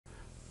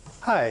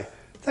Hi,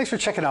 thanks for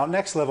checking out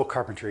Next Level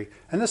Carpentry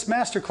and this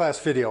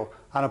masterclass video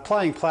on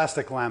applying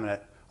plastic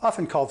laminate,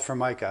 often called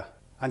Formica,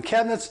 on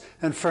cabinets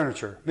and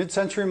furniture,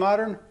 mid-century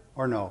modern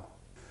or no.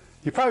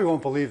 You probably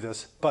won't believe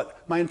this, but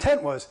my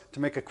intent was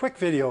to make a quick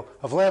video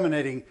of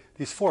laminating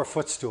these 4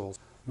 footstools.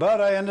 But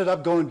I ended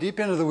up going deep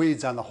into the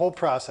weeds on the whole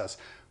process,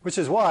 which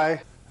is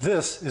why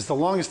this is the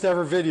longest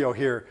ever video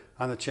here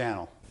on the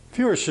channel.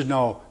 Viewers should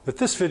know that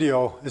this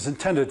video is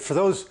intended for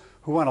those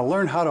who want to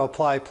learn how to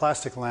apply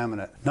plastic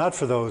laminate, not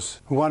for those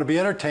who want to be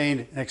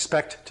entertained and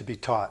expect to be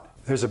taught.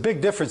 There's a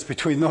big difference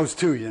between those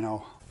two, you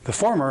know. The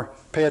former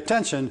pay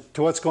attention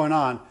to what's going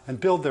on and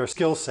build their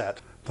skill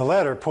set. The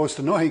latter post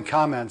annoying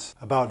comments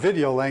about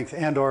video length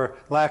and/or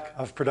lack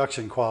of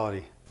production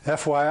quality.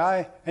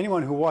 FYI,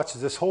 anyone who watches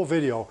this whole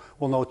video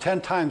will know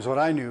 10 times what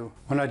I knew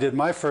when I did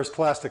my first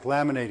plastic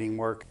laminating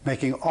work,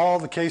 making all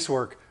the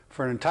casework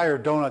for an entire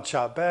donut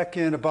shop back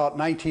in about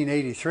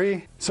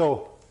 1983.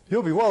 So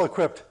you'll be well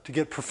equipped to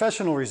get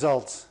professional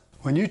results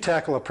when you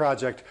tackle a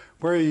project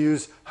where you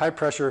use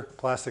high-pressure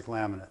plastic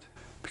laminate.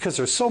 Because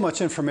there's so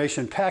much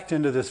information packed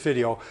into this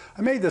video,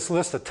 I made this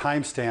list of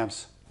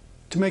timestamps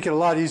to make it a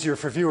lot easier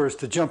for viewers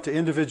to jump to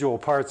individual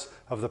parts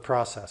of the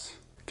process.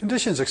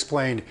 Conditions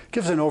Explained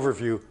gives an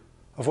overview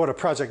of what a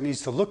project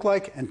needs to look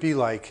like and be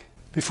like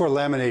before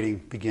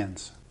laminating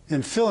begins.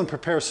 In Fill and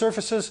Prepare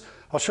Surfaces,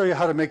 I'll show you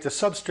how to make the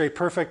substrate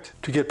perfect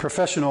to get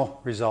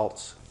professional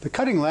results. The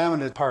cutting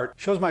laminate part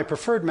shows my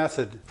preferred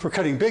method for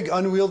cutting big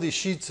unwieldy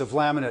sheets of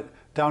laminate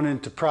down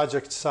into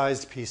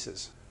project-sized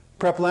pieces.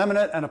 Prep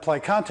laminate and apply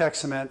contact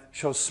cement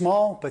shows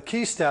small but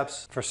key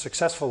steps for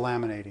successful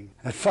laminating.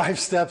 At 5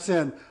 steps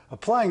in,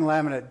 applying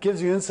laminate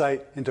gives you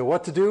insight into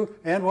what to do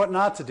and what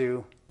not to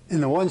do in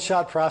the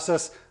one-shot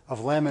process of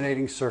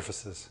laminating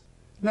surfaces.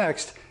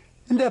 Next,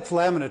 in-depth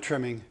laminate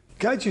trimming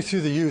guides you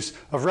through the use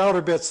of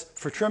router bits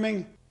for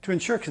trimming to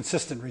ensure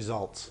consistent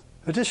results.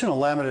 Additional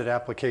laminate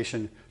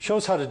application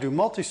shows how to do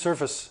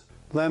multi-surface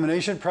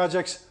lamination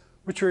projects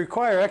which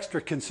require extra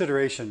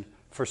consideration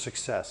for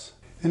success.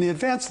 In the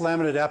Advanced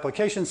Laminate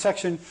Application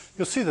section,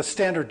 you'll see the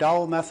standard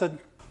dowel method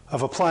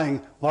of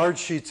applying large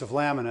sheets of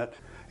laminate.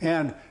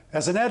 And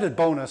as an added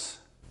bonus,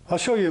 I'll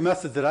show you a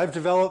method that I've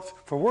developed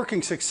for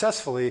working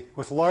successfully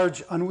with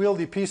large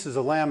unwieldy pieces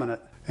of laminate.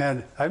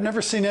 And I've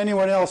never seen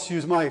anyone else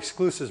use my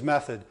exclusive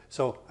method,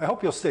 so I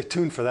hope you'll stay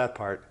tuned for that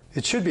part.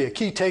 It should be a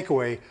key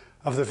takeaway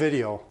of the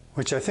video,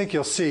 which I think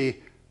you'll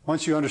see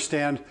once you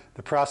understand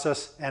the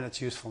process and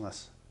its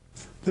usefulness.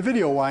 The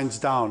video winds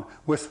down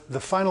with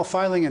the final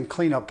filing and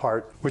cleanup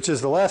part, which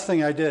is the last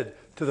thing I did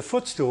to the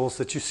footstools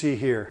that you see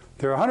here.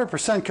 They're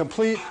 100%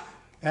 complete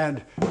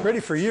and ready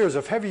for years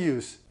of heavy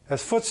use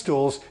as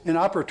footstools in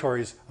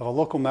operatories of a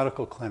local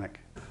medical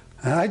clinic.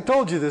 And I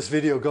told you this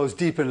video goes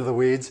deep into the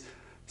weeds.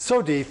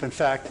 So deep, in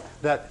fact,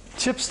 that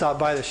Chip stopped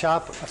by the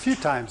shop a few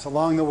times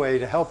along the way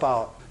to help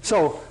out.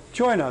 So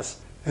join us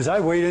as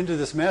I wade into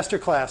this master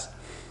class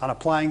on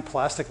applying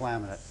plastic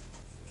laminate.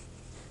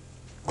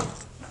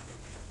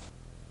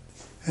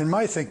 In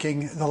my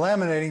thinking, the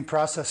laminating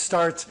process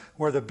starts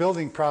where the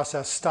building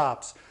process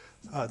stops.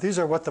 These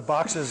are what the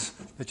boxes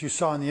that you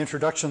saw in the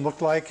introduction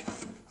looked like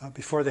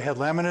before they had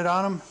laminate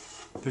on them.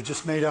 They're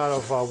just made out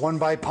of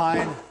 1x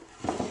pine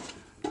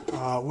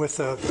with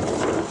a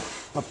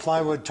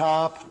plywood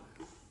top,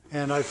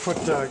 and I put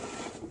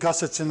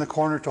gussets in the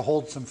corner to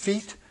hold some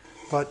feet,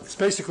 but it's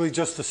basically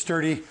just a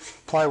sturdy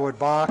plywood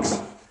box.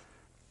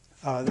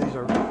 These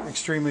are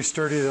extremely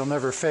sturdy, they'll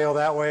never fail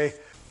that way.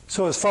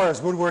 So as far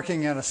as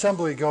woodworking and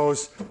assembly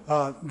goes,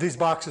 these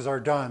boxes are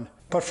done.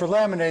 But for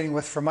laminating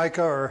with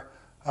Formica or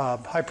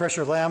high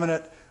pressure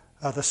laminate,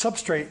 the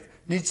substrate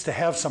needs to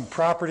have some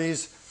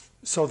properties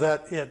so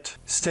that it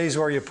stays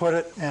where you put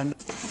it and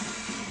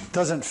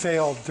doesn't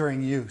fail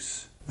during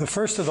use. The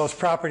first of those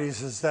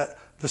properties is that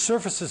the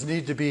surfaces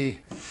need to be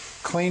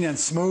clean and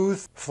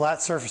smooth,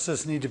 flat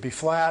surfaces need to be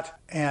flat,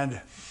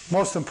 and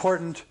most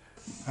important,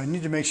 I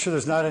need to make sure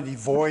there's not any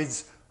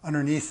voids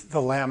underneath the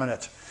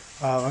laminate.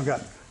 I've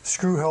got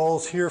screw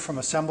holes here from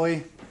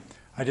assembly.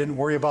 I didn't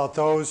worry about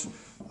those,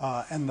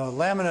 and the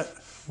laminate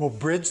will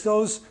bridge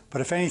those,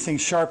 but if anything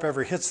sharp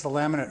ever hits the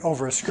laminate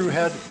over a screw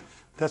head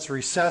that's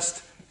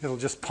recessed, it'll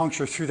just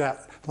puncture through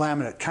that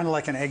laminate, kind of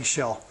like an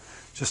eggshell.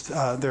 Just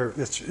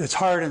it's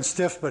hard and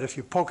stiff, but if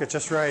you poke it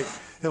just right,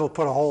 it'll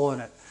put a hole in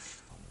it.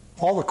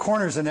 All the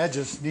corners and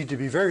edges need to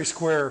be very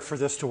square for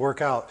this to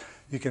work out.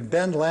 You can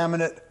bend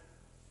laminate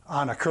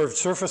on a curved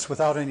surface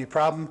without any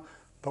problem,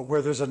 but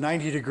where there's a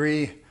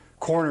 90-degree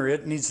corner,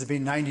 it needs to be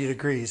 90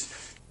 degrees,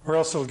 or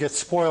else it'll get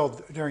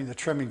spoiled during the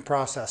trimming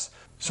process.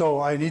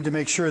 So I need to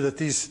make sure that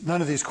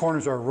none of these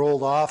corners are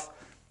rolled off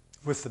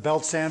with the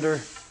belt sander.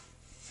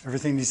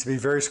 Everything needs to be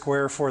very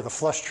square for the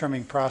flush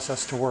trimming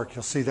process to work.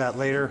 You'll see that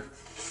later.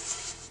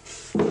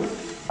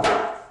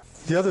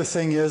 The other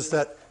thing is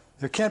that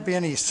there can't be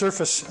any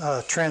surface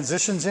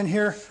transitions in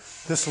here.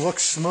 This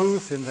looks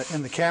smooth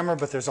in the camera,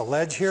 but there's a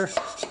ledge here.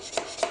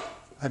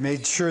 I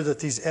made sure that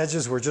these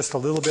edges were just a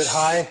little bit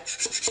high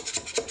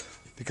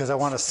because I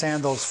want to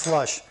sand those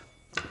flush.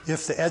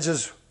 If the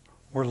edges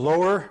were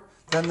lower,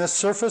 than this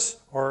surface,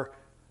 or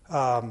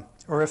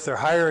if they're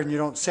higher and you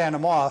don't sand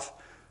them off,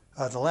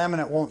 the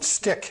laminate won't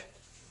stick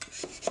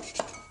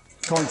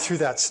going through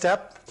that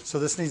step. So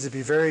this needs to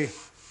be very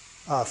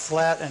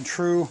flat and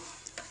true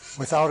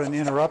without an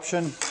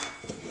interruption.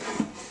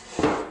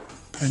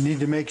 I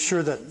need to make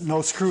sure that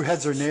no screw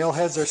heads or nail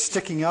heads are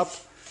sticking up.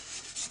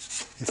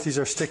 If these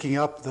are sticking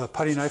up, the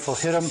putty knife will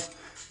hit them.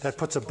 That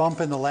puts a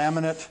bump in the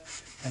laminate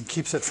and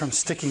keeps it from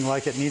sticking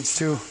like it needs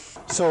to.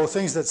 So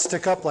things that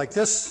stick up like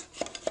this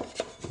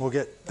will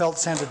get belt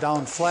sanded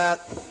down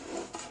flat.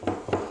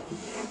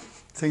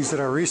 Things that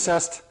are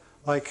recessed,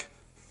 like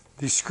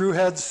these screw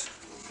heads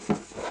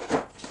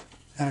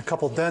and a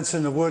couple dents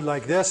in the wood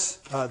like this,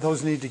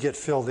 those need to get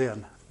filled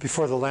in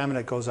before the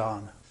laminate goes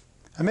on.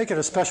 I make it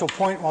a special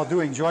point while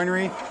doing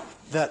joinery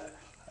that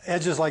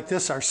edges like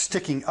this are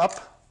sticking up.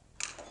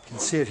 You can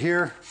see it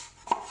here.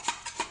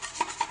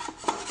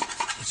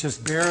 It's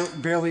just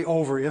barely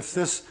over. If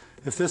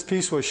this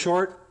piece was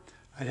short,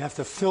 I'd have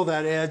to fill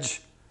that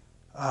edge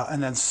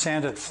and then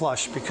sand it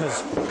flush,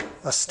 because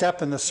a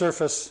step in the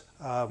surface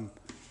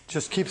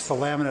just keeps the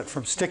laminate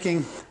from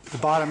sticking. The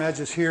bottom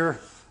edges here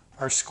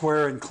are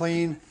square and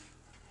clean.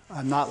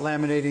 I'm not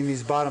laminating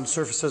these bottom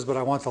surfaces, but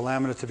I want the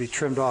laminate to be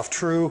trimmed off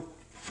true.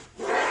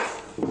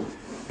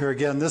 Here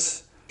again,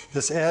 this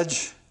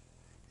edge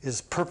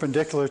is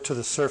perpendicular to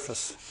the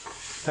surface.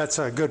 That's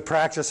a good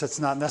practice. It's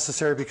not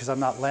necessary because I'm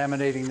not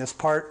laminating this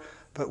part,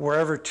 but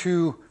wherever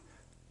two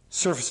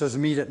surfaces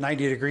meet at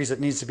 90 degrees, it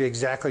needs to be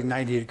exactly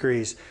 90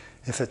 degrees.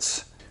 If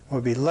it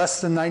would be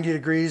less than 90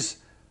 degrees,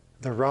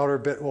 the router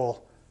bit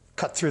will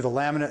cut through the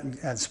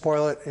laminate and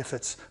spoil it. If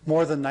it's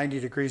more than 90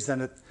 degrees,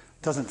 then it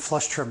doesn't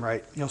flush trim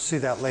right. You'll see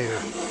that later.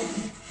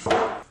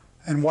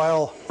 And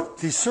while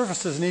these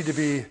surfaces need to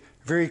be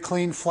very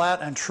clean,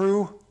 flat, and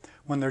true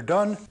when they're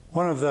done,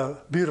 one of the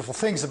beautiful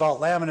things about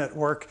laminate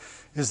work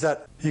is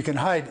that you can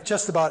hide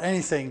just about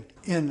anything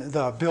in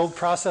the build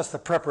process, the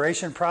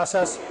preparation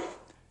process,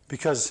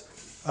 because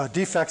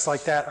defects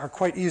like that are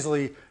quite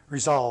easily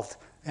resolved.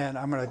 And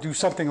I'm going to do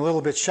something a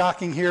little bit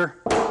shocking here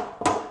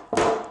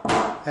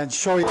and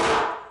show you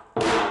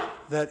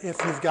that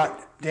if you've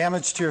got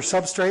damage to your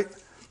substrate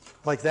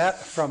like that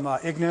from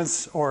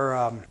ignorance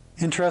or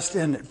interest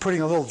in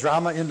putting a little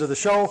drama into the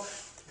show,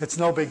 it's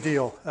no big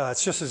deal.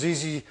 It's just as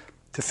easy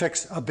to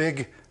fix a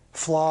big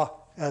flaw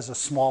as a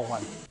small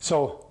one.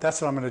 So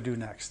that's what I'm going to do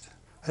next.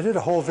 I did a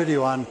whole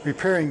video on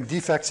repairing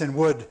defects in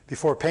wood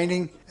before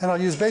painting, and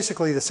I'll use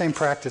basically the same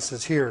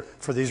practices here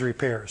for these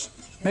repairs.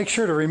 Make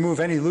sure to remove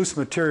any loose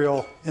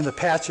material in the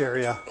patch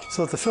area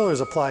so that the filler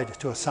is applied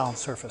to a sound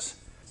surface.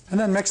 And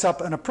then mix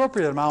up an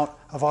appropriate amount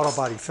of auto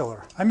body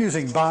filler. I'm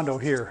using Bondo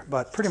here,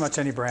 but pretty much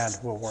any brand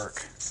will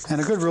work. And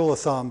a good rule of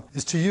thumb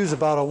is to use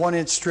about a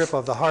 1-inch strip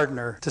of the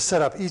hardener to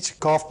set up each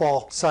golf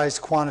ball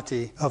sized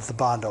quantity of the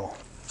Bondo.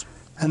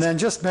 And then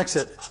just mix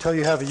it till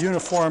you have a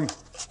uniform,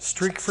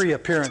 streak-free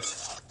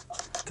appearance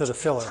to the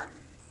filler.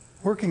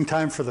 Working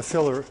time for the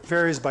filler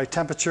varies by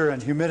temperature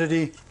and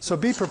humidity, so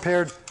be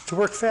prepared to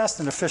work fast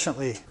and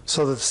efficiently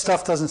so that the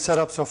stuff doesn't set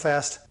up so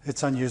fast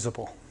it's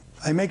unusable.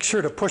 I make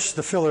sure to push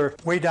the filler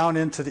way down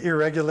into the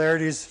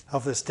irregularities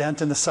of this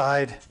dent in the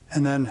side,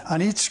 and then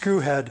on each screw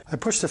head I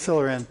push the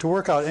filler in to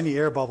work out any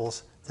air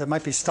bubbles that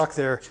might be stuck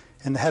there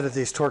in the head of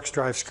these Torx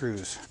drive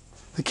screws.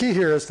 The key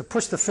here is to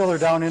push the filler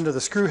down into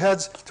the screw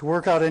heads to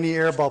work out any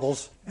air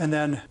bubbles, and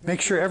then make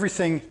sure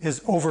everything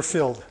is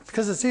overfilled,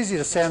 because it's easy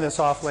to sand this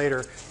off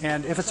later,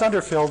 and if it's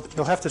underfilled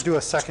you'll have to do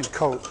a second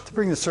coat to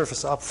bring the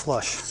surface up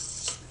flush.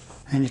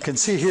 And you can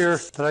see here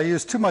that I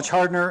used too much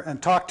hardener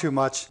and talked too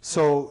much,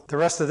 so the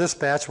rest of this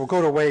batch will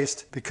go to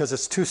waste because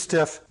it's too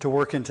stiff to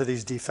work into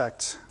these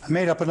defects. I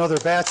made up another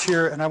batch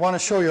here, and I want to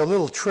show you a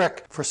little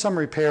trick for some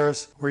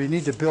repairs where you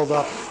need to build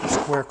up a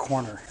square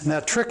corner. And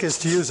that trick is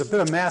to use a bit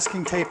of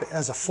masking tape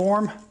as a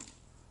form.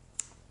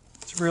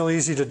 It's real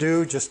easy to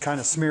do, just kind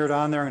of smear it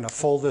on there. I'm going to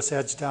fold this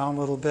edge down a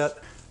little bit.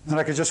 Then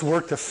I could just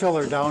work the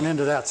filler down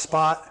into that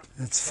spot.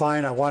 It's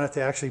fine. I want it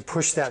to actually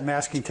push that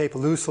masking tape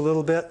loose a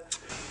little bit.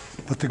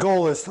 But the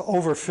goal is to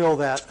overfill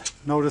that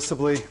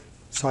noticeably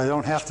so I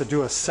don't have to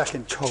do a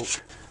second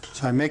coat.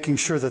 So I'm making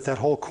sure that that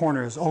whole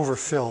corner is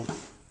overfilled.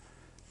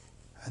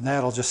 And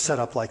that'll just set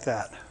up like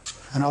that.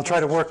 And I'll try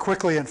to work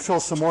quickly and fill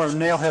some more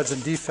nail heads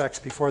and defects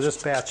before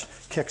this batch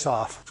kicks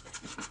off.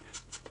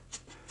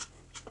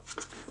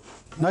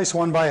 Nice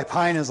 1x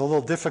pine is a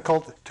little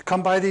difficult to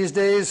come by these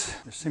days.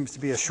 There seems to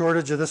be a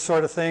shortage of this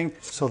sort of thing.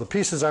 So the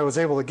pieces I was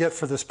able to get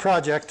for this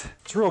project,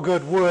 it's real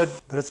good wood,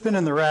 but it's been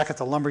in the rack at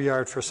the lumber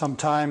yard for some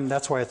time.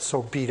 That's why it's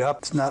so beat up.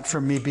 It's not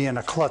from me being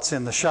a klutz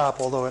in the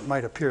shop, although it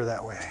might appear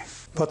that way.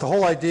 But the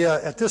whole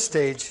idea at this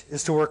stage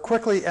is to work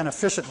quickly and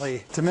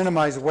efficiently to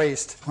minimize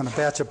waste when a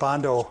batch of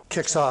Bondo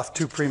kicks off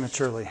too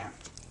prematurely.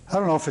 I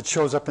don't know if it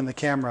shows up in the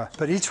camera,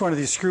 but each one of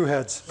these screw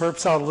heads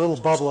burps out a little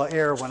bubble of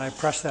air when I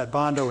press that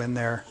Bondo in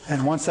there.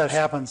 And once that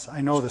happens,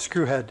 I know the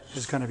screw head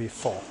is going to be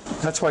full.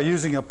 That's why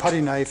using a putty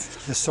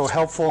knife is so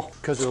helpful,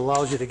 because it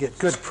allows you to get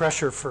good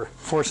pressure for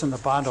forcing the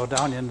Bondo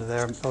down into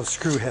those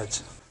screw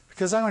heads.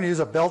 because I'm going to use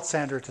a belt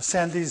sander to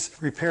sand these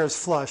repairs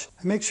flush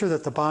and make sure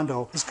that the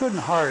Bondo is good and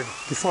hard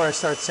before I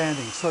start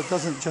sanding so it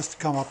doesn't just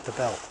come up the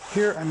belt.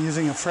 Here I'm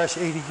using a fresh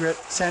 80 grit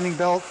sanding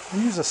belt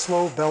and use a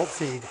slow belt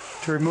feed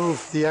to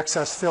remove the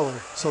excess filler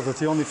so that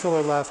the only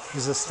filler left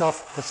is the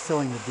stuff that's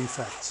filling the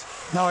defects.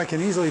 Now I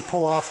can easily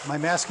pull off my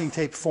masking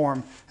tape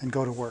form and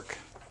go to work.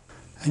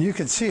 And you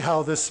can see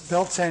how this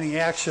belt sanding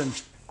action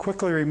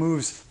quickly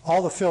removes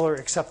all the filler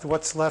except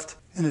what's left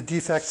in the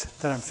defects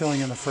that I'm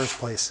filling in the first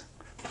place.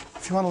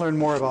 If you want to learn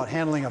more about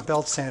handling a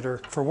belt sander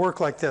for work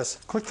like this,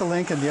 click the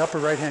link in the upper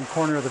right hand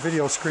corner of the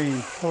video screen.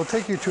 It will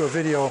take you to a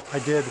video I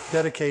did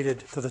dedicated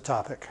to the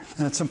topic.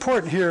 And it's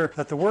important here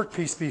that the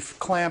workpiece be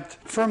clamped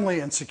firmly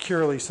and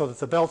securely so that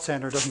the belt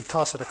sander doesn't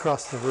toss it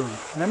across the room.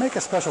 And I make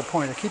a special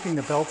point of keeping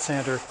the belt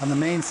sander on the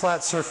main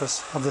flat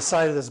surface of the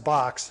side of this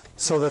box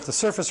so that the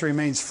surface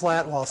remains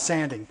flat while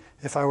sanding.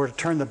 If I were to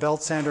turn the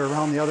belt sander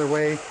around the other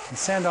way and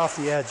sand off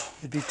the edge,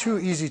 it'd be too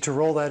easy to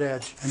roll that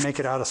edge and make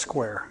it out of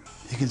square.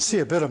 You can see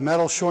a bit of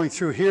metal showing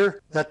through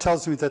here. That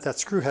tells me that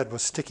screw head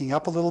was sticking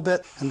up a little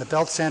bit and the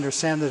belt sander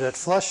sanded it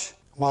flush.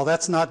 While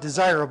that's not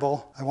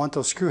desirable, I want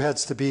those screw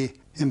heads to be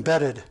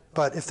embedded.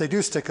 But if they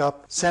do stick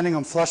up, sanding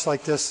them flush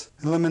like this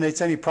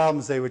eliminates any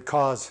problems they would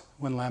cause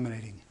when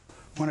laminating.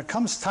 When it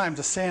comes time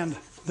to sand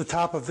the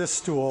top of this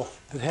stool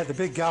that had the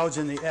big gouge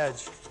in the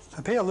edge,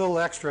 I pay a little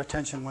extra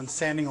attention when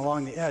sanding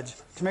along the edge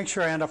to make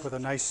sure I end up with a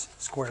nice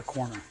square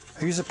corner.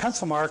 I use a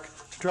pencil mark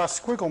to draw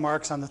squiggle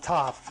marks on the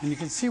top, and you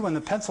can see when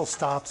the pencil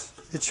stops,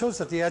 it shows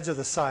that the edge of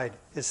the side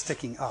is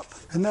sticking up.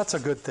 And that's a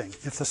good thing.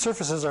 If the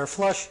surfaces are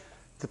flush,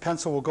 the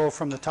pencil will go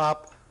from the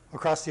top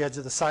across the edge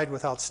of the side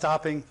without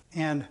stopping.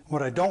 And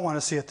what I don't want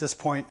to see at this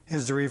point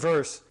is the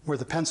reverse, where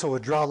the pencil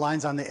would draw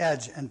lines on the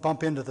edge and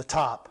bump into the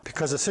top,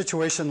 because a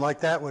situation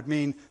like that would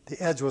mean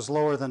the edge was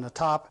lower than the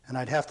top and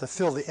I'd have to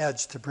fill the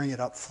edge to bring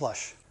it up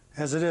flush.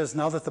 As it is,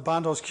 now that the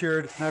Bondo's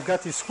cured and I've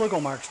got these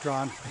squiggle marks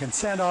drawn, I can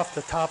sand off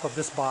the top of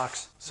this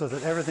box so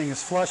that everything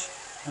is flush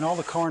and all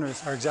the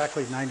corners are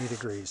exactly 90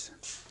 degrees.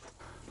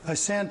 I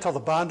sand till the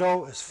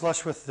Bondo is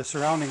flush with the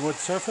surrounding wood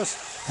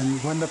surface and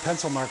when the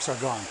pencil marks are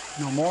gone.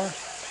 No more,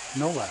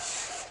 no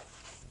less.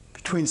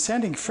 Between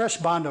sanding fresh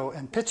Bondo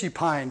and pitchy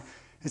pine,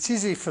 it's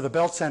easy for the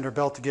belt sander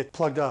belt to get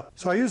plugged up.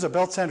 So I use a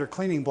belt sander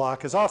cleaning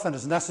block as often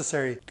as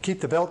necessary to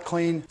keep the belt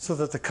clean so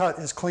that the cut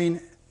is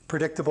clean,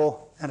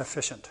 predictable, and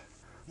efficient.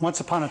 Once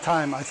upon a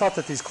time, I thought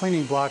that these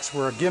cleaning blocks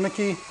were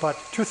gimmicky, but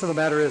truth of the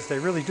matter is they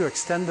really do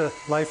extend the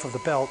life of the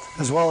belt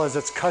as well as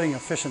its cutting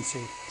efficiency.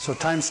 So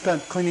time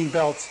spent cleaning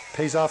belts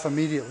pays off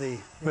immediately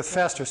with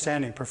faster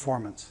sanding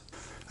performance.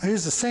 I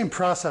use the same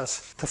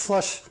process to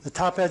flush the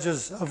top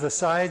edges of the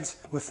sides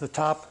with the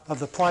top of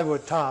the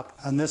plywood top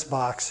on this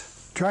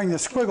box. Drawing the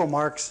squiggle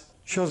marks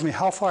shows me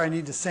how far I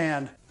need to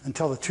sand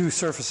until the two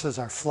surfaces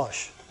are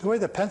flush. The way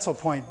the pencil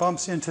point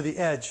bumps into the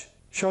edge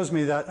shows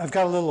me that I've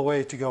got a little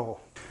way to go.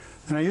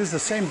 And I use the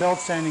same belt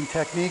sanding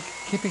technique,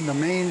 keeping the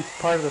main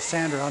part of the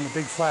sander on the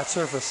big flat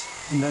surface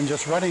and then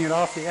just running it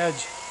off the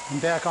edge and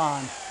back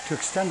on to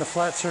extend the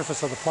flat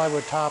surface of the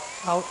plywood top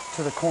out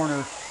to the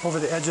corner over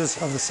the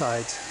edges of the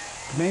sides.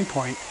 The main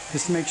point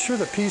is to make sure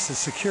the piece is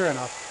secure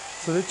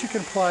enough so that you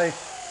can apply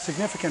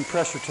significant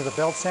pressure to the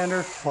belt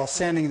sander while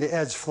sanding the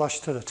edge flush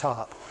to the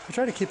top. I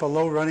try to keep a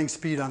low running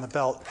speed on the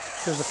belt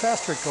because the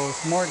faster it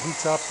goes, the more it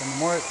heats up, and the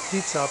more it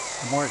heats up,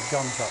 the more it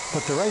gums up.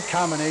 But the right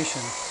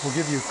combination will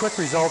give you quick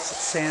results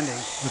sanding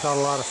without a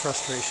lot of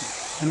frustration.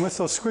 And with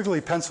those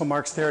squiggly pencil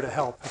marks there to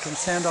help, I can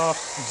sand off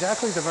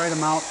exactly the right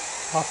amount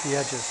off the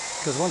edges,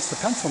 because once the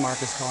pencil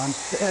mark is gone,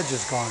 the edge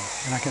is gone,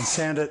 and I can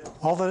sand it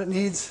all that it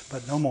needs,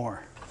 but no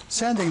more.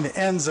 Sanding the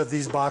ends of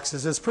these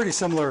boxes is pretty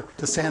similar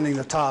to sanding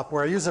the top,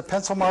 where I use a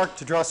pencil mark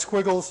to draw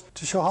squiggles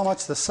to show how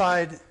much the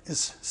side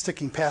is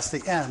sticking past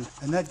the end,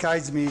 and that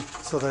guides me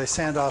so that I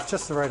sand off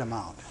just the right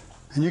amount.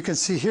 And you can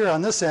see here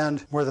on this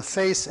end where the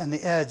face and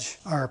the edge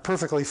are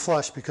perfectly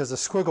flush because the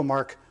squiggle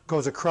mark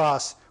goes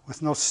across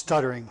with no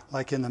stuttering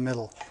like in the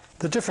middle.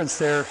 The difference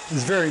there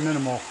is very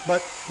minimal,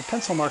 but the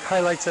pencil mark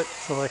highlights it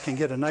so that I can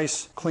get a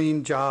nice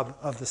clean job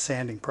of the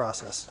sanding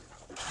process.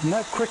 And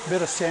that quick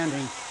bit of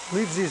sanding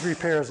leaves these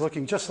repairs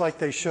looking just like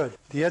they should.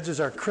 The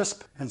edges are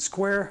crisp and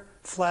square,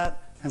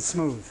 flat and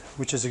smooth,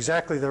 which is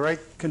exactly the right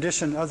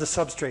condition of the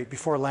substrate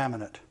before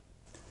laminate.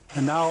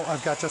 And now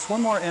I've got just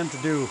one more end to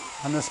do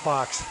on this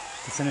box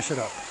to finish it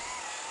up.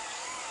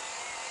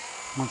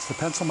 Once the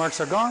pencil marks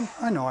are gone,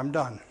 I know I'm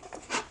done.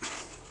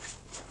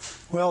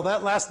 Well,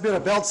 that last bit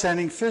of belt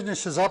sanding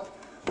finishes up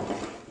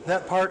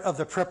that part of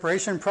the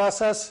preparation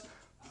process.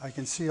 I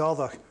can see all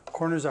the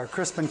corners are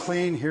crisp and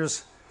clean.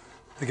 Here's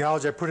the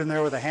gouge I put in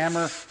there with a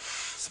hammer,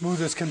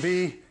 smooth as can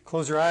be.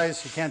 Close your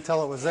eyes, you can't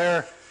tell it was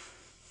there.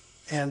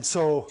 And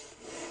so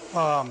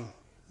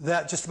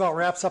that just about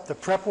wraps up the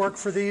prep work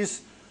for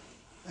these.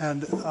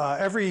 And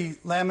every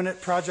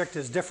laminate project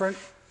is different.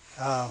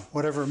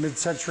 Whatever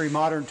mid-century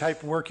modern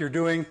type work you're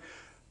doing,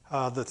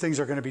 the things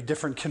are going to be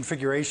different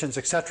configurations,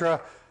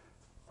 etc.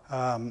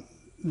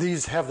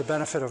 These have the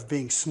benefit of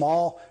being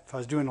small. If I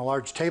was doing a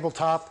large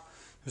tabletop,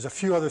 there's a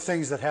few other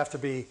things that have to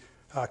be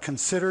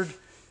considered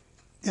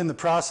in the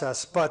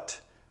process, but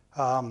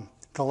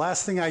the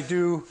last thing I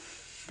do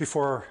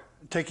before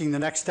taking the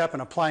next step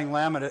and applying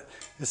laminate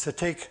is to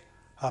take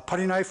a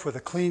putty knife with a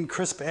clean,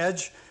 crisp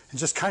edge and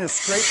just kind of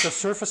scrape the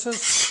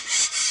surfaces.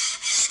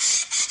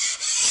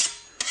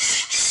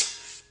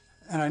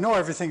 And I know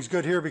everything's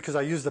good here because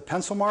I use the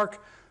pencil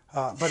mark,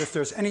 but if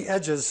there's any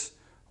edges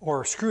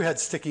or screw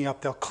heads sticking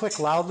up, they'll click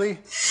loudly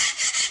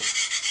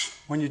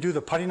when you do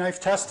the putty knife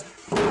test.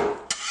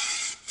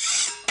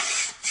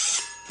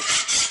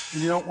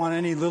 And you don't want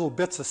any little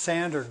bits of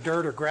sand or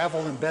dirt or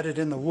gravel embedded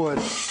in the wood.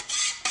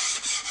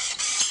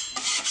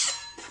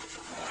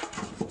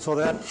 So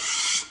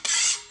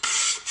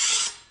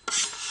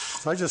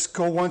I just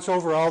go once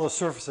over all the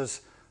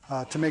surfaces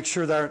to make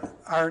sure there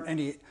aren't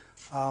any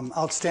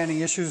outstanding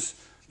issues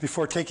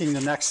before taking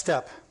the next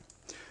step.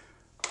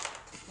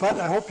 But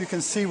I hope you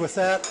can see with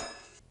that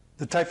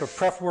the type of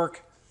prep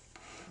work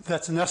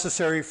that's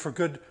necessary for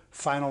good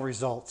final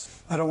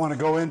results. I don't want to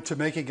go into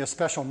making a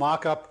special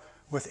mock-up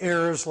with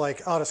errors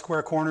like out of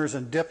square corners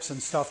and dips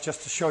and stuff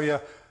just to show you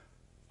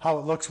how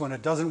it looks when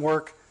it doesn't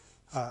work.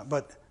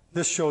 But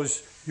this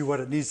shows you what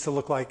it needs to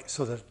look like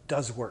so that it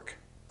does work.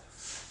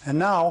 And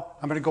now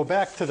I'm going to go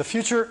back to the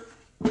future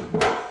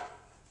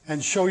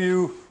and show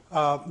you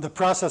the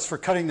process for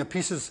cutting the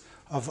pieces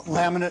of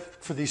laminate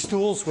for these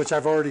stools, which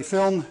I've already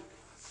filmed.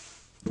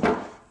 And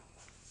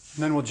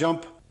then we'll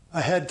jump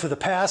ahead to the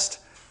past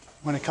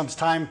when it comes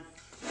time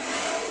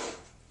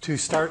to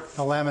start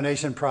the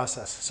lamination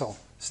process. So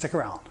stick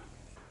around.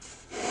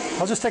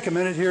 I'll just take a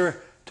minute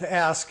here to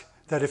ask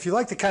that if you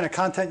like the kind of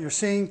content you're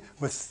seeing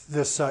with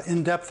this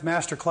in-depth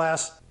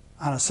masterclass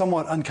on a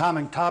somewhat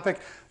uncommon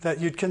topic, that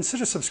you'd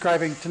consider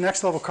subscribing to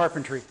Next Level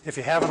Carpentry if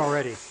you haven't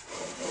already.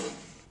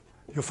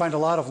 You'll find a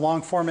lot of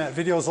long format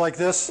videos like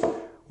this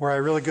where I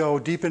really go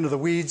deep into the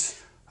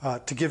weeds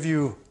to give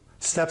you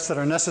steps that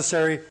are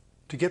necessary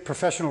to get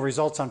professional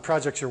results on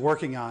projects you're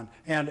working on.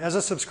 And as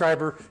a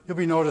subscriber, you'll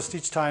be noticed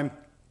each time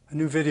a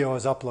new video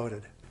is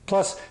uploaded.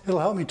 Plus, it'll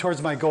help me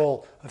towards my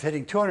goal of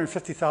hitting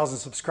 250,000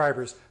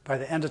 subscribers by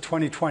the end of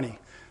 2020.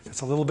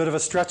 It's a little bit of a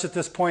stretch at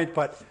this point,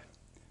 but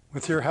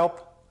with your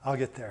help, I'll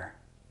get there.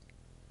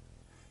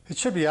 It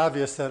should be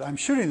obvious that I'm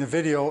shooting the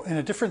video in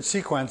a different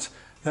sequence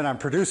than I'm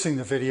producing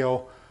the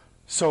video.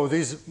 So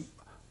these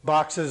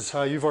boxes,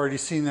 you've already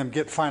seen them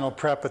get final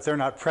prep, but they're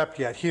not prepped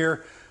yet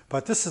here.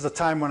 But this is the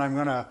time when I'm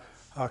going to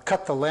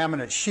cut the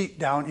laminate sheet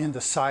down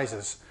into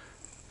sizes.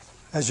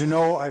 As you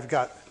know, I've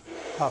got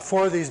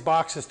 4 of these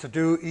boxes to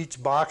do.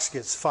 Each box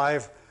gets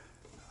 5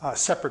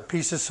 separate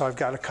pieces, so I've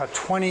got to cut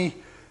 20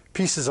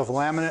 pieces of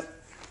laminate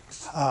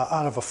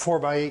out of a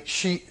 4x8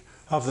 sheet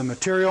of the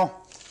material.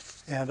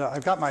 And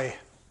I've got my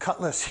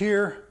cut list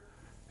here,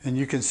 and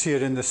you can see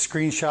it in the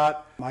screenshot.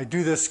 I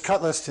do this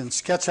cut list in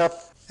SketchUp,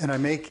 and I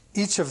make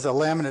each of the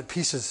laminate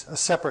pieces a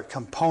separate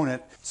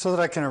component so that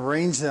I can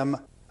arrange them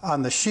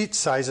on the sheet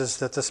sizes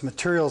that this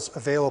material's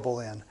available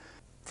in.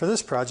 For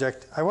this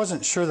project, I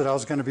wasn't sure that I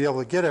was going to be able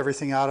to get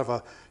everything out of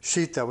a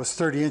sheet that was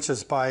 30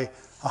 inches by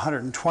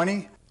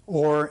 120,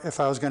 or if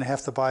I was going to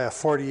have to buy a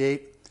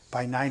 48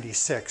 by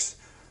 96.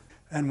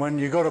 And when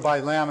you go to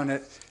buy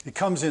laminate, it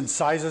comes in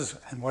sizes,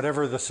 and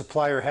whatever the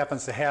supplier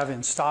happens to have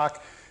in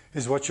stock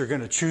is what you're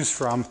going to choose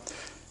from.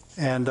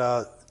 And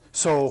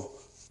so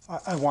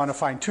I want to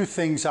find 2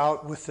 things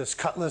out with this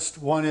cut list.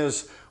 One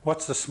is,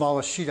 what's the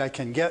smallest sheet I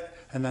can get?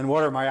 And then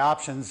what are my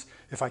options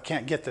if I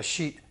can't get the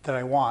sheet that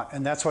I want?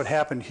 And that's what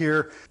happened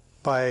here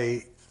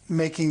by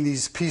making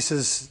these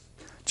pieces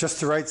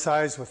just the right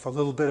size with a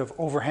little bit of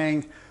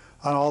overhang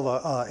on all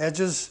the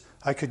edges.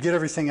 I could get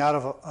everything out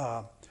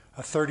of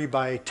a 30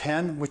 by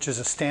 10, which is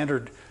a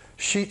standard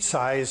sheet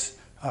size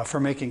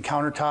for making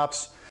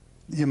countertops.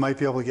 You might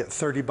be able to get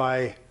 30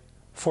 by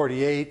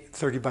 48,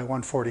 30 by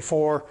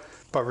 144,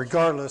 but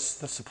regardless,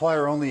 the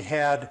supplier only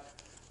had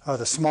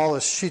the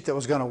smallest sheet that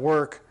was going to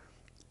work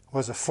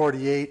was a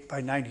 48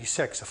 by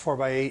 96, a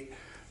 4x8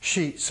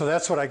 sheet. So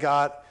that's what I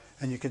got,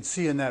 and you can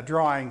see in that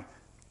drawing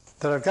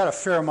that I've got a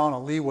fair amount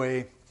of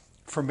leeway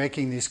for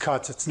making these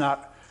cuts. It's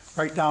not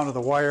right down to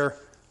the wire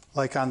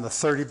like on the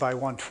 30 by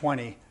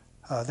 120.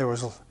 There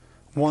was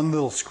one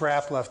little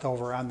scrap left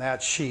over on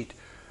that sheet.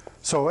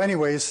 So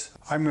anyways,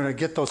 I'm going to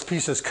get those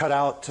pieces cut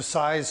out to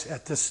size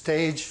at this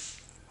stage.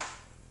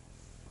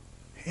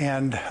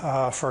 And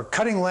for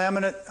cutting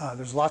laminate,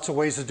 there's lots of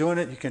ways of doing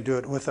it. You can do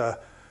it with a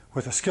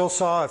skill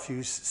saw if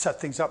you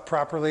set things up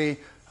properly.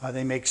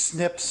 They make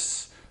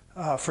snips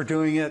for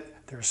doing it.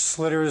 There's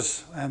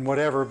slitters and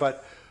whatever,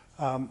 but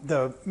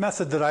the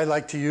method that I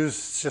like to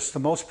use, just the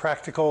most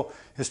practical,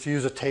 is to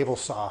use a table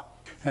saw.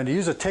 And to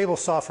use a table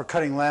saw for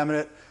cutting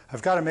laminate,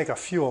 I've got to make a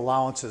few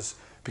allowances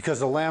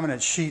because the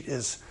laminate sheet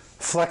is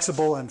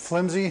flexible and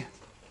flimsy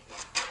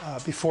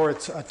before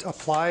it's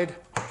applied.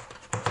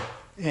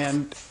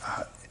 And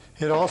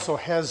it also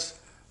has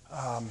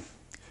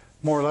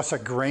more or less a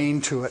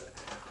grain to it.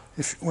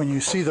 When you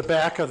see the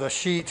back of the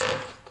sheet,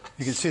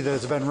 you can see that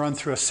it's been run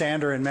through a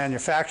sander in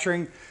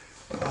manufacturing.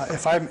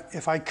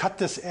 If I cut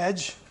this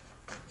edge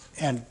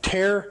and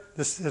tear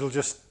this, it'll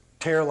just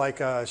tear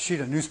like a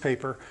sheet of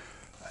newspaper.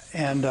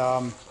 And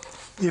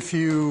if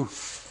you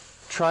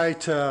try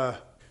to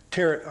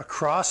tear it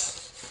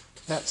across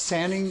that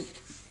sanding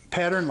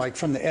pattern, like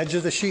from the edge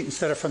of the sheet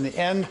instead of from the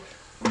end,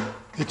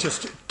 it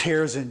just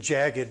tears in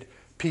jagged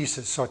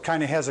pieces. So it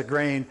kind of has a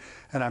grain,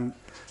 and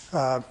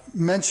I'm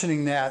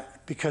mentioning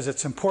that because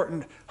it's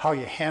important how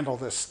you handle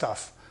this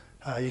stuff.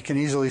 You can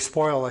easily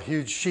spoil a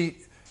huge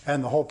sheet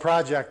and the whole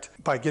project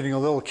by getting a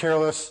little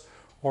careless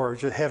or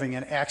just having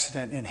an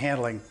accident in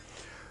handling.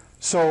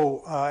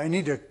 So I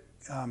need to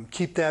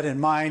keep that in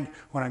mind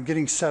when I'm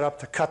getting set up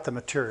to cut the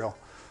material.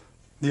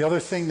 The other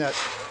thing that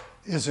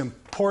is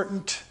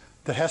important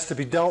that has to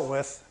be dealt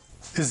with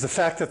is the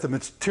fact that the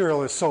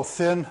material is so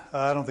thin.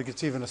 I don't think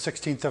it's even a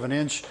 1/16 of an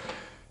inch.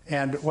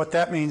 And what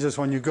that means is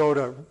when you go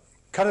to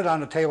cut it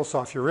on a table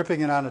saw, if you're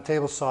ripping it on a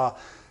table saw,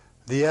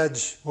 the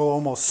edge will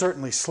almost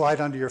certainly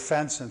slide under your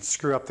fence and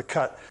screw up the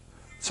cut.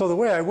 So the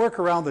way I work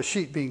around the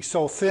sheet being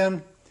so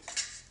thin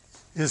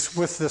is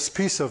with this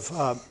piece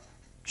of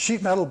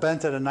sheet metal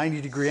bent at a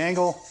 90-degree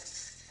angle.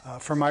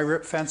 For my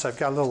rip fence, I've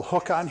got a little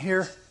hook on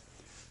here.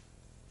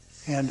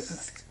 And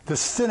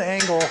this thin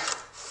angle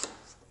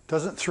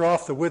doesn't throw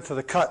off the width of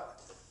the cut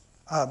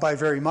by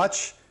very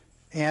much,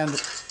 and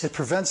it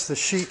prevents the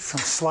sheet from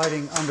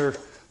sliding under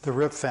the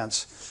rip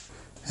fence.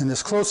 In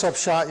this close-up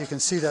shot, you can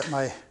see that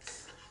my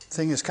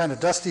thing is kind of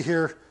dusty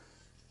here,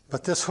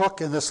 but this hook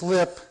and this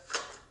lip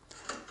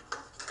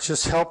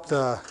just help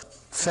the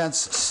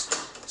fence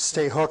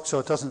stay hooked so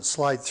it doesn't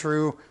slide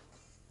through.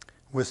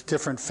 With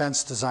different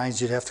fence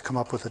designs, you'd have to come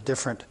up with a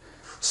different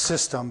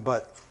system,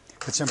 but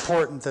it's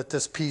important that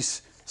this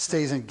piece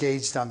stays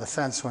engaged on the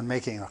fence when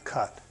making a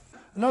cut.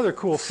 Another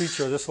cool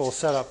feature of this little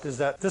setup is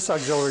that this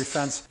auxiliary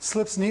fence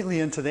slips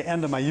neatly into the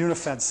end of my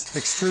unifence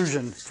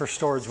extrusion for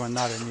storage when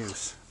not in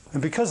use.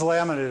 And because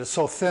laminate is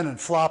so thin and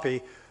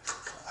floppy,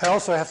 I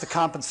also have to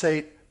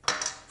compensate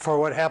for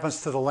what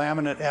happens to the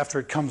laminate after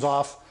it comes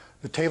off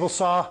the table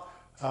saw.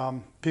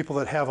 People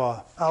that have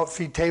a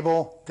outfeed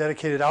table,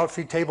 dedicated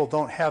outfeed table,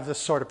 don't have this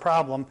sort of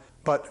problem.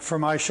 But for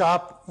my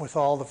shop, with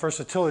all the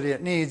versatility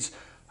it needs,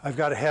 I've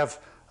got to have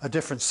a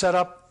different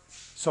setup.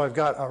 So I've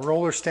got a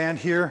roller stand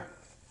here,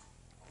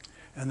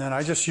 and then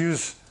I just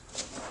use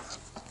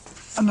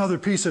another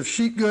piece of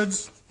sheet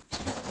goods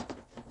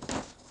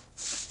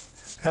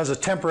as a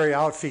temporary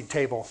outfeed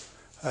table.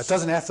 It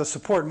doesn't have to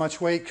support much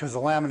weight because the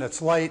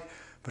laminate's light,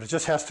 but it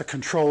just has to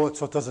control it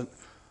so it doesn't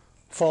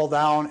fall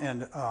down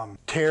and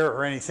tear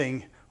or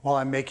anything while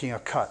I'm making a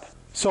cut.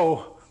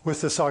 So with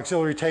this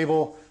auxiliary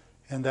table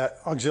and that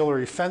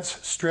auxiliary fence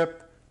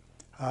strip,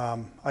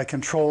 I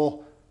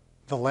control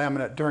the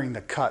laminate during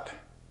the cut.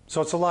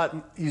 So it's a lot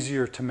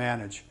easier to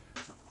manage.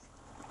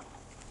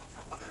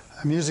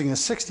 I'm using a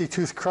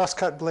 60-tooth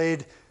crosscut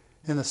blade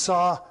in the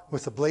saw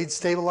with a blade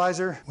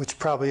stabilizer, which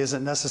probably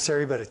isn't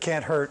necessary, but it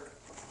can't hurt.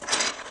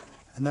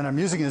 And then I'm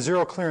using a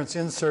zero clearance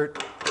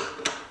insert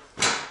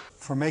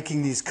for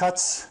making these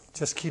cuts.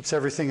 Just keeps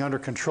everything under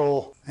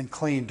control and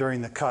clean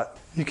during the cut.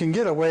 You can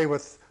get away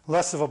with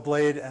less of a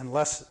blade and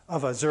less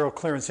of a zero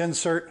clearance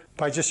insert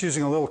by just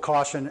using a little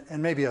caution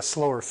and maybe a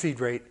slower feed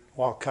rate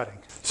while cutting.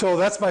 So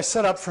that's my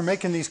setup for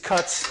making these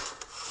cuts.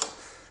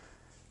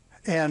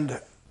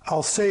 And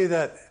I'll say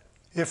that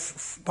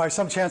if by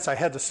some chance I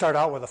had to start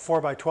out with a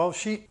 4x12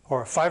 sheet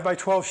or a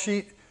 5x12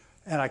 sheet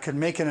and I could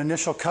make an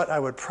initial cut, I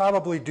would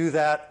probably do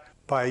that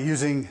by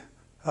using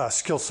a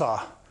skill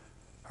saw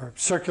or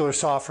circular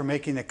saw for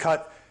making the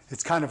cut.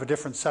 It's kind of a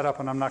different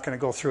setup, and I'm not going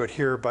to go through it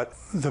here, but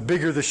the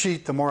bigger the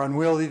sheet, the more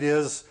unwieldy it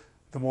is,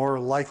 the more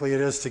likely it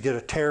is to get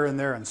a tear in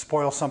there and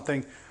spoil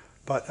something.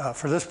 But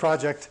for this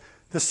project,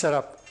 this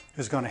setup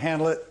is going to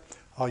handle it.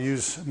 I'll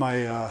use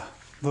my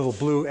little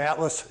blue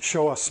Atlas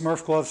Showa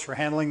Smurf gloves for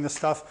handling this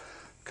stuff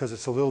because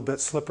it's a little bit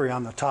slippery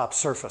on the top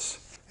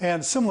surface.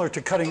 And similar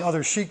to cutting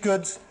other sheet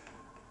goods,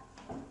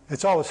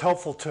 it's always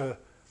helpful to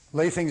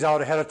lay things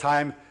out ahead of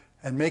time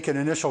and make an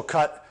initial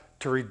cut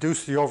to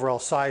reduce the overall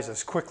size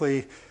as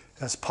quickly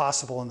as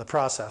possible in the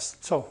process.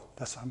 So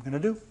that's what I'm going to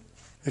do.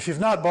 If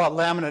you've not bought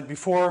laminate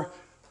before,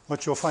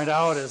 what you'll find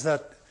out is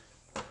that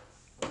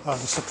the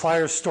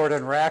suppliers store it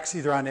in racks,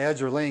 either on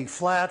edge or laying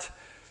flat.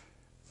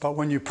 But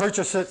when you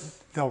purchase it,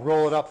 they'll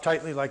roll it up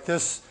tightly like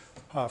this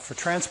for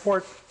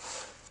transport.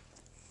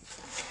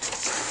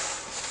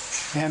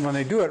 And when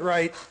they do it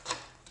right,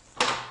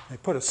 they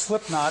put a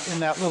slip knot in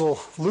that little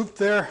loop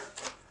there.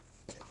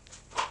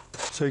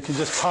 So you can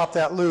just pop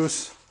that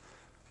loose.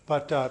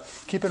 But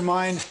keep in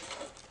mind,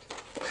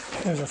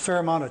 there's a fair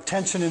amount of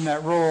tension in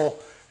that roll,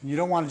 and you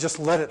don't want to just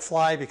let it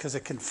fly because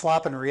it can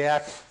flop and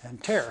react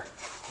and tear.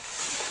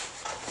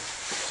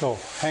 So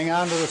hang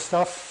on to the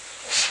stuff.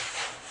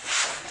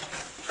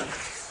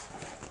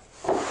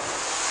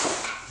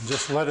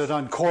 Just let it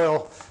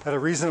uncoil at a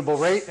reasonable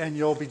rate and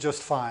you'll be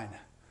just fine.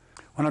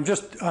 When I'm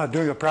just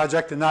doing a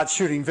project and not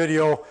shooting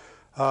video,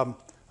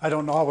 I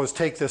don't always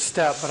take this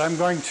step, but I'm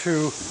going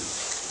to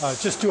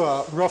just do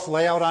a rough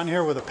layout on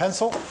here with a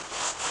pencil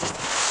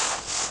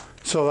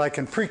so that I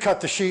can pre-cut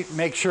the sheet and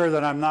make sure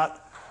that I'm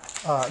not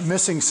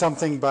missing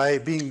something by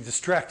being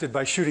distracted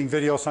by shooting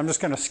video. So I'm just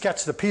going to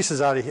sketch the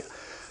pieces out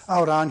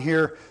on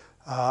here.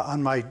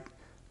 On my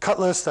cut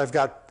list, I've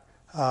got,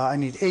 I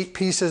need 8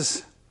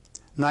 pieces,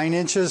 9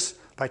 inches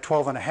by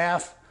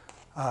 12.5.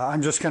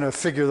 I'm just going to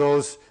figure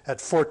those at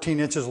 14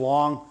 inches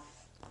long,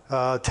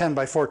 10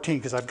 by 14,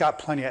 because I've got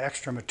plenty of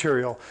extra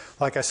material.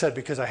 Like I said,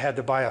 because I had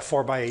to buy a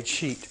 4x8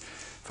 sheet.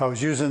 If I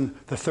was using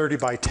the 30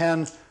 by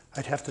 10,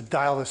 I'd have to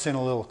dial this in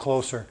a little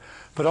closer.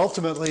 But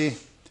ultimately,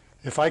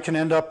 if I can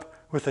end up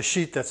with a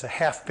sheet that's a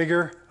half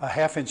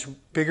inch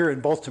bigger in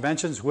both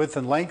dimensions, width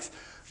and length,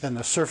 than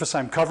the surface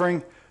I'm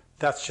covering,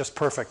 that's just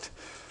perfect.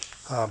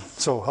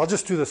 So I'll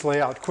just do this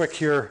layout quick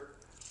here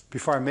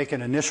before I make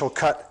an initial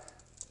cut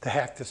to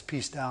hack this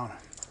piece down.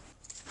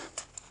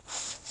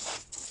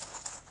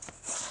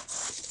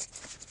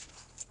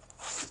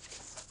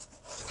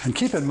 And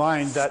keep in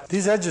mind that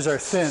these edges are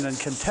thin and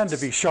can tend to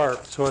be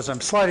sharp. So as I'm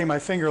sliding my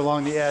finger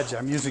along the edge,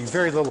 I'm using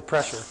very little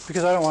pressure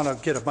because I don't want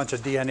to get a bunch of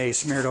DNA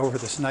smeared over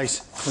this nice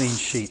clean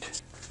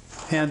sheet.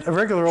 And a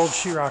regular old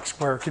sheetrock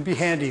square can be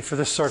handy for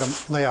this sort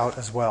of layout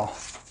as well.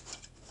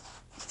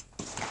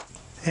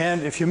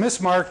 And if you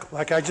mismark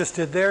like I just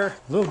did there,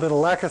 a little bit of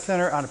lacquer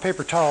thinner on a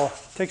paper towel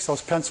takes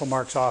those pencil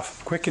marks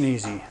off quick and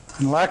easy.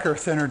 And lacquer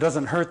thinner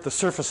doesn't hurt the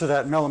surface of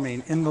that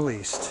melamine in the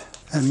least.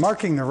 And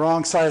marking the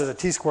wrong side of the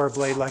T-square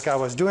blade like I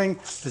was doing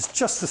is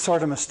just the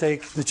sort of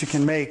mistake that you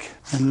can make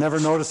and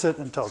never notice it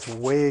until it's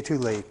way too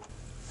late.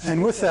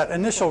 And with that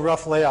initial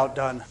rough layout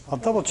done, I'll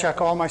double check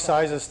all my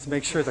sizes to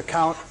make sure the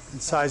count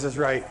and size is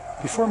right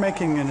before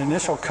making an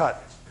initial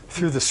cut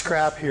through the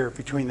scrap here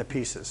between the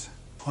pieces.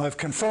 Well, I've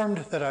confirmed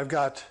that I've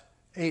got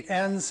 8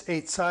 ends,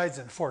 8 sides,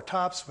 and 4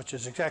 tops, which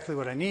is exactly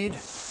what I need.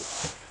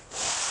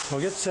 So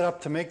I'll get set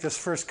up to make this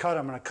first cut.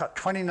 I'm going to cut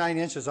 29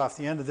 inches off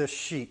the end of this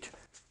sheet.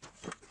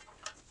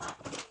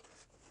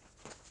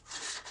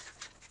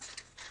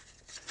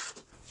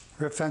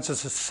 Rip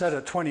fences is set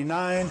at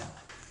 29.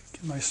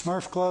 Get my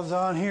Smurf gloves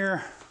on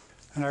here.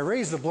 And I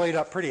raise the blade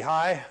up pretty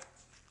high,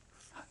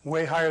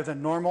 way higher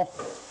than normal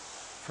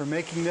for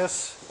making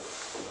this,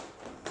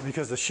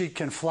 because the sheet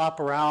can flop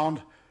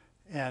around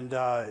and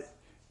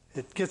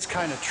it gets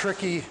kind of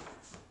tricky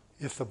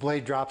if the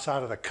blade drops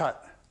out of the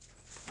cut.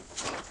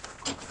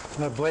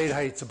 The blade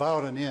height's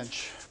about 1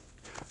 inch.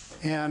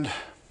 And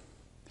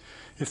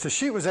if the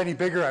sheet was any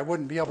bigger, I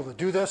wouldn't be able to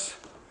do this,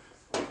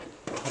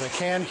 but I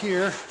can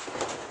here.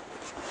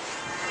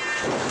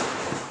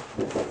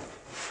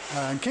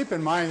 And keep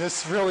in mind,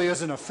 this really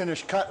isn't a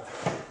finished cut.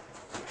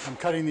 I'm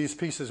cutting these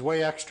pieces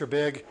way extra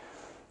big.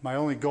 My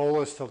only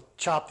goal is to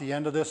chop the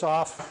end of this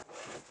off.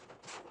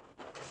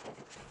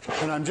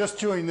 And I'm just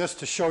doing this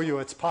to show you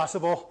it's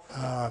possible,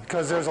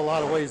 because there's a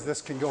lot of ways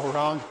this can go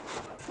wrong.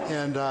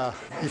 And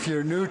if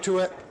you're new to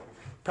it,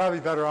 probably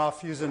better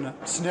off using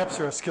snips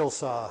or a skill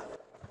saw.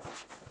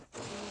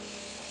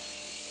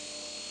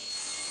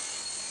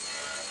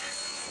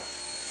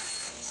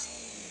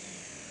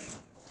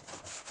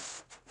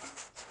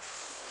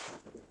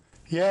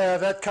 Yeah,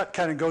 that cut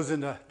kind of goes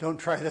into don't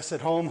try this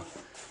at home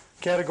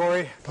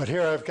category. But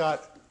here I've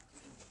got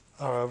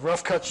a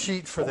rough cut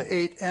sheet for the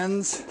 8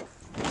 ends.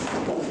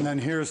 And then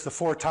here's the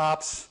 4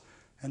 tops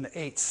and the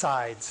 8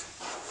 sides.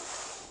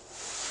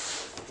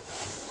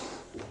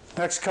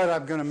 Next cut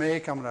I'm going to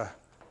make, I'm going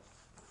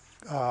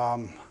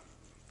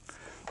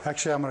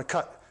to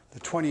cut the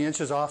 20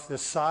 inches off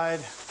this side.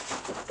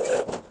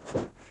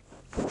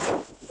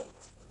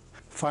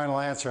 Final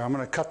answer, I'm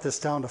going to cut this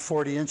down to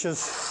 40 inches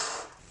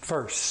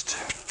first.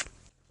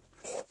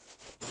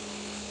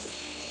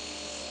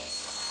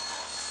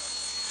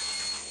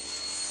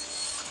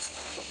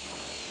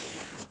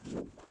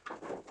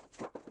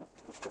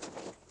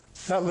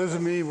 That leaves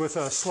me with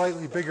a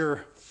slightly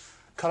bigger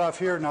cutoff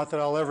here, not that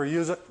I'll ever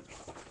use it.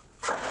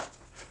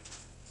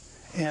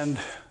 And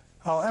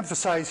I'll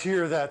emphasize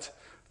here that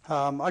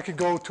I could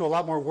go to a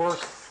lot more work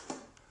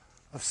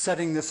of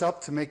setting this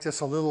up to make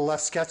this a little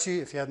less sketchy.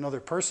 If you had another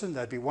person,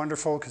 that'd be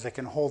wonderful, because they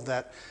can hold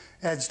that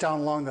edge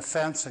down along the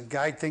fence and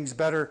guide things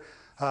better.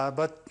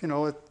 But you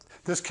know,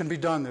 this can be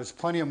done. There's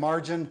plenty of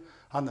margin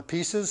on the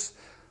pieces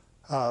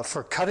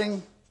for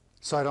cutting,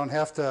 so I don't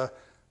have to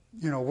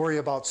worry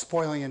about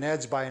spoiling an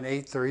edge by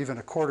 1/8 or even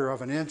 1/4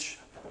 of an inch.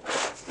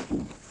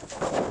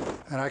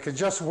 And I can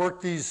just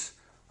work these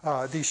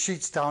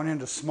sheets down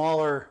into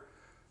smaller,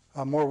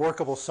 more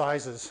workable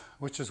sizes,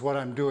 which is what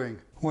I'm doing.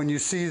 When you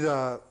see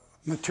the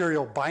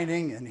material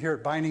binding and hear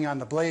it binding on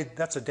the blade,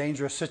 that's a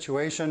dangerous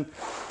situation.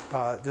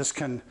 This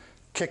can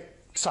kick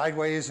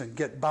sideways and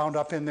get bound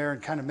up in there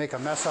and kind of make a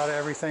mess out of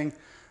everything.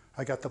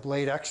 I got the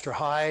blade extra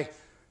high.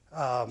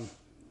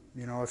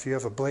 If you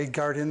have a blade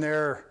guard in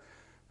there,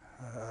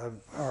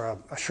 or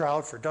a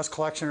shroud for dust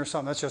collection or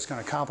something, that's just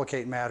going to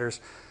complicate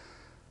matters.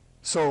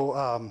 So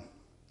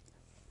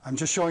I'm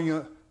just showing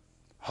you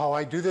how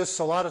I do this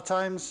a lot of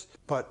times,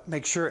 but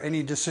make sure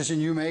any decision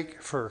you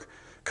make for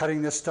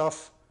cutting this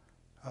stuff,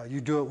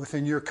 you do it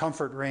within your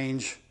comfort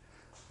range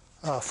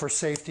for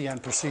safety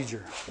and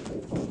procedure.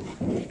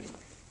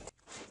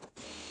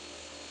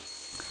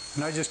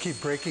 And I just keep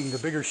breaking the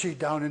bigger sheet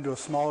down into a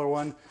smaller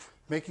one,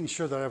 making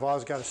sure that I've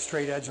always got a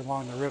straight edge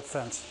along the rip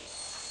fence.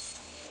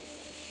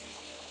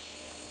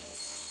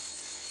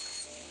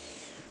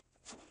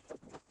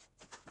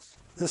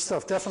 This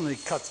stuff definitely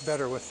cuts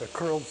better with the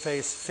curled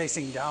face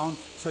facing down.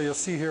 So you'll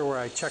see here where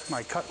I check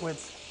my cut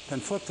width, then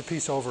flip the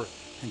piece over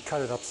and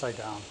cut it upside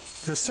down.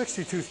 This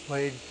 60-tooth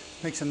blade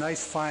makes a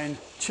nice fine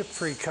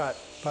chip-free cut,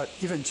 but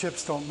even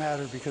chips don't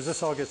matter because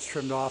this all gets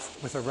trimmed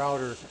off with a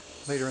router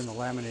later in the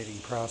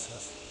laminating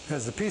process.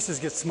 As the pieces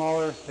get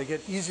smaller, they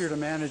get easier to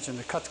manage and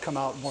the cuts come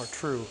out more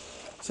true.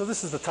 So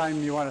this is the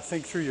time you want to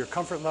think through your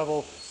comfort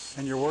level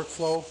and your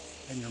workflow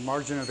and your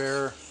margin of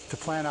error to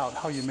plan out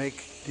how you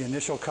make the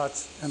initial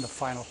cuts and the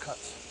final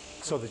cuts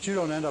so that you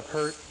don't end up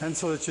hurt and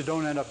so that you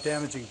don't end up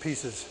damaging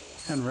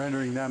pieces and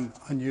rendering them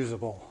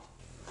unusable.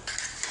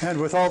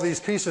 And with all these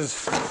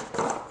pieces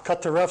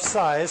cut to rough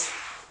size,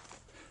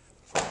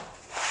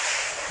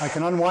 I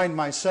can unwind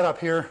my setup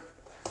here,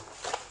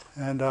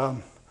 and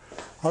I'll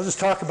just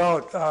talk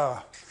about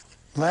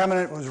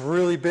laminate was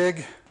really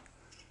big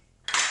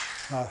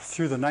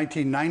through the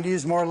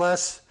 1990s, more or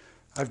less.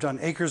 I've done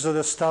acres of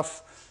this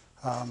stuff,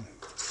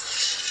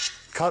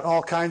 cut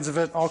all kinds of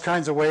it, all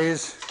kinds of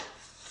ways,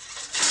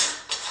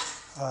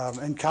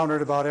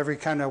 encountered about every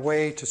kind of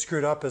way to screw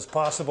it up as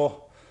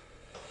possible.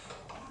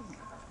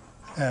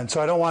 And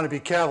so I don't want to be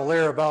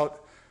cavalier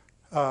about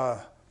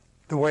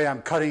the way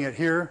I'm cutting it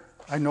here.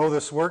 I know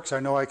this works. I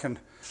know I can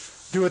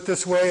do it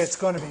this way. It's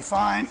going to be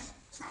fine.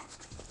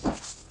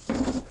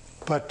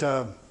 But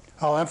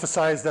I'll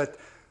emphasize that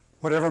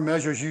whatever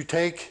measures you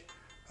take,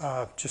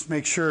 just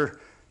make sure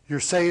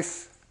you're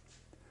safe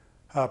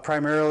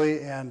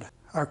primarily and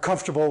are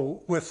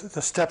comfortable with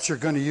the steps you're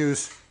going to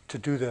use to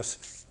do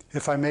this.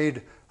 If I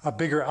made a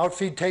bigger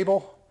outfeed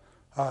table,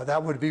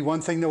 that would be one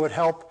thing that would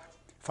help.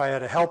 If I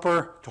had a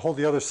helper to hold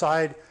the other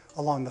side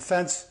along the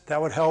fence,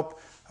 that would help.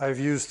 I've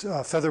used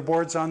feather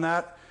boards on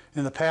that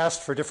in the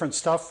past for different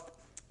stuff,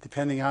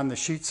 depending on the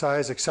sheet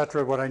size,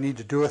 etc., what I need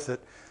to do with it.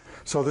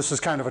 So this is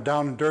kind of a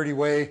down and dirty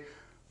way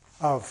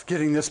of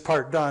getting this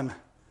part done,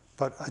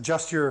 but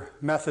adjust your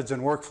methods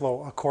and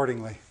workflow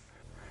accordingly.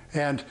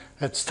 And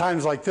it's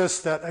times like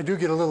this that I do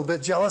get a little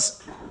bit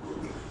jealous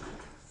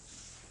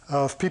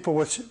of people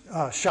with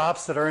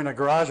shops that are in a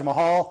garage in a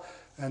hall,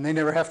 and they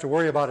never have to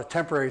worry about a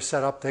temporary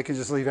setup. They can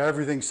just leave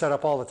everything set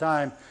up all the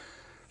time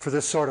for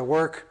this sort of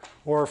work,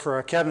 or for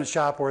a cabinet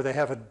shop where they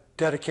have a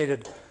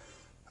dedicated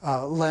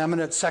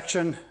laminate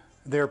section.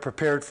 They're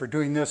prepared for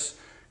doing this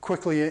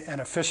quickly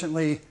and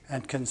efficiently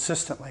and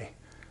consistently.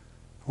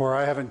 Where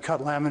I haven't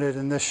cut laminate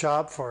in this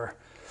shop for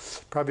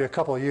probably a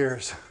couple of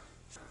years.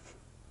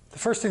 The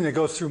first thing that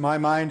goes through my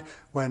mind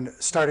when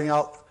starting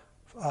out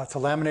to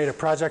laminate a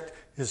project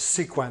is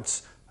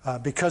sequence.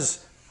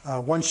 Because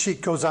one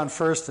sheet goes on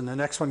first and the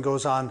next one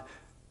goes on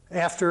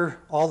after,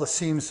 all the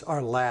seams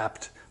are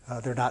lapped.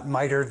 They're not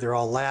mitered, they're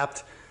all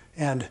lapped.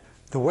 And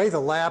the way the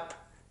lap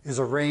is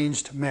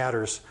arranged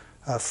matters.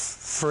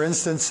 For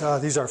instance,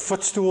 these are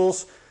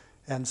footstools,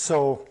 and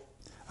so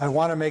I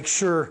want to make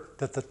sure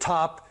that the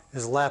top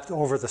is lapped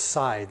over the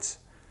sides,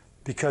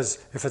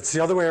 because if it's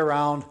the other way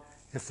around,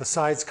 if the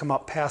sides come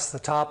up past the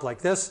top like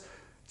this,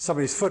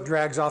 somebody's foot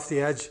drags off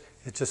the edge,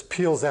 it just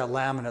peels that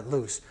laminate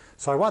loose.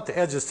 So I want the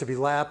edges to be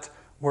lapped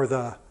where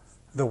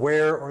the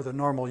wear or the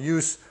normal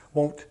use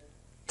won't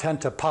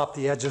tend to pop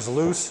the edges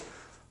loose.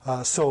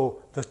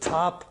 So the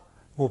top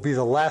will be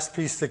the last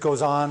piece that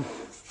goes on.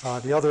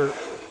 The other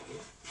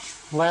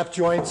lap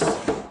joints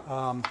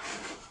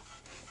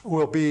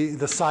will be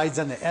the sides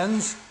and the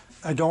ends.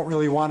 I don't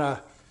really want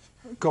to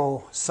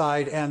go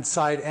side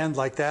end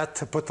like that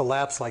to put the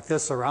laps like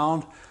this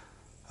around.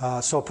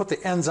 So I'll put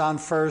the ends on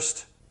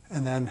first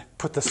and then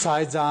put the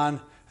sides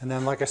on, and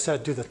then, like I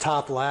said, do the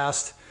top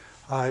last.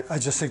 I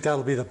just think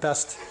that'll be the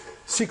best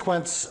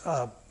sequence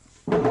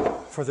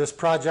for this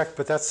project,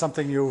 but that's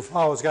something you've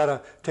always got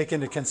to take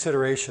into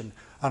consideration.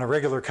 On a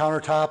regular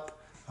countertop,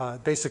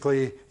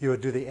 basically you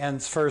would do the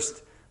ends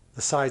first,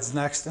 the sides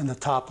next, and the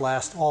top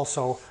last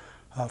also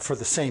for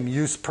the same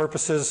use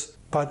purposes,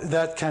 but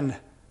that can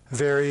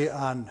vary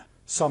on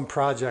some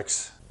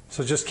projects,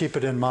 so just keep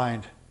it in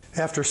mind.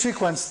 After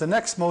sequence, the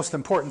next most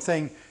important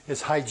thing is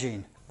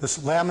hygiene. This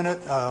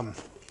laminate,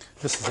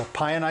 this is a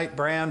Pionite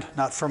brand,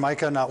 not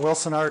Formica, not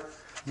Wilson Art,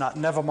 not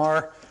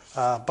Nevamar,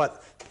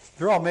 but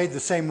they're all made the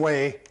same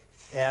way,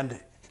 and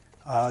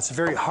it's a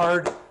very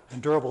hard and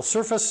durable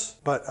surface,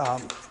 but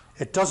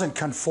it doesn't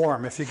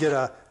conform. If you get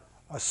a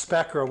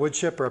speck or a wood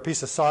chip or a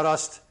piece of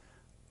sawdust,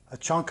 a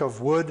chunk of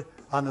wood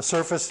on the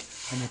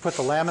surface, and you put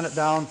the laminate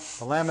down,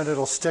 the laminate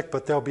will stick,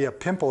 but there'll be a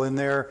pimple in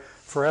there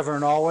forever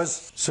and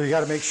always. So you got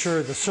to make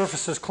sure the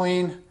surface is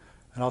clean,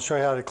 and I'll show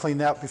you how to clean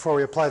that before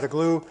we apply the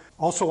glue.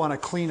 Also want to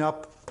clean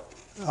up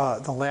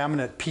the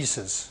laminate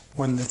pieces.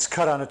 When it's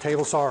cut on a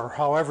table saw or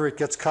however it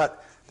gets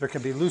cut, there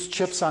can be loose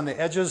chips on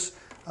the edges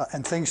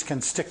and things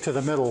can stick to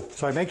the middle.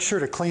 So I make sure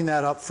to clean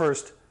that up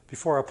first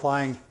before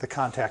applying the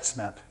contact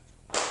cement.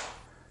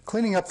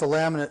 Cleaning up the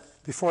laminate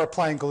before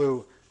applying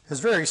glue is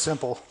very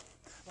simple,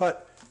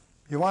 but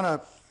you want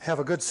to have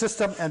a good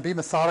system and be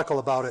methodical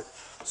about it,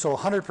 so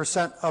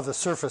 100% of the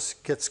surface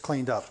gets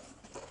cleaned up.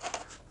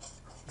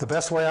 The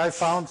best way I've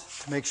found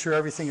to make sure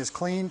everything is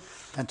clean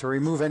and to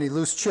remove any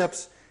loose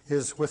chips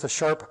is with a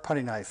sharp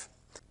putty knife.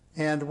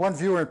 and one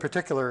viewer in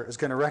particular is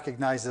going to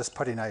recognize this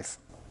putty knife.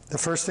 The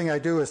first thing I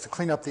do is to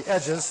clean up the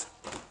edges,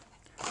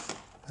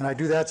 and I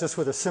do that just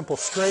with a simple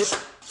scrape.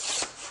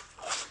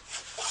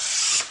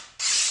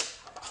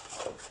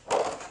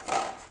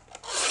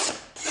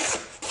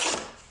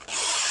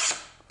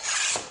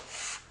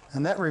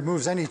 And that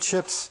removes any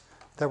chips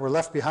that were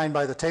left behind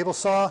by the table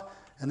saw,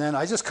 and then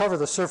I just cover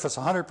the surface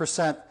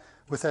 100%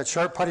 with that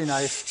sharp putty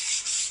knife.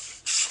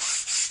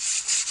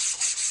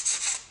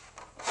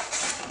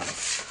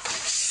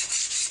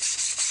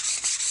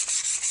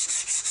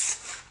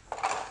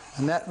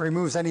 And that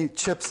removes any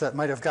chips that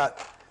might have got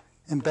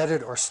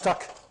embedded or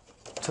stuck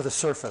to the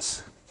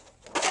surface.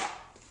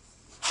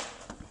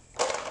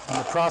 And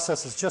the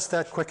process is just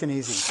that quick and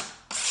easy.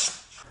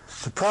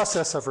 The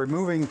process of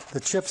removing the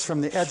chips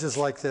from the edges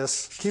like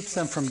this keeps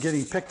them from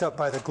getting picked up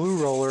by the glue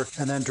roller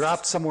and then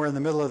dropped somewhere in the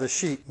middle of the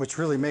sheet, which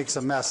really makes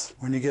a mess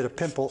when you get a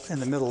pimple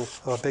in the middle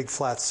of a big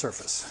flat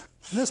surface.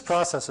 And this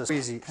process is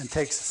easy and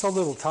takes so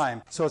little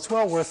time, so it's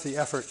well worth the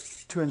effort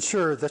to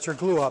ensure that your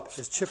glue up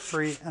is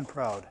chip-free and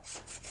proud.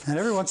 And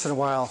every once in a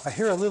while, I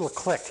hear a little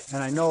click,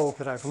 and I know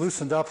that I've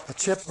loosened up a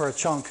chip or a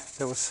chunk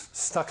that was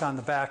stuck on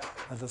the back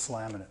of this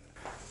laminate.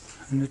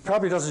 And it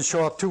probably doesn't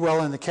show up too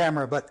well in the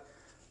camera, but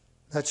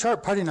that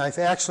sharp putty knife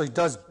actually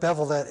does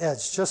bevel that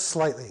edge just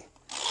slightly. You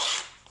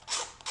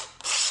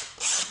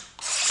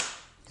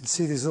can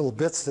see these little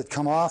bits that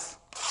come off.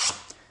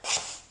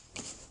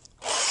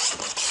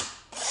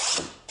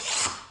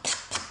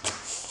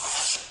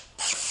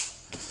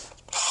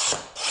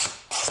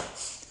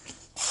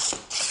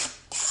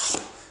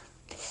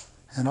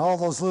 And all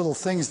those little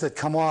things that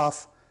come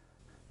off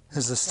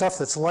is the stuff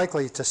that's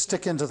likely to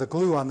stick into the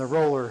glue on the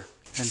roller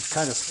and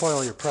kind of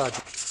spoil your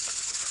project.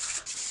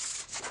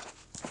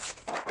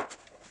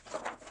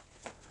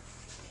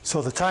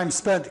 So the time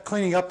spent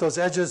cleaning up those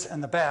edges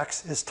and the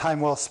backs is time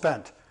well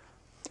spent.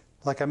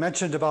 Like I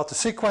mentioned about the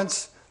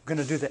sequence, I'm going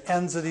to do the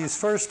ends of these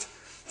first.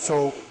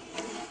 So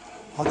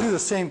I'll do the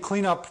same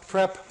cleanup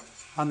prep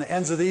on the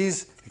ends of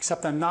these,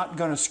 except I'm not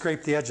going to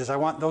scrape the edges. I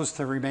want those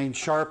to remain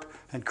sharp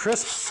and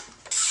crisp.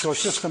 So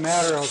it's just a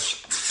matter of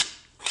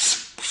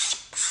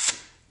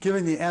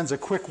giving the ends a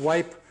quick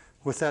wipe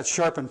with that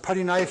sharpened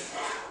putty knife,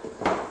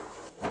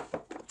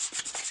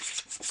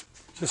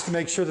 just to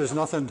make sure there's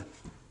nothing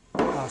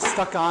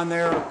stuck on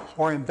there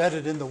or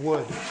embedded in the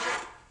wood.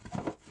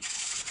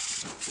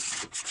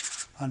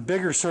 On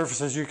bigger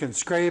surfaces you can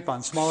scrape.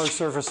 On smaller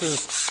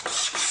surfaces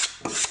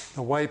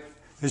the wipe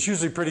is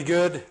usually pretty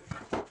good,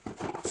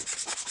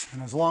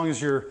 and as long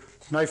as your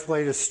knife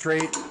blade is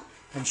straight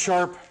and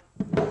sharp,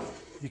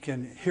 you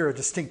can hear a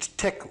distinct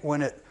tick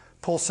when it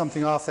pulls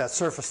something off that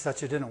surface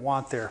that you didn't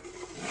want there.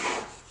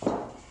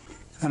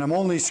 And I'm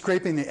only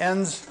scraping the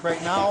ends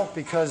right now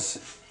because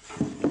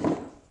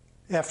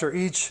after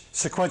each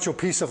sequential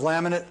piece of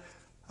laminate,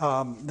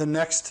 the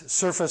next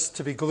surface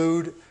to be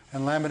glued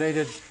and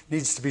laminated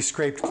needs to be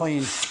scraped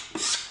clean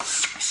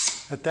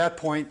at that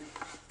point,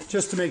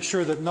 just to make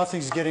sure that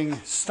nothing's getting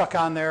stuck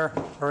on there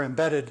or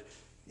embedded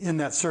in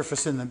that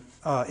surface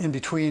in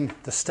between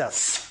the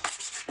steps.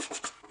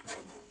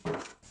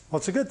 Well,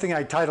 it's a good thing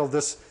I titled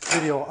this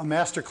video A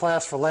Master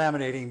Class for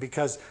Laminating,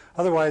 because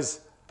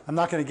otherwise I'm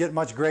not going to get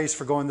much grace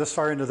for going this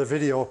far into the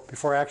video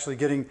before actually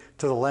getting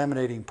to the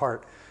laminating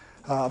part.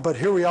 But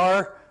here we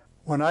are.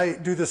 When I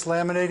do this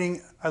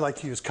laminating, I like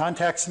to use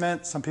contact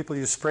cement. Some people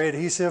use spray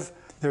adhesive.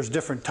 There's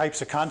different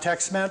types of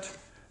contact cement.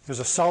 There's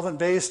a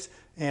solvent-based,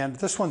 and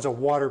this one's a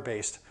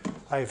water-based.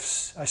 I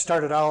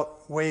started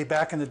out way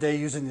back in the day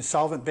using the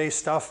solvent-based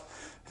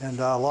stuff and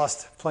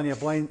lost plenty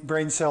of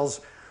brain cells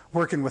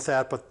working with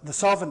that, but the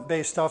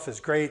solvent-based stuff is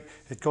great.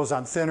 It goes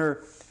on thinner.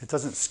 It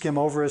doesn't skim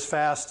over as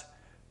fast.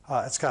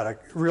 It's got a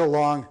real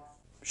long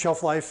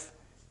shelf life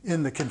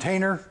in the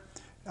container,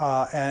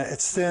 and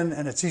it's thin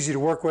and it's easy to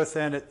work with,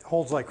 and it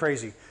holds like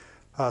crazy.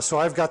 So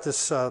I've got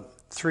this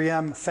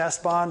 3M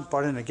Fast Bond,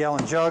 bought in a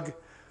gallon jug.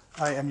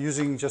 I am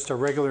using just a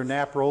regular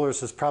nap roller.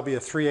 This is probably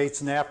a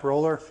 3/8 nap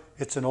roller.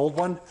 It's an old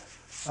one.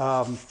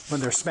 When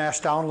they're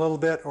smashed down a little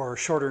bit or a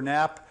shorter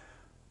nap,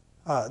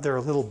 they're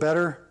a little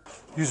better.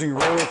 Using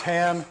roller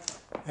pan,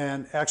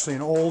 and actually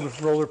an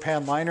old roller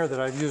pan liner that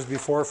I've used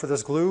before for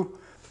this glue.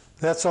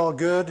 That's all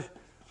good.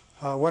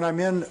 When I'm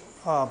in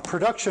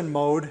production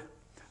mode,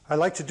 I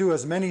like to do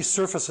as many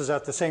surfaces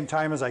at the same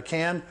time as I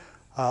can.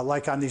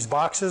 Like on these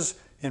boxes,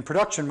 in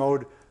production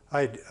mode,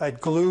 I'd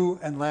glue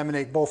and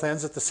laminate both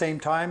ends at the same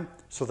time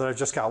so that I've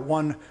just got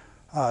one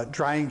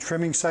drying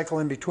trimming cycle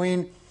in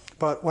between.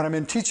 But when I'm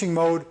in teaching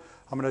mode,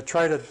 I'm going to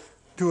try to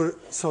do it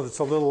so that it's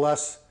a little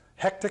less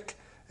hectic,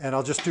 and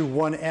I'll just do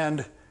one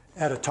end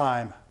at a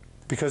time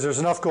because there's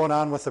enough going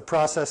on with the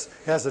process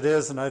as it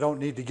is, and I don't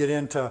need to get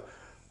into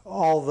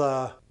all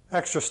the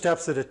extra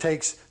steps that it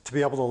takes to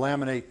be able to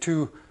laminate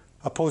two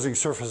opposing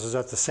surfaces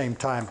at the same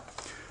time.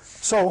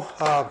 So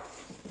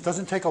it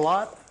doesn't take a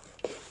lot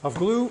of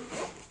glue,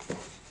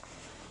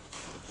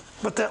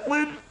 but that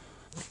lid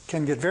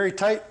can get very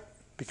tight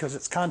because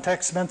it's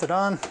contact cemented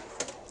on.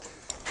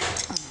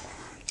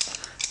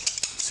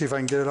 See if I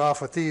can get it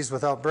off with these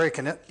without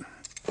breaking it.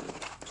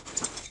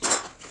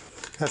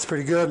 That's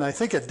pretty good, and I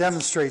think it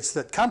demonstrates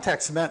that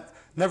contact cement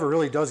never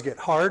really does get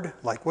hard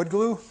like wood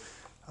glue.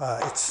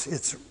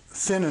 It's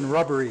thin and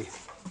rubbery,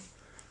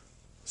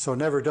 so it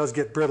never does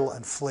get brittle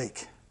and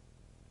flake.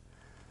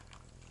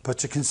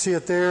 But you can see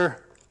it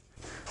there.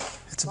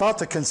 It's about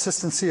the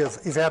consistency of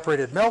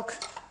evaporated milk.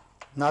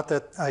 Not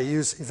that I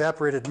use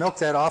evaporated milk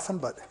that often,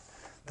 but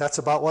that's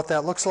about what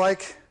that looks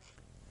like.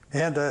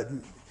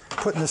 And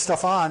putting this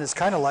stuff on is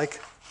kind of like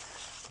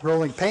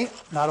rolling paint,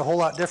 not a whole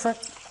lot different.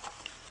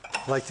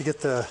 I like to get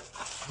the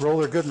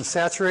roller good and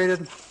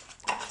saturated,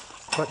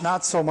 but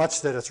not so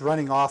much that it's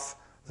running off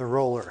the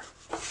roller.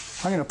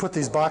 I'm going to put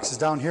these boxes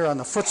down here on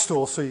the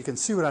footstool so you can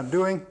see what I'm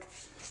doing.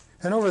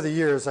 And over the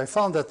years, I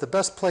found that the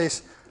best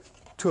place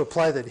to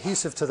apply the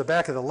adhesive to the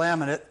back of the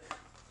laminate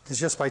is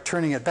just by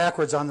turning it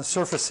backwards on the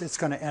surface it's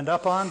going to end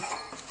up on.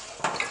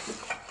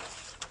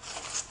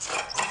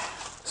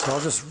 So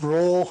I'll just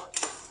roll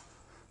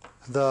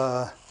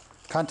the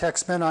contact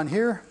cement on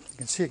here. You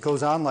can see it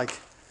goes on like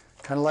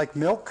kind of like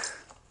milk.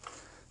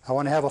 I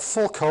want to have a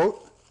full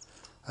coat.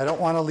 I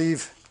don't want to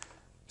leave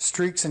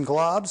streaks and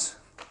globs.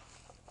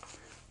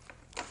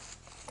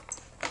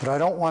 But I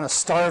don't want to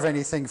starve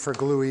anything for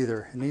glue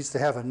either. It needs to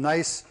have a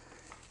nice,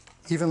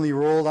 evenly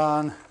rolled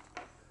on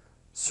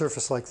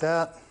surface like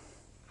that.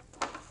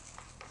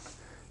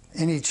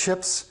 Any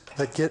chips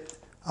that get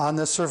on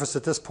this surface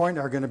at this point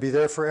are going to be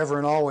there forever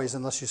and always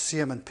unless you see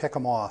them and pick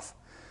them off.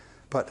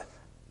 But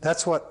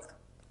that's what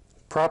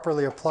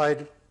properly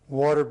applied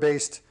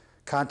water-based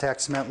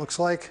contact cement looks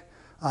like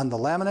on the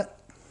laminate.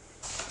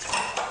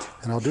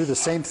 And I'll do the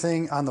same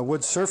thing on the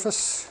wood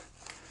surface.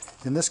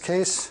 In this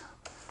case,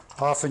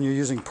 often you're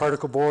using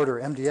particle board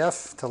or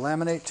MDF to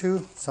laminate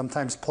to,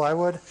 sometimes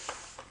plywood.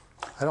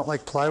 I don't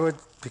like plywood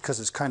because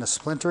it's kind of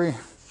splintery.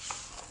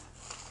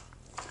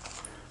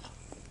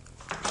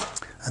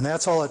 And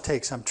that's all it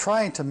takes. I'm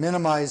trying to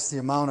minimize the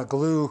amount of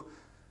glue.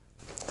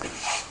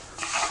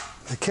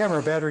 The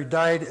camera battery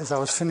died as I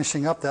was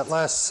finishing up that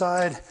last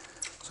side,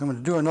 so I'm going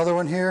to do another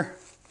one here.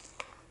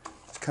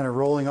 Just kind of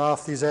rolling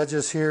off these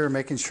edges here,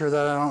 making sure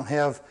that I don't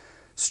have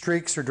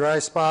streaks or dry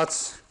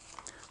spots.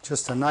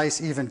 Just a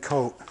nice even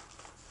coat.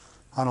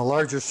 On a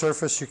larger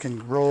surface, you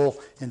can roll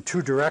in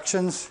two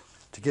directions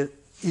to get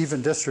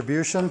even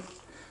distribution.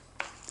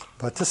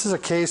 But this is a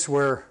case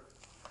where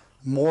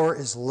more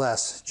is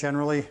less.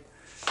 Generally,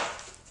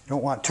 you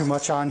don't want too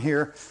much on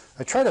here.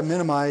 I try to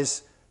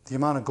minimize the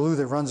amount of glue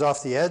that runs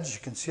off the edge.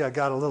 You can see I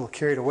got a little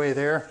carried away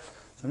there.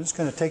 So I'm just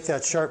going to take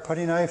that sharp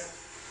putty knife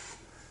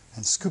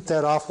and scoop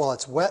that off while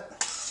it's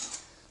wet.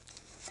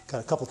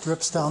 Got a couple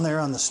drips down there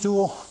on the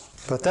stool.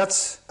 But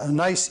that's a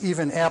nice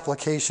even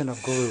application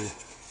of glue.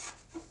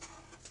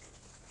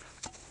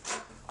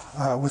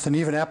 With an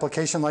even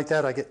application like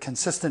that, I get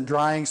consistent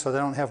drying so they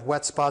don't have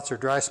wet spots or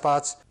dry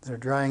spots. They're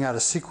drying out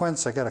of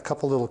sequence. I got a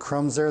couple little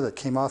crumbs there that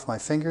came off my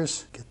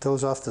fingers. Get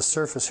those off the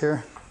surface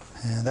here.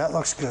 And that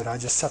looks good. I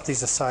just set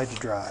these aside to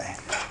dry.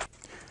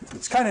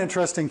 It's kind of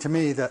interesting to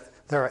me that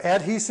there are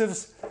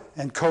adhesives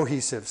and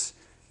cohesives.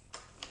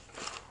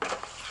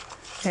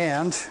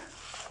 And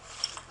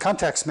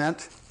contact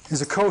cement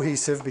is a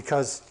cohesive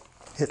because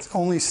it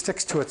only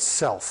sticks to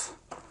itself.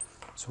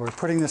 So we're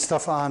putting this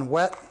stuff on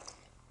wet,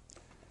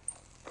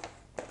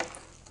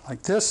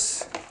 like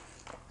this,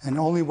 and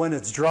only when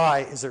it's dry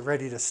is it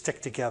ready to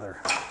stick together.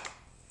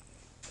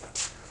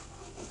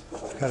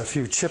 Got a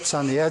few chips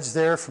on the edge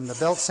there from the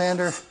belt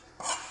sander.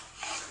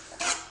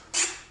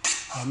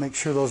 I'll make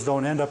sure those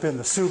don't end up in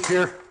the soup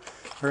here,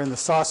 or in the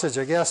sausage,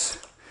 I guess.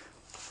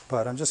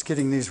 But I'm just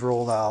getting these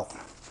rolled out.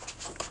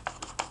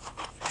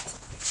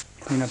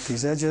 Clean up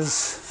these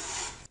edges.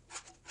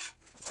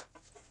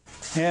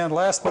 And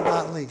last but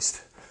not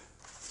least,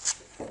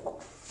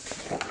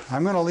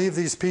 I'm going to leave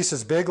these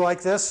pieces big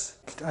like this.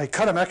 I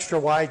cut them extra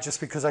wide just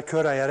because I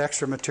could. I had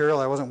extra material.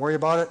 I wasn't worried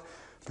about it.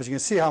 But you can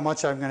see how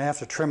much I'm going to have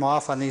to trim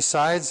off on these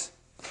sides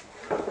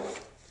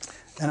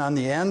and on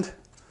the end.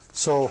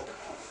 So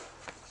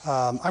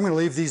I'm going to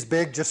leave these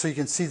big just so you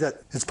can see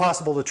that it's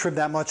possible to trim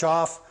that much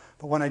off.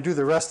 But when I do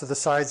the rest of the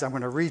sides, I'm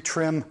going to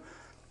re-trim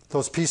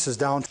those pieces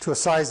down to a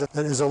size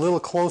that is a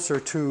little closer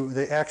to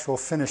the actual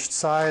finished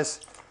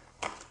size.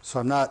 So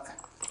I'm not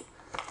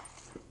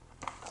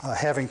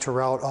having to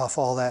route off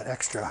all that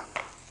extra.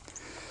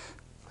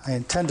 I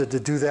intended to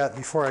do that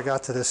before I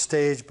got to this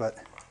stage, but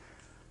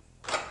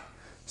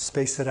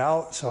spaced it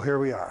out, so here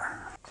we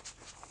are.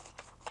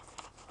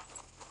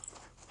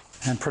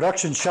 And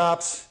production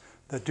shops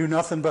that do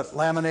nothing but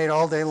laminate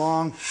all day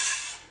long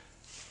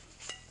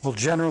will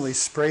generally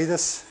spray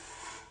this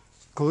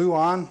glue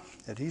on,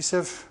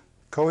 adhesive,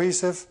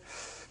 cohesive.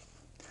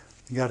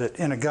 You got it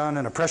in a gun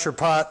and a pressure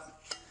pot.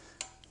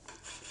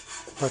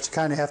 But you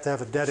kind of have to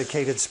have a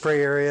dedicated spray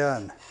area,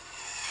 and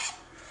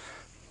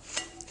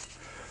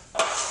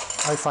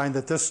I find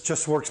that this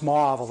just works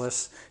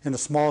marvelous. In a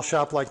small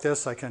shop like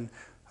this, I can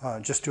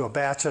just do a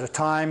batch at a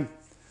time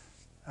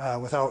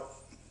without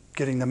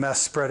getting the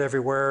mess spread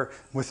everywhere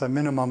with a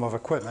minimum of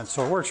equipment.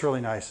 So it works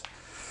really nice.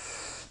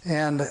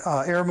 And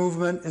air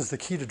movement is the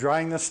key to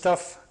drying this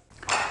stuff.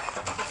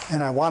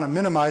 And I want to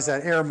minimize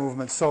that air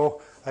movement.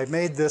 So I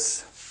made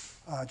this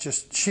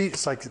just sheet.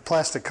 It's like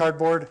plastic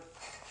cardboard.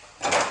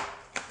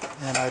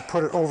 And I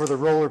put it over the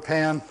roller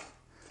pan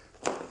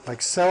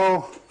like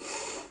so.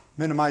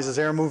 Minimizes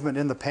air movement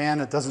in the pan.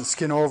 It doesn't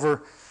skin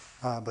over.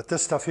 But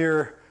this stuff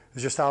here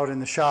is just out in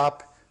the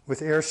shop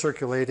with air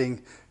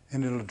circulating,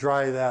 and it'll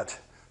dry that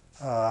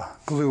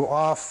glue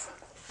off.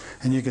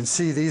 And you can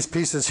see these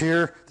pieces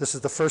here. This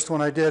is the first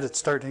one I did. It's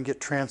starting to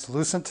get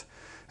translucent.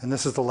 And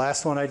this is the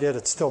last one I did.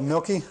 It's still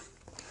milky.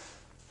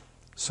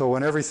 So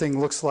when everything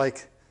looks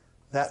like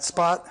that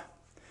spot,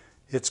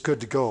 it's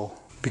good to go.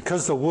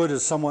 Because the wood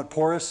is somewhat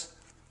porous,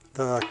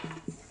 the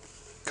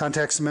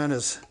contact cement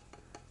is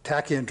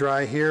tacky and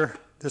dry here.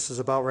 This is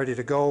about ready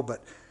to go,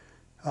 but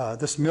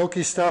this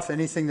milky stuff,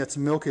 anything that's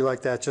milky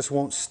like that, just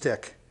won't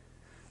stick.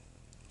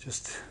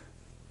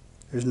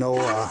 There's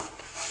no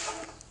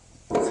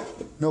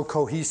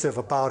cohesive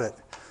about it.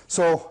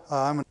 So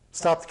I'm going to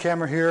stop the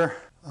camera here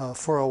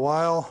for a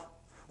while,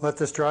 let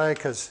this dry,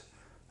 because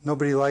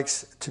nobody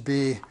likes to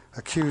be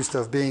accused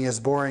of being as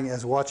boring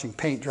as watching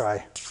paint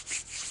dry.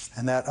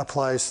 And that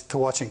applies to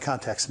watching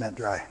contact cement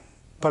dry.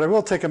 But I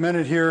will take a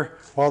minute here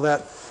while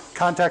that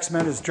contact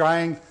cement is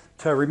drying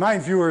to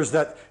remind viewers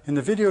that in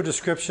the video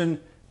description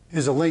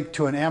is a link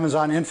to an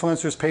Amazon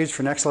influencers page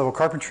for Next Level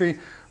Carpentry,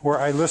 where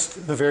I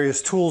list the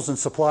various tools and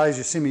supplies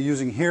you see me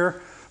using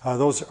here.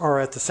 Those are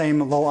at the same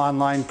low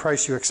online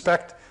price you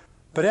expect.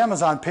 But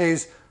Amazon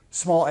pays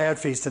small ad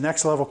fees to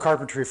Next Level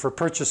Carpentry for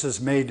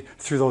purchases made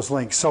through those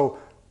links. So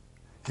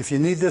if you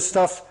need this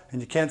stuff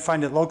and you can't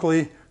find it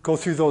locally, go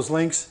through those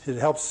links. It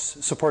helps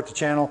support the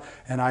channel,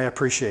 and I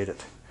appreciate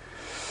it.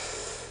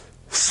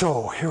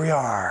 So here we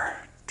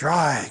are.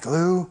 Dry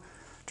glue,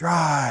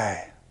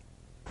 dry.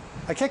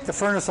 I kicked the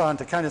furnace on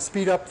to kind of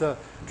speed up the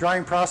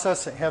drying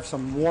process and have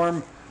some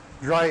warm,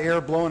 dry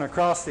air blowing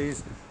across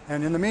these.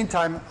 And in the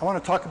meantime, I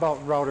want to talk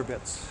about router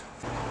bits.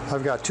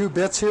 I've got two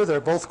bits here. They're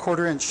both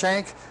 1/4-inch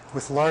shank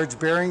with large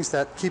bearings.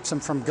 That keeps them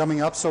from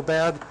gumming up so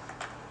bad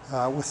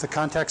with the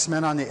contact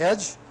cement on the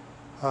edge.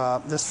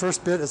 This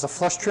first bit is a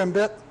flush trim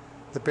bit.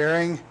 The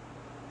bearing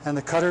and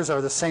the cutters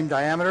are the same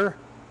diameter.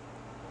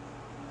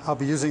 I'll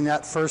be using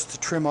that first to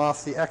trim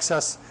off the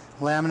excess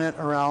laminate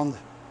around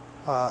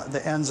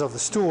the ends of the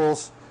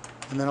stools.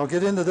 And then I'll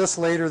get into this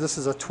later. This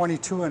is a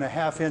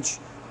 22.5-inch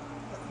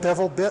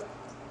bevel bit.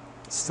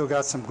 Still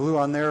got some glue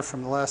on there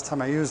from the last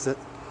time I used it.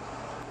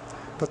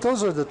 But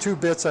those are the two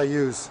bits I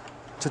use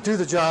to do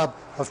the job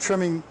of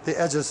trimming the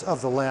edges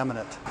of the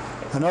laminate.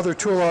 Another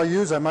tool I'll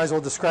use, I might as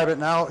well describe it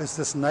now, is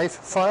this knife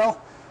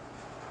file.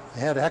 I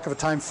had a heck of a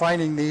time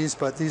finding these,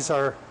 but these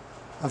are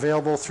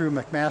available through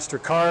McMaster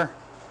Carr.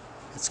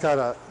 It's got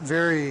a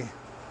very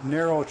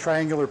narrow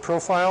triangular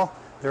profile.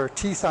 There are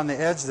teeth on the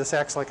edge. This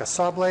acts like a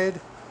saw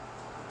blade.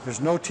 There's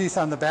no teeth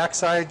on the back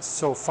side,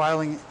 so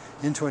filing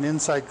into an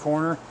inside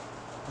corner,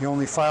 you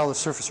only file the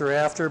surfacer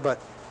after, but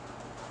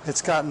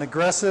it's got an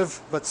aggressive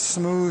but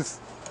smooth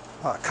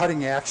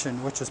cutting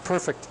action, which is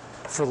perfect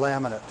for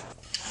laminate.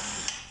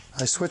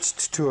 I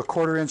switched to a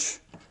 1/4-inch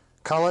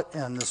collet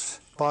and this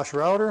Bosch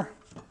router,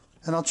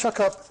 and I'll chuck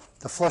up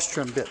the flush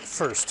trim bit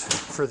first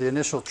for the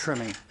initial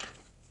trimming.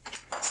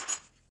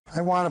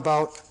 I want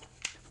about,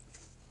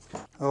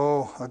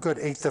 a good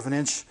 1/8 of an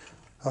inch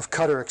of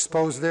cutter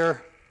exposed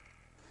there.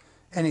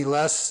 Any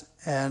less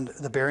and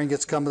the bearing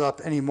gets gummed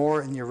up any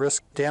more, and you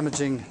risk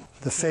damaging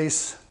the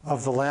face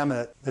of the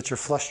laminate that you're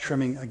flush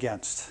trimming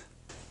against.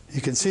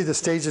 You can see the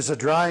stages of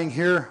drying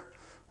here.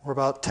 We're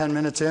about 10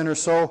 minutes in or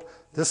so.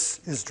 This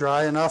is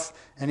dry enough.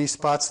 Any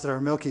spots that are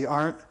milky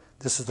aren't.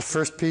 This is the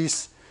first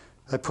piece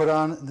I put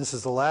on. This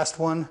is the last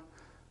one.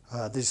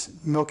 This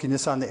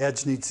milkiness on the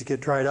edge needs to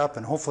get dried up,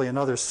 and hopefully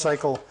another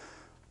cycle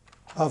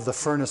of the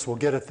furnace will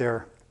get it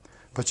there.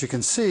 But you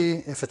can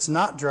see if it's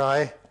not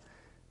dry,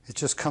 it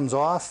just comes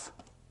off.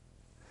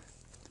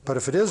 But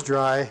if it is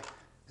dry,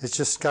 it's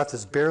just got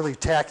this barely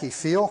tacky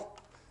feel,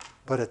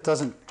 but it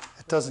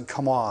doesn't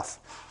come off.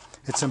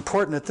 It's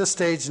important at this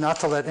stage not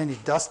to let any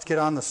dust get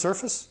on the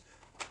surface,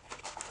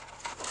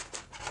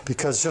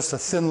 because just a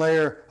thin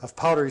layer of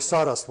powdery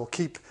sawdust will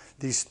keep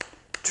these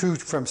two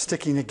from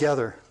sticking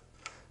together.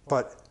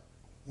 But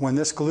when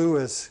this glue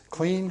is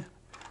clean,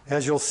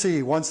 as you'll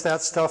see, once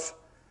that stuff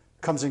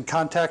comes in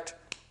contact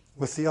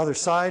with the other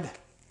side,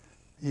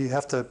 you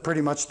have to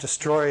pretty much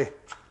destroy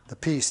the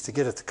piece to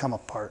get it to come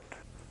apart.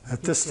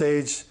 At this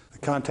stage, the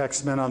contact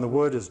cement on the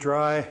wood is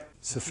dry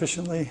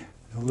sufficiently.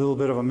 A little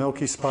bit of a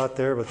milky spot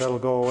there, but that'll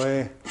go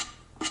away.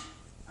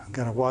 I'm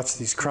going to watch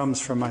these crumbs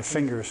from my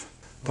fingers.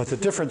 But the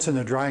difference in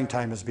the drying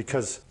time is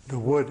because the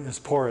wood is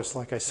porous,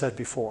 like I said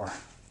before.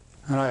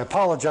 And I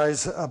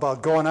apologize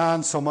about going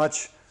on so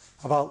much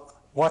about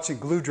watching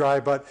glue dry,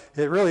 but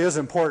it really is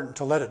important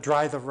to let it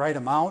dry the right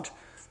amount.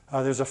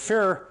 There's a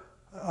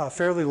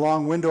fairly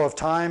long window of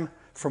time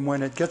from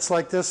when it gets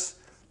like this,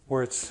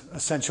 where it's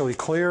essentially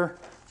clear,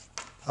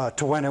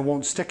 to when it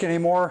won't stick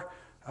anymore.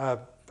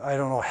 I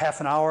don't know, half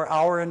an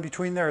hour in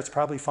between there, it's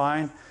probably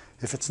fine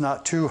if it's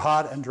not too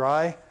hot and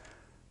dry.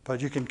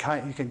 But you can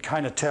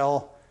kind of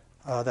tell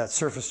that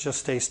surface just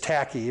stays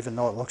tacky even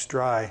though it looks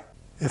dry.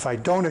 If I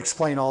don't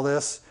explain all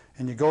this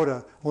and you go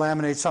to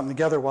laminate something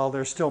together while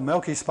there's still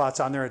milky spots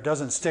on there, it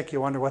doesn't stick, you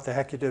wonder what the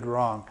heck you did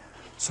wrong.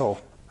 So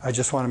I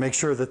just want to make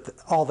sure that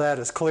all that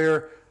is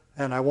clear,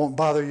 and I won't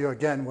bother you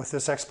again with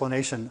this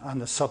explanation on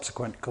the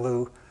subsequent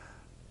glue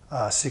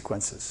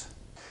sequences.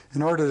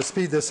 In order to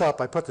speed this up,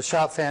 I put the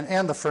shop fan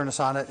and the furnace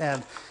on it,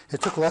 and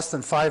it took less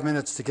than 5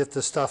 minutes to get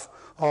this stuff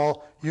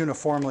all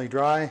uniformly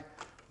dry.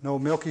 No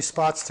milky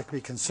spots to be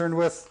concerned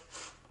with,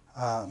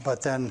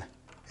 but then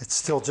it's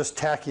still just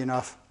tacky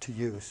enough to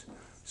use.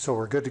 So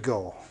we're good to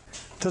go.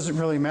 It doesn't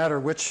really matter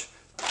which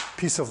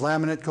piece of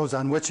laminate goes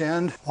on which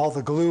end. All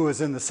the glue is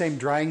in the same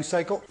drying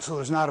cycle, so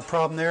there's not a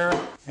problem there.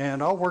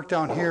 And I'll work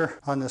down here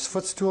on this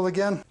footstool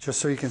again, just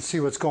so you can see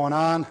what's going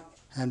on.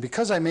 And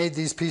because I made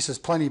these pieces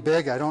plenty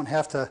big, I don't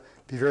have to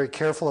be very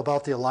careful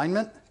about the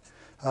alignment.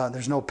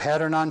 There's no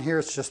pattern on here,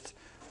 it's just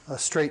a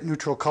straight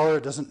neutral color.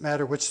 It doesn't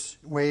matter which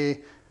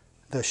way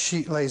the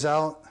sheet lays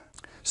out.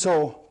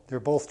 So they're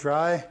both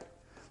dry,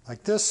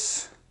 like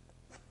this.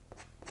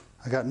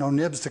 I got no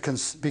nibs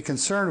to be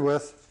concerned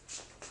with,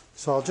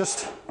 so I'll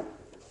just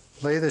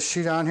lay this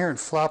sheet on here and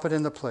flop it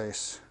into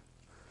place.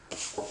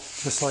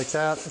 Just like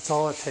that, that's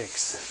all it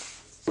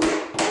takes.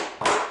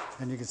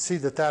 And you can see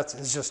that that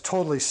is just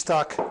totally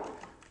stuck,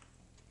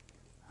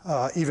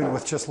 even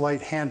with just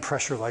light hand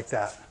pressure like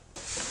that.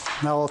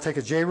 Now I'll take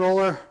a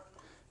J-roller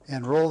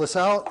and roll this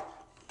out.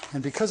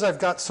 And because I've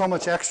got so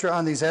much extra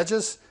on these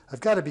edges, I've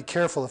got to be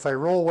careful. If I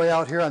roll way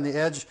out here on the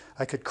edge,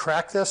 I could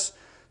crack this.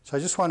 So I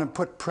just want to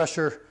put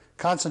pressure,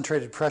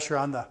 concentrated pressure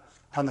on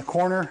the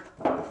corner,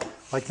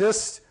 like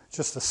this,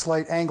 just a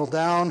slight angle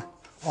down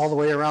all the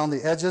way around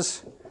the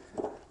edges.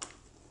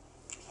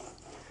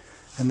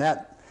 And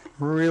that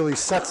really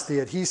sets the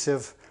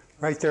adhesive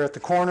right there at the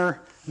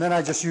corner. And then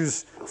I just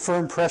use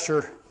firm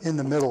pressure in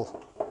the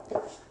middle.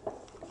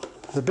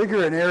 The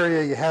bigger an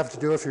area you have to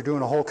do, if you're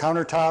doing a whole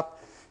countertop,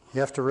 you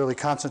have to really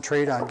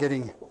concentrate on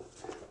getting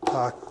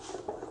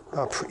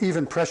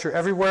even pressure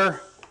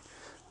everywhere.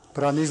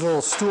 But on these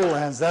little stool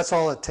ends, that's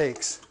all it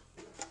takes.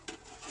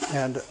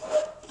 And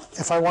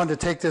if I wanted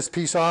to take this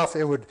piece off,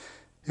 it would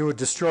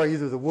destroy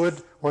either the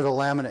wood or the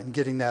laminate in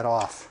getting that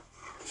off.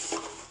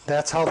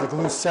 That's how the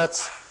glue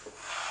sets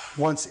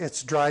once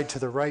it's dried to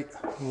the right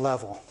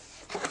level.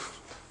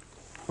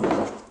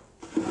 I'll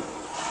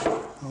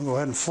go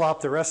ahead and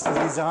flop the rest of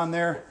these on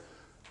there.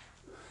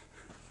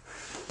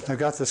 I've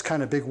got this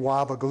kind of big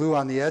wob of glue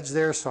on the edge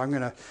there, so I'm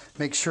going to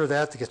make sure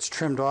that gets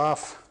trimmed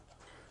off.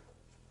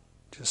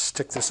 Just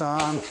stick this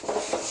on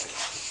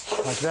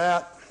like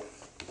that.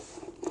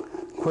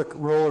 Quick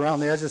roll around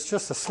the edges,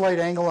 just a slight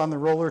angle on the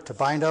roller to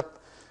bind up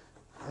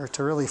or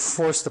to really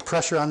force the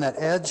pressure on that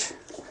edge.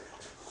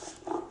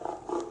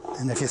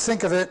 And if you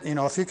think of it, you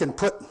know, if you can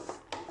put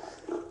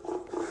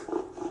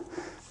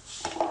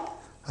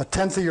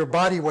 1/10 of your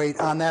body weight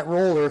on that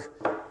roller,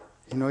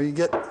 you know, you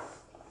get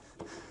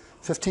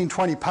 15,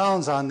 20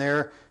 pounds on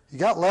there, you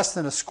got less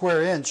than a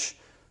square inch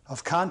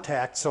of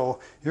contact. So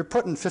you're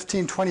putting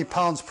 15, 20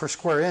 pounds per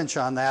square inch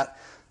on that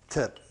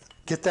to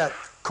get that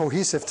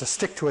cohesive to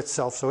stick to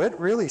itself. So it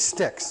really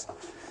sticks.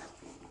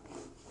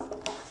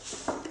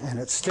 And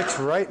it sticks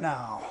right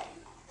now.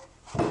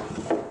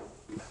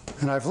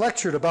 And I've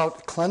lectured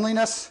about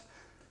cleanliness,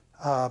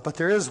 but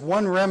there is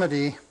one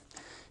remedy.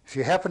 If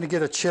you happen to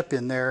get a chip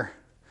in there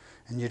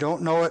and you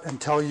don't know it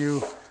until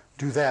you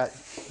do that,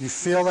 you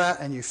feel that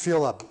and you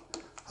feel a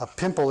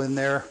pimple in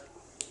there.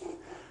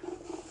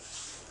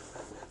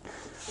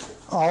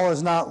 All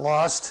is not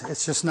lost,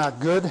 it's just not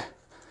good.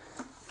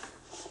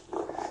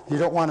 You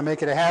don't want to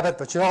make it a habit,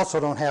 but you also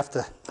don't have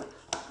to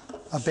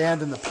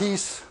abandon the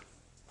piece.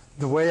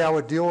 The way I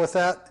would deal with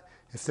that,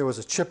 if there was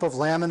a chip of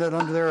laminate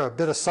under there, or a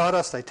bit of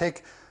sawdust, I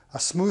take a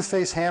smooth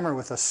face hammer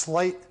with a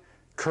slight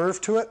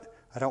curve to it.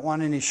 I don't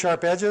want any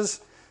sharp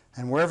edges.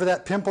 And wherever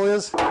that pimple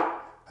is,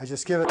 I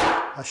just give it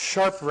a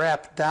sharp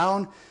rap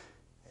down.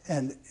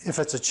 And if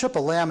it's a chip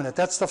of laminate,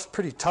 that stuff's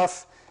pretty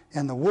tough,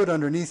 and the wood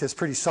underneath is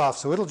pretty soft.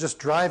 So it'll just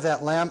drive that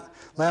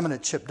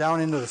laminate chip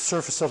down into the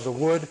surface of the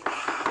wood,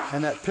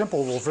 and that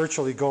pimple will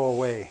virtually go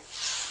away.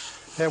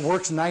 That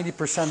works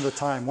 90% of the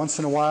time. Once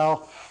in a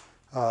while,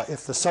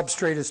 if the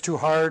substrate is too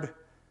hard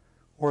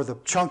or the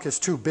chunk is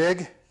too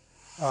big,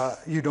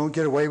 you don't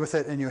get away with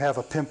it and you have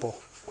a pimple.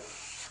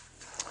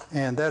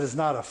 And that is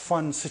not a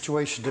fun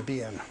situation to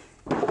be in.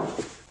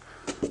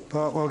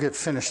 But we'll get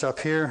finished up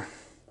here.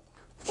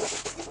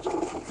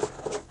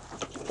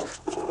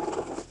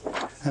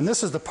 And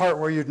this is the part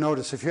where you'd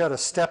notice if you had a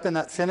step in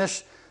that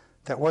finish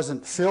that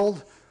wasn't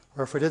filled,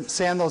 or if we didn't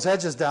sand those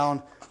edges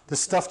down, the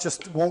stuff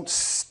just won't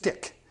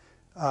stick.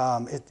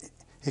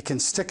 It can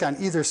stick on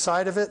either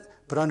side of it,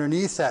 but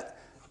underneath that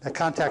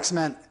contact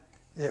cement,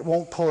 it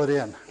won't pull it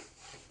in.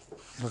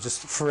 It'll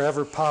just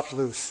forever pop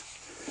loose.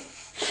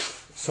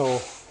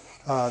 So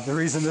the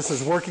reason this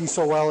is working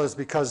so well is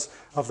because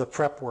of the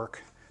prep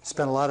work.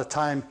 Spent a lot of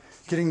time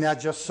getting that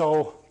just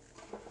so,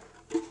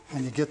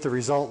 and you get the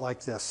result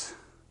like this.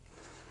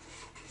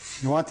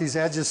 You want these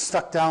edges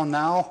stuck down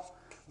now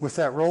with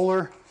that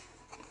roller,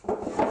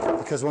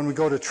 because when we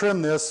go to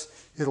trim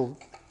this, it'll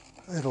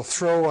it'll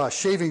throw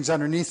shavings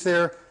underneath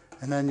there,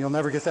 and then you'll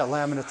never get that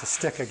laminate to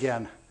stick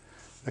again.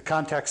 The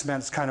contact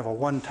cement is kind of a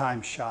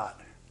one-time shot.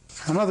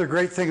 Another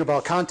great thing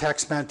about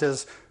contact cement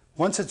is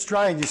once it's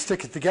dry and you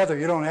stick it together,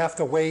 you don't have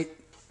to wait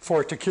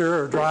for it to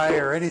cure or dry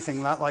or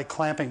anything, not like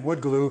clamping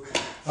wood glue.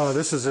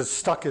 This is as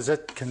stuck as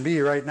it can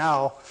be right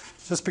now.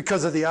 Just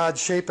because of the odd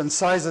shape and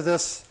size of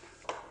this,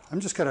 I'm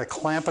just going to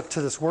clamp it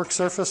to this work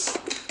surface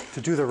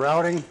to do the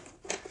routing.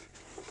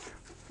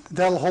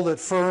 That'll hold it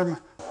firm.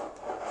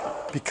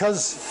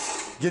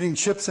 Because getting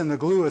chips in the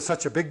glue is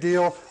such a big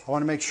deal, I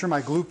want to make sure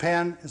my glue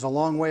pan is a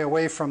long way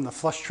away from the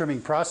flush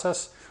trimming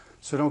process,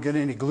 so don't get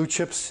any glue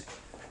chips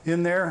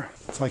in there.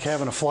 It's like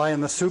having a fly in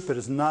the soup. It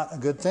is not a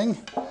good thing.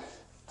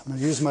 I'm going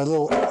to use my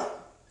little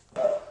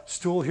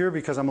stool here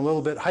because I'm a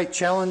little bit height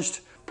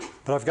challenged,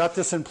 but I've got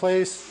this in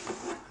place.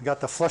 I've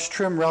got the flush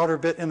trim router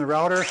bit in the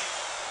router,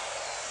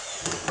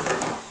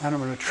 and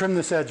I'm going to trim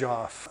this edge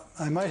off.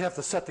 I might have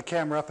to set the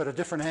camera up at a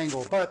different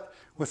angle, but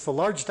with the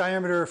large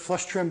diameter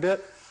flush trim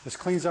bit, this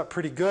cleans up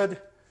pretty good.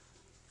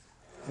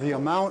 The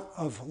amount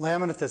of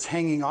laminate that's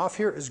hanging off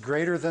here is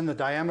greater than the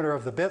diameter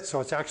of the bit, so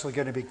it's actually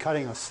going to be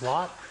cutting a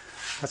slot.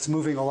 That's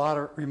removing a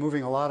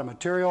lot of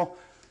material,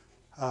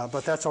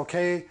 but that's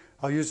okay.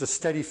 I'll use a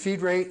steady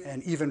feed rate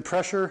and even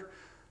pressure.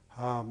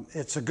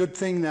 It's a good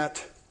thing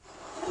that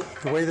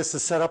the way this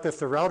is set up, if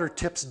the router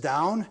tips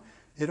down,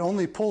 it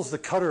only pulls the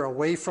cutter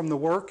away from the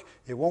work.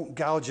 It won't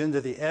gouge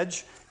into the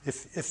edge.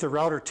 If the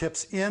router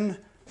tips in,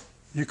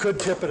 you could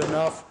tip it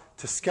enough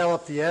to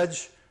scallop the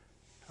edge,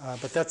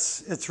 but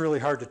it's really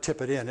hard to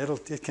tip it in.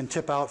 It can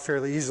tip out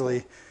fairly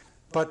easily.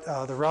 But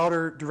the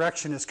router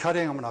direction is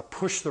cutting. I'm going to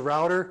push the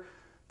router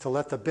to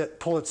let the bit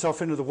pull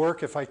itself into the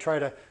work. If I try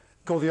to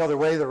go the other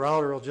way, the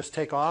router will just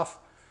take off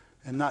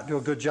and not do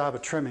a good job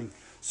of trimming.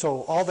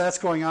 So all that's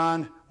going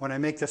on when I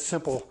make this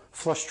simple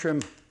flush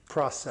trim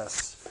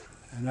process.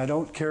 And I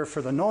don't care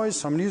for the noise,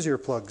 so I'm going to use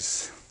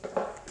earplugs.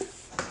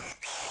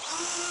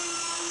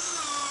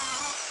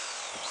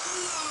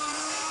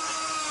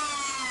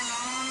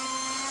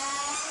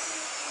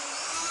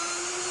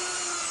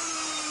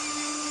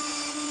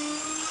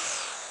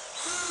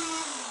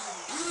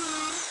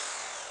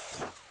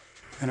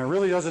 And it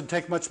really doesn't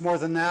take much more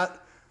than that.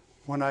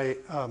 When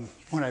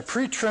I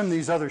pre-trim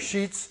these other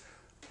sheets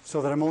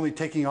so that I'm only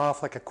taking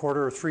off like 1/4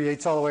 or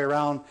 3/8 all the way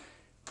around,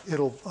 it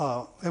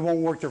won't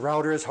work the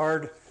router as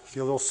hard. It'll be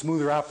a little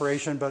smoother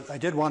operation, but I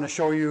did want to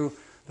show you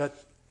that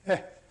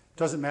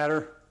doesn't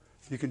matter.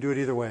 You can do it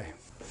either way.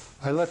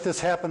 I let this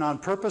happen on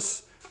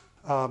purpose.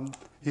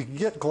 You can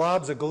get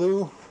globs of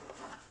glue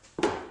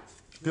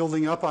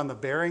building up on the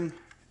bearing.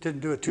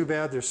 Didn't do it too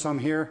bad. There's some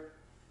here.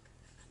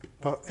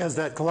 But as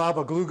that glob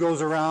of glue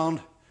goes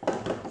around,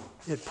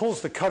 it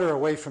pulls the cutter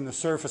away from the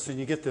surface and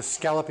you get this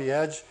scallopy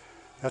edge.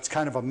 That's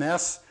kind of a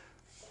mess.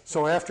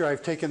 So after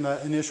I've taken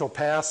the initial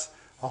pass,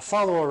 I'll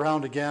follow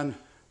around again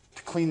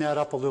to clean that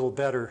up a little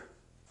better.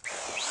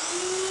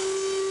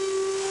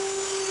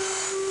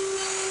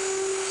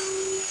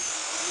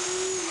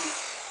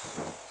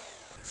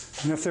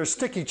 And if there's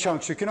sticky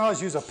chunks, you can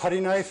always use a putty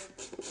knife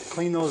to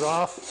clean those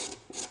off,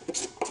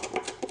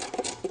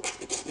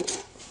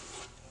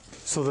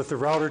 so that the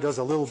router does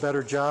a little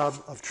better job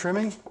of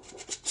trimming.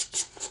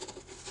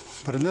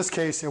 But in this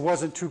case, it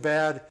wasn't too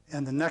bad,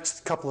 and the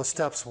next couple of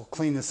steps will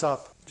clean this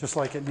up just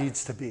like it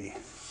needs to be.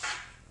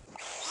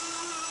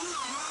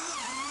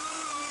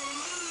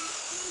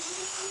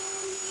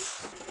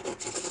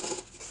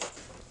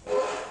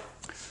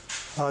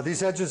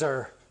 These edges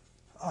are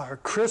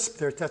crisp.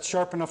 That's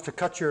sharp enough to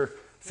cut your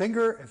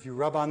finger. If you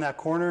rub on that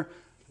corner,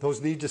 those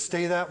need to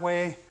stay that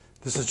way.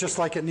 This is just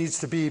like it needs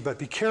to be, but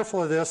be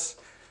careful of this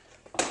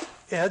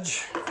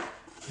edge.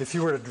 If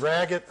you were to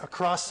drag it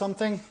across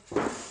something,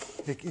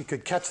 you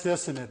could catch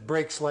this and it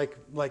breaks like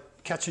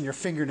catching your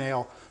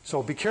fingernail.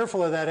 So be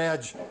careful of that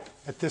edge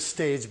at this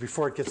stage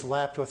before it gets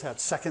lapped with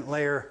that second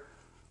layer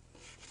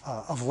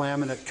of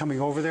laminate coming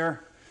over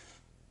there.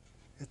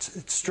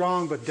 It's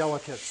strong but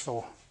delicate,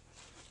 so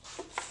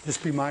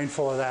just be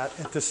mindful of that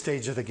at this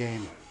stage of the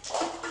game.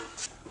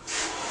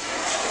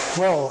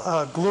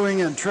 Well,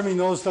 gluing and trimming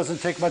those doesn't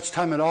take much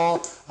time at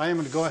all. I am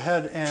going to go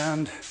ahead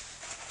and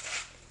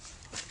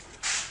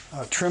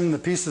trim the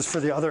pieces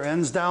for the other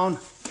ends down,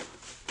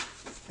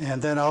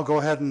 and then I'll go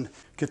ahead and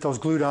get those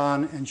glued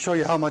on and show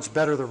you how much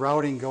better the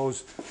routing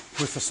goes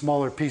with the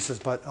smaller pieces,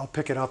 but I'll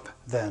pick it up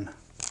then.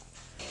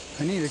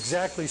 I need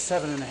exactly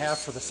 7.5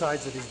 for the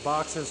sides of these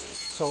boxes,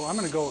 so I'm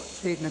going to go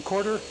 8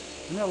 1/4,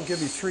 and that'll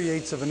give me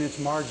 3/8 of an inch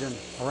margin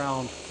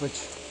around,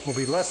 which will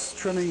be less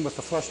trimming with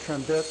the flush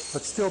trim bit,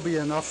 but still be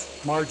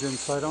enough margin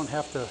so I don't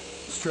have to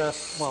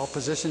stress while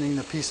positioning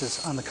the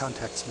pieces on the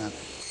contact cement.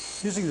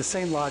 Using the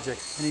same logic,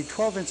 I need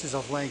 12 inches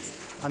of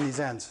length on these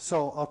ends.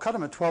 So I'll cut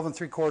them at 12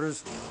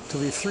 3/4 to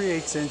leave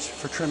 3/8 inch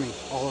for trimming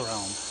all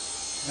around.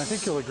 And I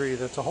think you'll agree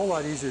that it's a whole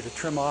lot easier to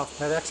trim off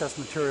that excess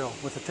material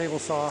with a table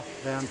saw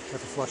than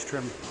with a flush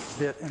trim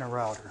bit and a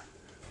router.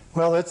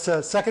 Well, it's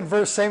second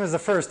verse, same as the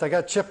first. I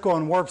got Chip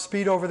going warp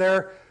speed over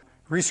there,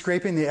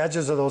 re-scraping the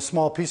edges of those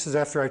small pieces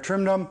after I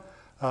trimmed them,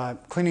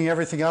 cleaning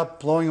everything up,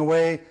 blowing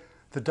away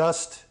the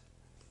dust,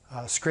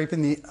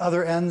 scraping the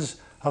other ends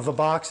of the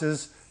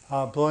boxes,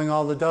 blowing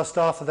all the dust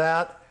off of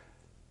that,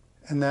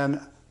 and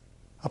then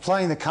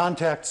applying the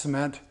contact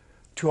cement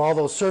to all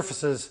those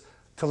surfaces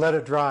to let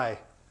it dry.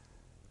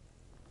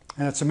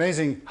 And it's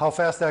amazing how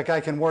fast that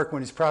guy can work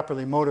when he's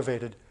properly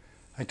motivated.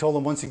 I told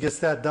him once he gets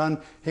that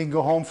done, he can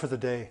go home for the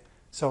day.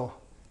 So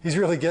he's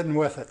really getting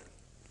with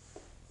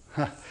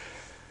it.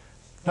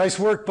 Nice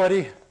work,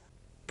 buddy.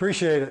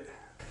 Appreciate it.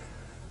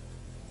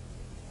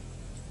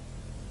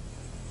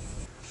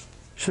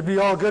 Should be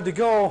all good to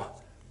go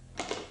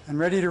and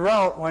ready to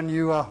route when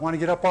you want to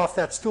get up off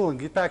that stool and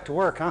get back to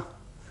work, huh?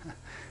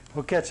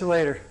 We'll catch you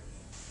later.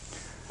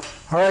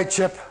 All right,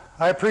 Chip,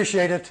 I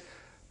appreciate it.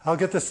 I'll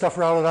get this stuff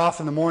routed off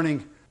in the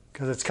morning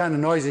because it's kind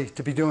of noisy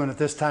to be doing at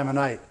this time of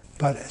night.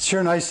 But it's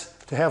sure nice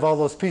to have all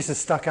those pieces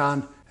stuck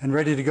on and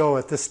ready to go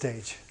at this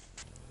stage.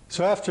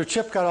 So after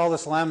Chip got all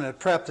this laminate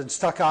prepped and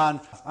stuck on,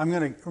 I'm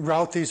going to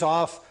route these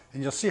off,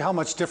 and you'll see how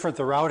much different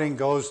the routing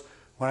goes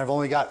when I've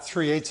only got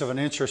 3/8 of an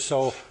inch or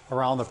so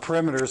around the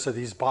perimeters of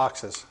these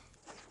boxes.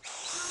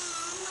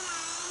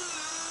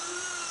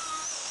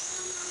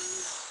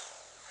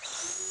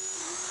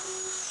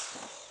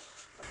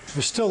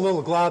 There's still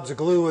little globs of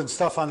glue and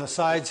stuff on the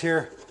sides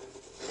here.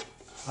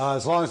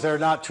 As long as they're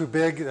not too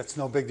big, that's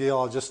no big deal.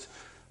 I'll just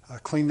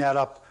clean that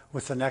up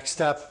with the next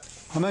step.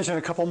 I'll mention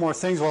a couple more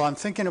things while I'm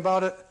thinking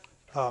about it.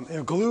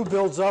 If glue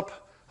builds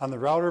up on the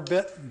router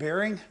bit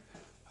bearing,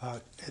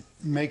 it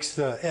makes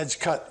the edge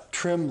cut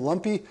trim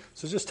lumpy.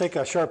 So just take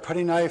a sharp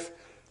putty knife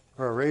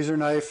or a razor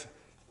knife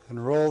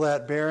and roll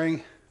that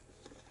bearing,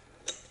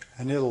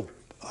 and it'll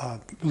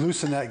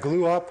loosen that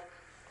glue up.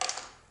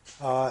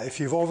 If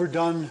you've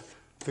overdone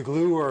the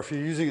glue, or if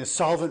you're using a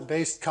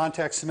solvent-based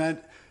contact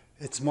cement,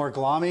 it's more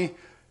glommy.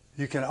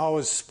 You can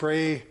always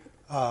spray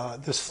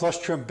this flush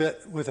trim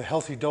bit with a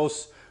healthy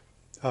dose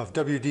of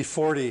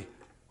WD-40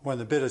 when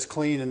the bit is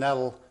clean, and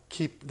that'll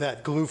keep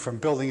that glue from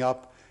building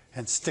up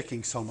and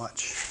sticking so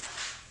much.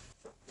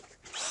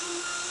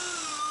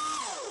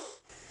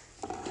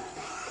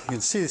 You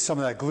can see some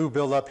of that glue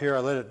build up here. I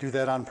let it do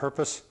that on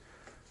purpose.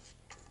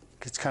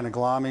 It's kind of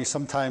glommy.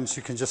 Sometimes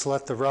you can just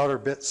let the router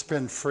bit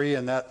spin free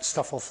and that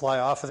stuff will fly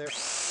off of there.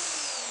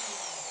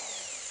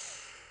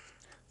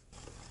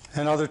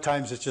 And other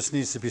times it just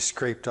needs to be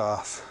scraped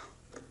off.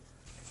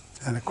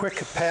 And a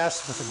quick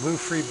pass with a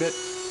glue-free bit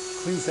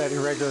cleans that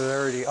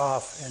irregularity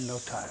off in no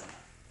time.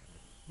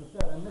 With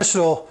that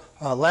initial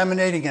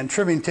laminating and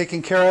trimming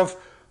taken care of,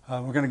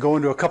 we're going to go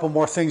into a couple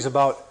more things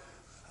about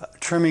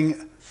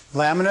trimming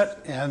laminate,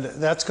 and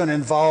that's going to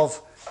involve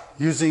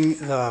using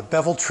the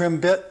bevel trim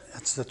bit.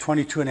 It's the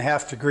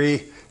 22.5 degree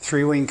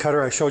 3-wing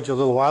cutter I showed you a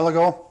little while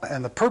ago.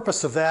 And the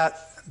purpose of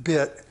that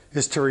bit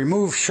is to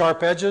remove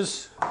sharp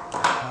edges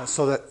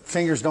so that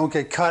fingers don't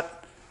get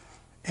cut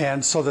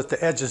and so that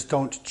the edges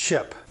don't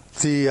chip.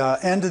 The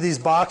end of these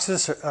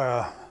boxes,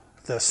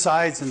 the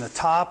sides and the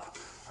top,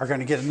 are going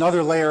to get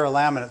another layer of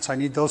laminate, so I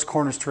need those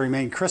corners to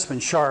remain crisp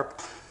and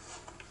sharp.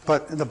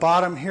 But the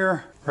bottom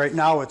here, right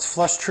now it's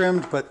flush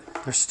trimmed, but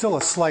there's still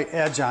a slight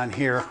edge on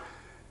here.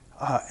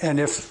 And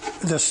if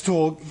the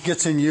stool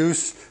gets in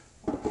use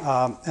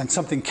and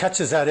something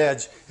catches that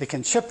edge, it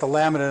can chip the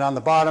laminate on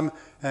the bottom.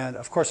 And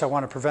of course I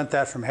want to prevent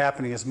that from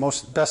happening as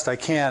best I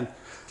can.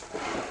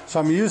 So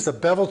I'm going to use the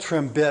bevel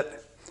trim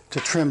bit to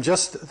trim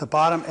just the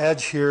bottom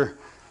edge here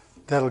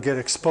that'll get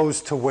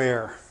exposed to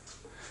wear.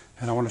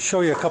 And I want to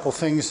show you a couple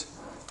things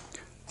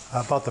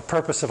about the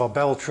purpose of a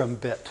bevel trim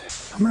bit.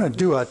 I'm going to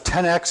do a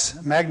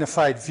 10x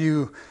magnified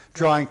view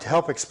drawing to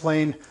help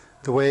explain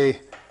the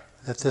way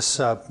that this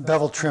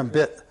bevel trim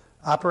bit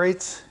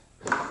operates.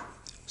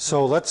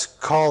 So let's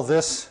call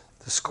this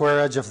the square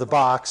edge of the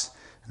box,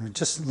 and we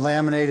just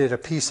laminated a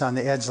piece on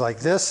the edge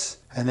like this,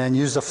 and then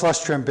use the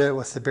flush trim bit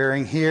with the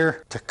bearing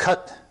here to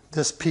cut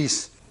this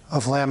piece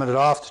of laminate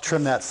off to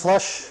trim that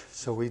flush.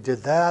 So we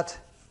did that.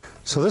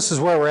 So this is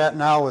where we're at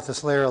now with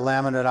this layer of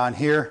laminate on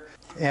here,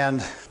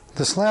 and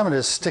this laminate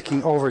is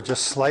sticking over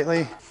just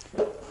slightly,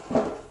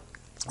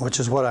 which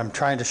is what I'm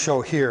trying to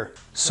show here.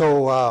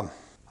 So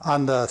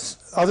on the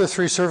other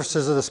 3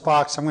 surfaces of this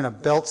box, I'm going to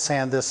belt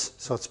sand this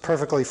so it's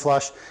perfectly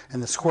flush,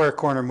 and the square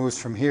corner moves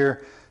from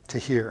here to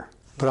here.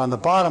 But on the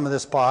bottom of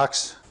this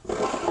box,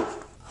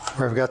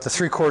 where I've got the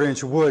 3/4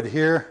 inch wood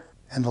here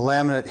and the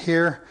laminate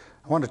here,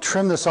 I want to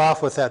trim this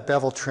off with that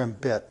bevel trim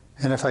bit.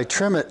 And if I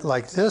trim it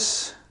like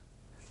this,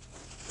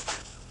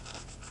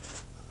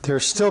 there'll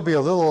still be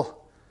a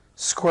little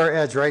square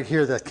edge right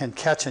here that can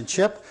catch and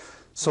chip.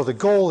 So the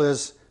goal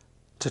is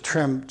to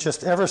trim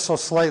just ever so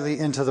slightly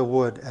into the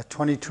wood at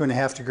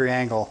 22.5 degree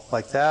angle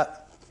like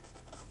that,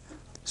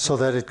 so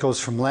that it goes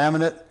from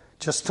laminate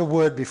just to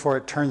wood before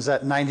it turns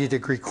that 90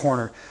 degree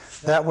corner.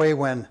 That way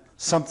when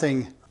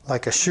something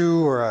like a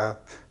shoe or a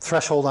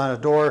threshold on a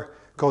door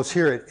goes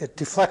here, it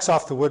deflects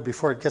off the wood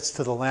before it gets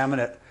to the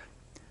laminate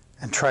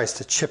and tries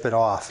to chip it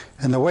off.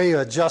 And the way you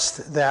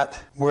adjust that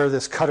where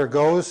this cutter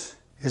goes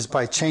is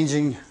by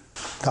changing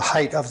the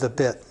height of the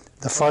bit.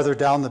 The farther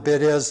down the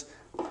bit is,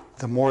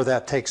 the more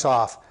that takes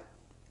off.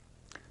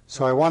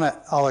 So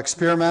I'll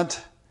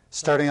experiment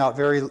starting out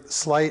very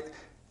slight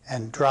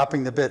and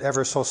dropping the bit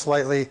ever so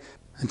slightly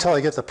until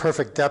I get the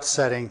perfect depth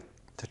setting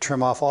to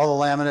trim off all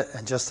the laminate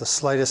and just the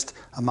slightest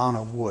amount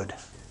of wood.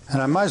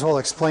 And I might as well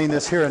explain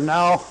this here and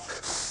now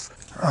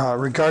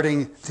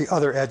regarding the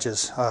other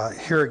edges.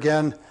 Here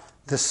again,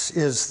 this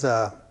is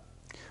the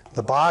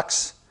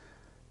box.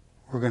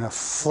 We're going to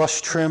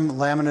flush trim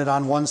laminate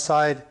on one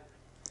side.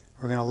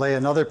 We're going to lay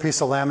another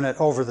piece of laminate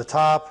over the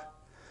top,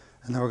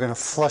 and then we're going to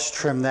flush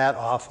trim that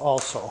off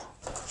also.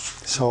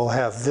 So we'll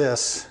have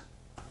this,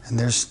 and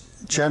there's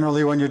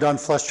generally, when you're done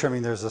flush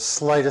trimming, there's the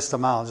slightest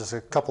amount, just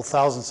a couple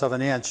thousandths of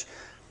an inch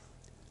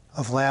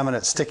of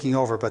laminate sticking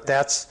over, but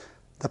that's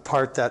the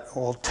part that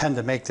will tend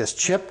to make this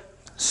chip.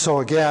 So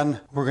again,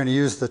 we're going to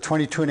use the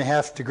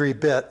 22.5 degree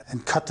bit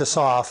and cut this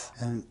off,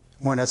 and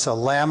when it's a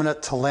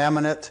laminate to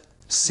laminate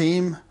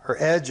seam or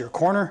edge or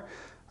corner,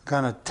 I'm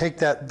going to take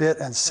that bit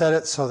and set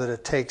it so that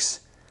it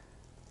takes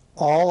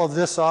all of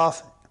this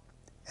off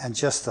and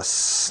just the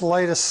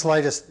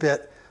slightest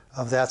bit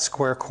of that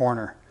square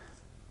corner.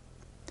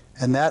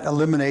 And that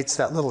eliminates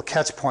that little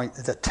catch point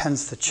that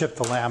tends to chip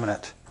the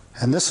laminate.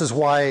 And this is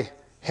why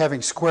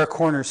having square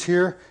corners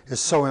here is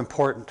so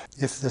important.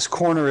 If this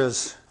corner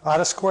is out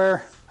of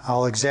square,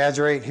 I'll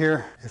exaggerate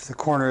here. If the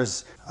corner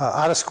is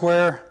out of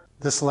square,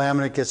 this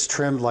laminate gets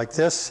trimmed like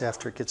this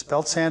after it gets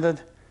belt sanded.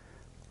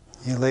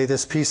 You lay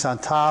this piece on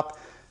top,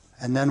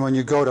 and then when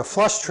you go to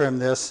flush trim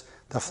this,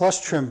 the flush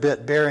trim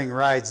bit bearing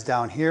rides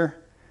down here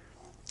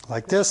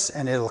like this,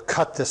 and it'll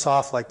cut this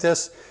off like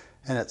this,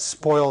 and it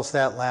spoils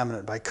that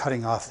laminate by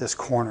cutting off this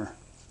corner.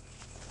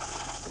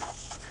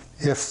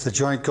 If the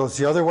joint goes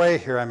the other way,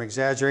 here I'm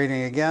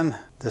exaggerating again,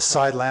 the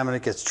side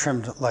laminate gets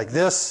trimmed like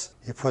this.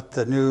 You put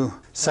the new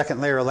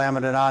second layer of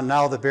laminate on,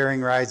 now the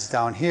bearing rides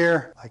down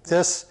here like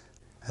this,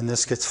 and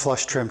this gets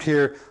flush trimmed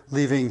here,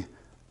 leaving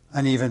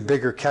an even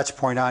bigger catch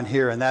point on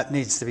here, and that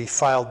needs to be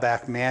filed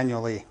back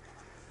manually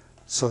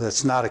so that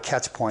it's not a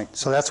catch point.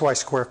 So that's why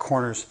square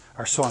corners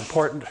are so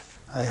important.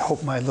 I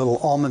hope my little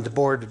almond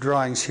board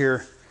drawings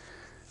here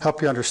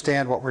help you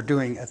understand what we're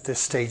doing at this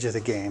stage of the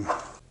game.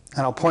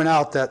 And I'll point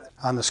out that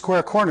on the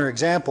square corner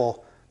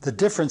example, the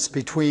difference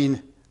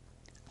between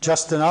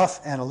just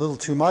enough and a little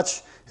too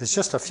much is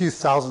just a few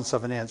thousandths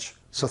of an inch.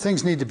 So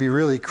things need to be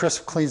really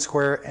crisp, clean,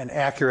 square, and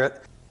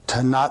accurate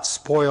to not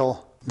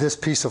spoil this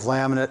piece of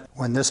laminate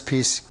when this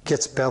piece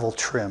gets bevel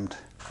trimmed.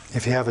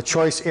 If you have a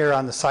choice, err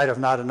on the side of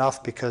not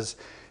enough, because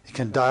you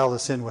can dial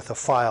this in with a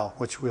file,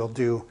 which we'll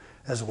do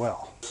as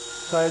well.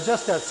 So I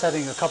adjust that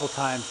setting a couple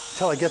times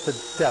until I get the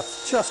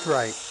depth just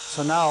right.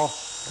 So now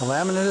the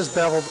laminate is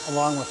beveled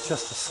along with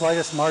just the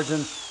slightest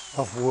margin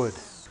of wood,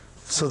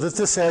 so that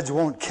this edge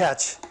won't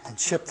catch and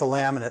chip the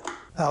laminate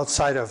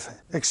outside of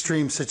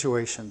extreme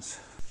situations.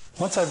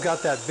 Once I've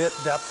got that bit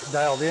depth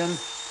dialed in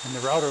and the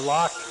router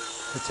locked,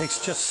 it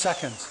takes just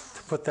seconds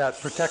to put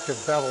that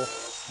protective bevel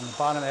on the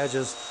bottom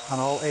edges on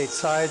all 8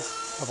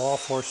 sides of all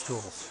 4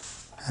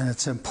 stools. And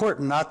it's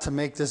important not to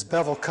make this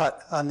bevel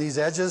cut on these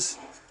edges.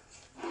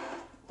 You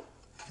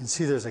can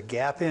see there's a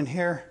gap in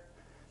here.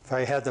 If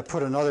I had to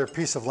put another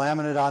piece of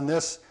laminate on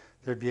this,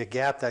 there'd be a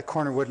gap, that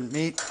corner wouldn't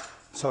meet.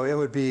 So it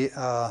would be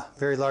a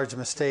very large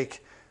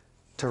mistake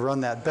to run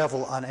that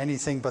bevel on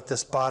anything but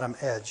this bottom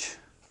edge.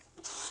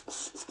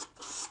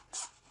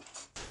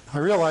 I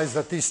realize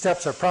that these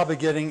steps are probably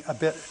getting a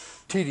bit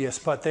tedious,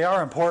 but they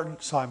are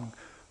important, so I'm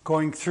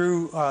going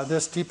through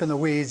this deep in the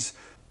weeds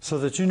so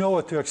that you know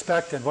what to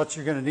expect and what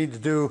you're going to need to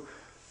do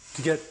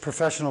to get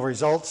professional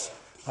results.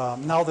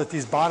 Now that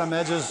these bottom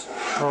edges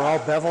are all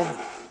beveled,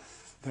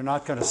 they're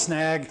not going to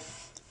snag.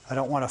 I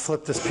don't want to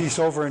flip this piece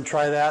over and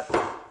try that,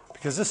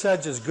 because this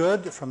edge is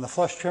good from the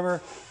flush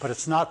trimmer, but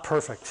it's not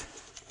perfect.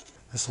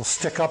 This will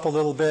stick up a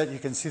little bit. You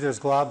can see there's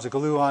globs of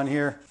glue on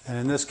here, and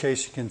in this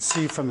case you can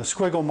see from the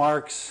squiggle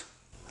marks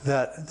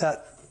that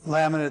that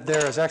laminate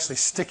there is actually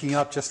sticking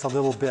up just a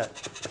little bit,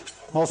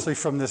 mostly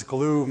from this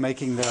glue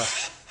making the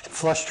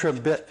flush trim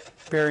bit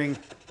bearing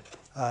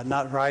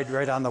not ride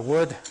right on the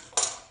wood.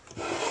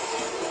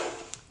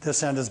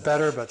 This end is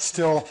better, but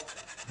still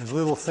there's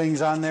little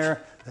things on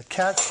there that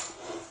catch.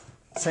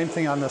 Same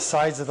thing on the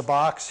sides of the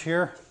box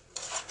here.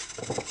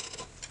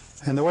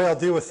 And the way I'll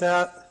deal with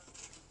that,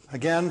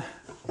 again,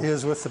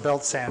 is with the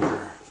belt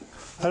sander.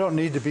 I don't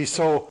need to be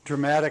so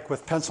dramatic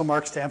with pencil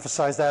marks to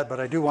emphasize that, but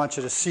I do want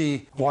you to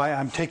see why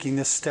I'm taking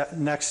this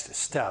next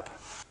step.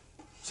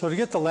 So to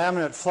get the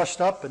laminate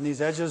flushed up and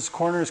these edges,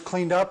 corners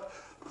cleaned up,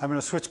 I'm going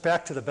to switch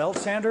back to the belt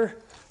sander.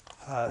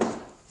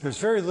 There's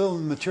very little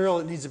material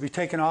that needs to be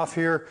taken off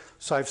here,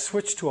 so I've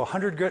switched to a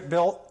 100 grit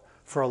belt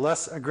for a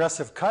less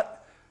aggressive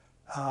cut.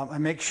 I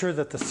make sure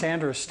that the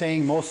sander is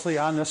staying mostly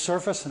on this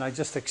surface, and I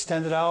just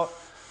extend it out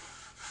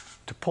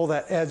to pull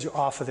that edge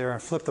off of there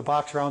and flip the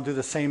box around, do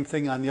the same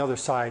thing on the other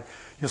side.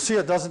 You'll see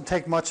it doesn't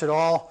take much at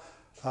all.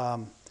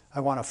 I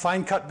want a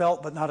fine cut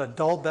belt, but not a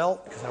dull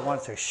belt, because I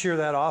want to shear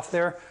that off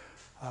there.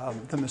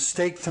 The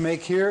mistake to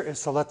make here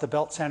is to let the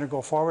belt sander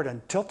go forward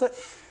and tilt it.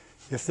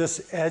 If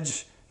this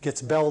edge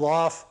gets belled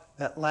off,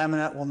 that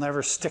laminate will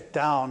never stick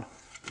down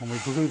when we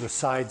glue the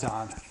sides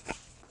on.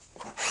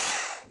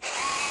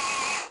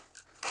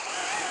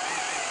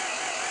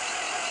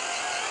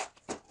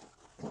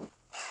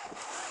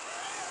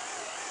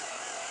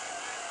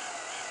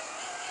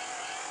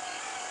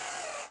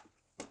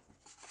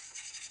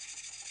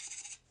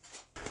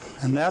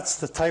 And that's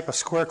the type of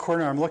square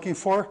corner I'm looking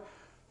for.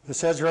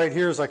 This edge right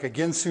here is like a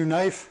Ginsu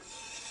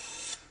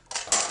knife.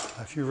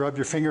 If you rub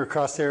your finger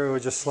across there, it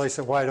would just slice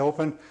it wide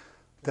open.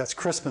 That's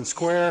crisp and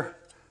square.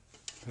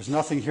 There's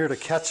nothing here to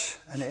catch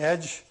an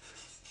edge.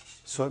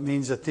 So it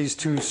means that these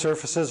two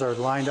surfaces are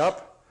lined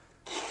up.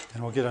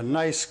 And we'll get a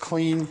nice,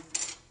 clean,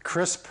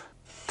 crisp,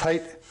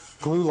 tight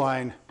glue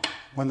line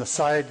when the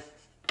side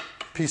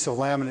piece of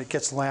laminate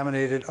gets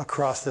laminated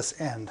across this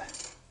end.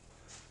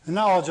 And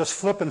now I'll just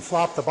flip and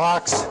flop the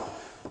box,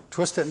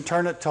 twist it and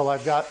turn it till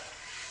I've got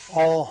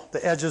all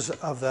the edges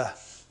of the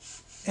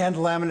end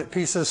laminate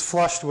pieces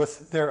flushed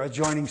with their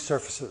adjoining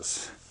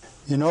surfaces.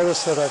 You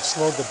notice that I've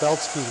slowed the belt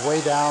speed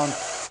way down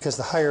because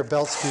the higher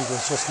belt speed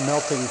was just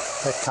melting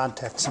that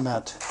contact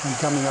cement and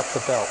gumming up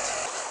the belt.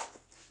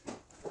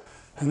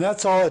 And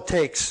that's all it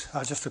takes,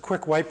 just a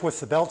quick wipe with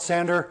the belt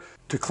sander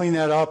to clean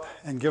that up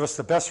and give us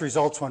the best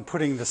results when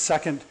putting the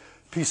second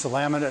piece of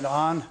laminate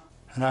on.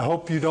 And I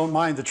hope you don't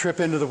mind the trip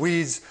into the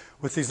weeds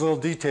with these little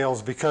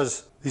details,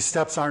 because these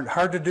steps aren't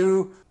hard to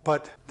do,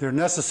 but they're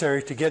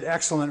necessary to get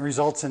excellent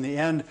results in the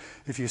end.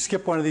 If you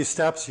skip one of these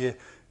steps, you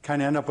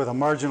kind of end up with a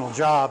marginal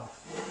job.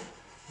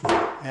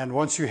 And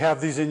once you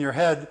have these in your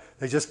head,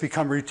 they just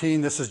become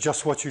routine. This is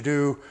just what you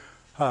do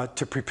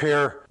to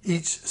prepare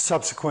each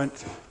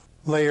subsequent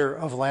layer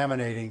of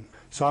laminating.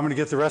 So I'm going to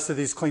get the rest of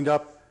these cleaned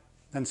up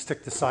and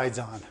stick the sides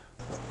on.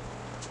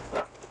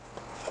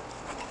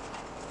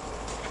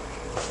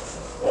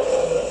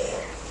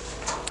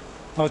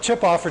 Well,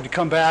 Chip offered to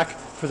come back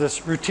for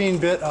this routine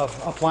bit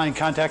of applying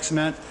contact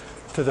cement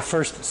to the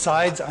first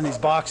sides on these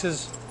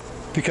boxes,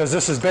 because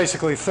this is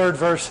basically third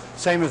verse,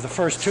 same as the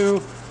first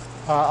two.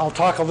 I'll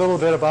talk a little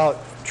bit about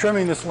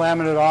trimming this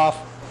laminate off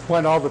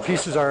when all the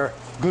pieces are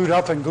glued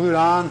up and glued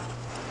on,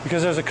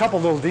 because there's a couple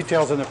little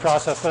details in the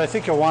process that I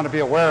think you'll want to be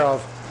aware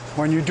of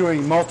when you're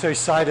doing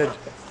multi-sided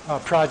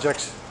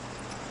projects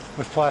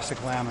with plastic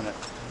laminate.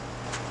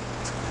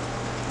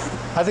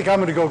 I think I'm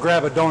going to go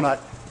grab a donut.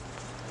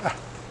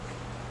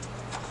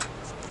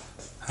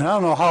 And I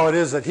don't know how it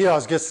is that he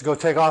always gets to go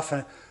take off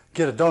and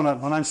get a donut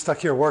when I'm stuck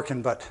here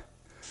working, but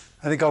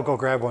I think I'll go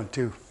grab one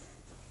too.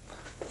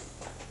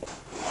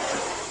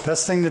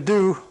 Best thing to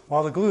do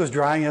while the glue is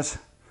drying is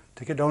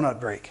take a donut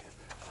break.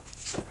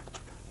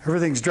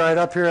 Everything's dried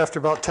up here after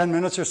about 10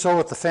 minutes or so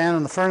with the fan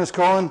and the furnace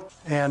going.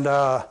 And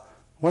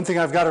one thing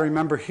I've got to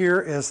remember here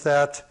is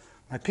that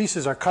my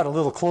pieces are cut a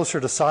little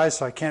closer to size,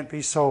 so I can't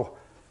be so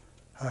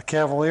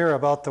cavalier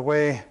about the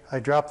way I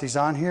drop these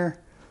on here.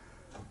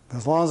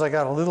 As long as I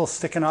got a little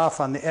sticking off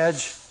on the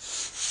edge,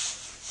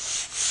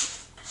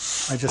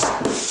 I just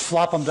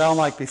flop them down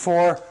like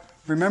before,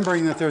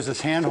 remembering that there's this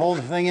handhold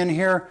thing in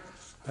here.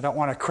 I don't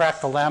want to crack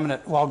the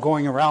laminate while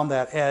going around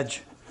that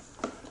edge.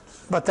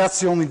 But that's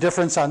the only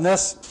difference on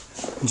this.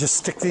 And just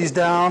stick these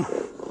down.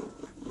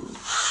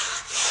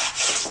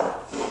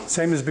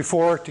 Same as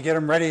before to get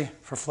them ready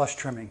for flush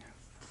trimming.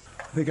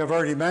 I think I've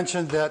already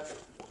mentioned that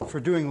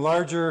for doing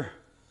larger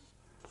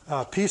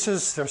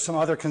pieces, there's some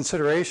other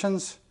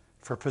considerations.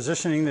 For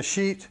positioning the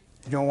sheet,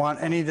 you don't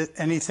want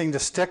anything to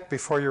stick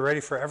before you're ready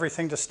for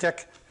everything to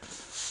stick.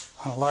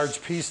 On a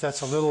large piece,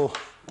 that's a little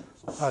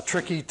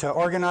tricky to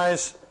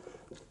organize.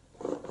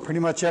 Pretty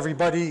much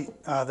everybody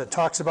that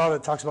talks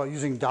about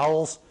using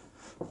dowels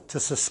to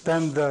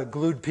suspend the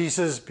glued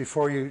pieces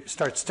before you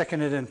start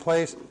sticking it in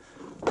place.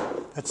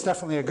 That's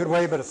definitely a good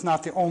way, but it's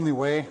not the only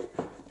way.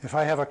 If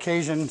I have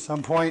occasion at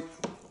some point,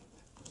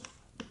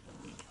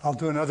 I'll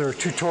do another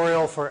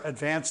tutorial for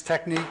advanced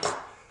techniques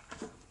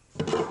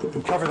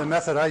and cover the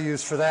method I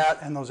use for that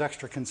and those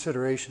extra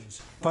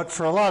considerations. But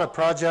for a lot of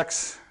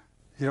projects,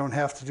 you don't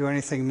have to do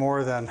anything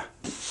more than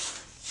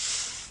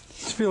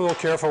just be a little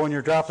careful when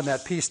you're dropping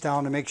that piece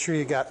down to make sure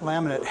you got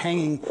laminate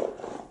hanging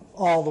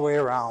all the way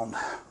around.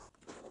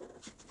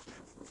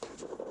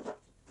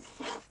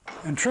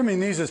 And trimming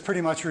these is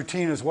pretty much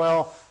routine as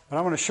well, but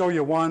I'm going to show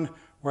you one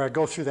where I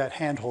go through that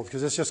handhold,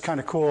 because it's just kind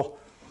of cool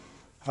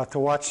to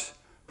watch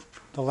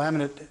the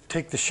laminate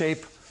take the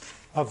shape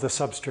of the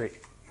substrate.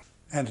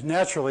 And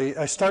naturally,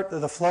 I start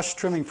the flush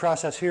trimming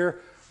process here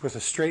with a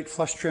straight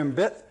flush trim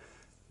bit,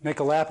 make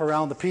a lap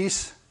around the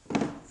piece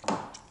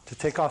to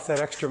take off that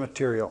extra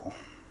material.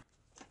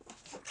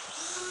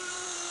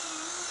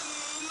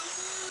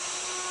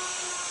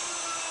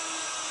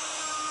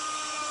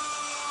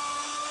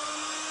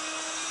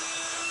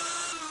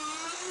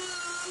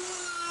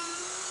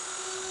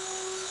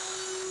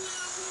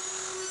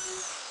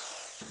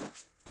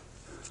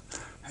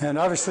 And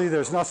obviously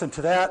there's nothing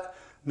to that.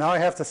 Now I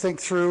have to think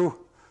through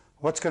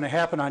what's going to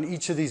happen on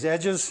each of these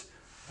edges.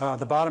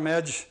 The bottom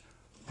edge,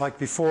 like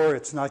before,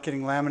 it's not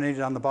getting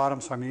laminated on the bottom,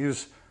 so I'm going to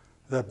use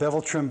the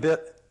bevel trim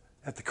bit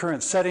at the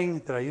current setting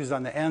that I used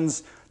on the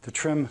ends to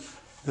trim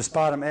this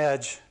bottom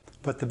edge.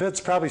 But the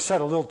bit's probably set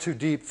a little too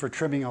deep for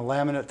trimming a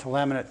laminate to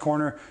laminate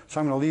corner,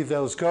 so I'm going to leave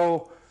those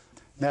go.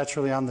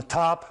 Naturally on the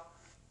top,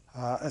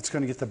 it's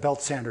going to get the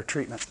belt sander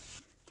treatment.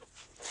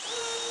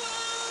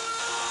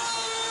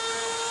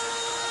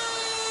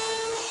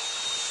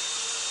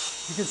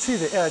 You can see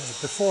the edge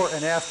before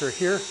and after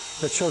here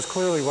that shows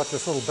clearly what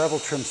this little bevel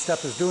trim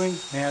step is doing.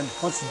 And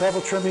once the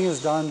bevel trimming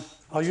is done,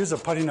 I'll use a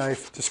putty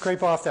knife to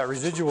scrape off that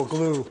residual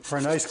glue for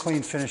a nice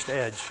clean finished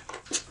edge.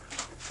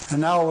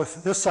 And now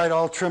with this side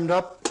all trimmed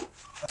up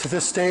to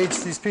this stage,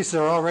 these pieces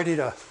are all ready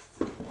to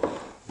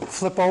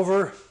flip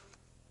over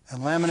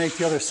and laminate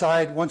the other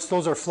side. Once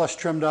those are flush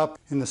trimmed up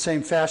in the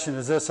same fashion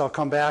as this, I'll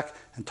come back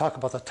and talk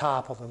about the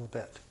top a little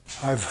bit.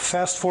 I've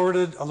fast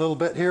forwarded a little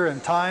bit here in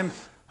time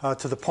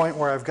to the point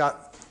where I've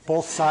got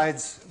both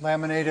sides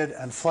laminated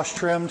and flush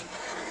trimmed.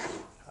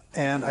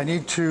 And I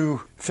need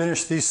to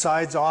finish these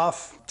sides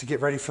off to get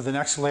ready for the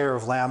next layer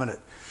of laminate.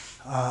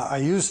 I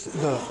used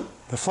the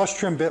flush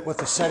trim bit with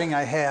the setting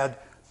I had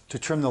to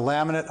trim the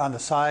laminate on the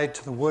side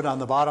to the wood on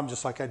the bottom,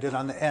 just like I did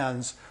on the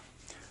ends.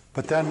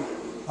 But then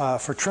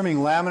for trimming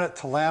laminate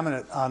to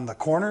laminate on the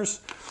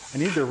corners, I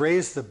need to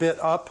raise the bit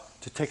up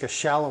to take a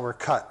shallower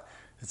cut.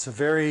 It's a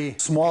very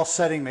small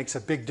setting, makes a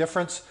big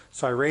difference.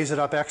 So I raise it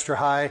up extra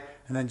high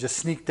and then just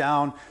sneak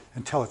down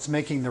until it's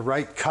making the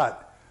right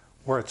cut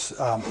where it's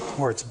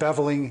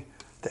beveling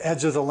the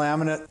edge of the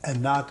laminate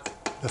and not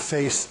the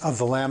face of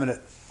the laminate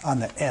on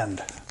the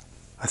end.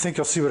 I think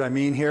you'll see what I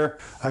mean here.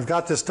 I've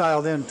got this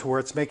dialed in to where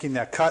it's making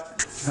that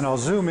cut, and I'll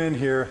zoom in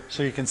here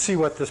so you can see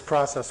what this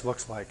process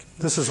looks like.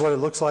 This is what it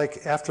looks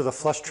like after the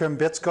flush trim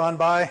bit's gone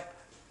by.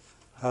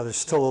 There's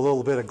still a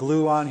little bit of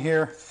glue on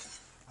here.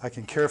 I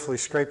can carefully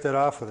scrape that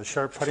off with a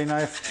sharp putty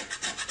knife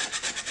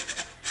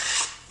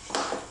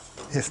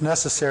if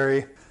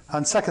necessary.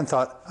 On second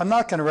thought, I'm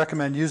not going to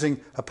recommend using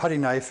a putty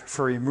knife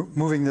for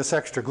removing this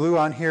extra glue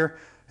on here.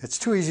 It's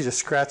too easy to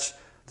scratch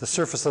the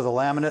surface of the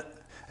laminate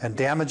and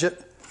damage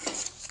it.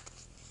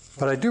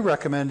 But I do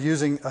recommend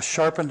using a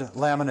sharpened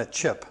laminate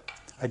chip.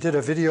 I did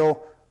a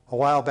video a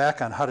while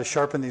back on how to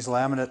sharpen these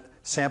laminate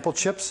sample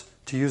chips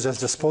to use as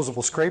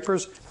disposable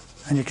scrapers.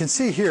 And you can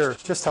see here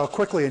just how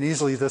quickly and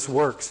easily this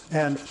works.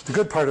 And the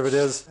good part of it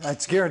is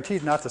it's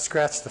guaranteed not to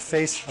scratch the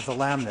face of the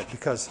laminate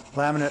because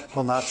laminate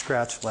will not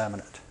scratch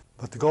laminate.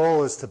 But the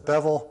goal is to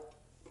bevel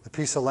the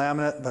piece of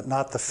laminate but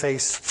not the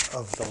face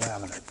of the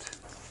laminate.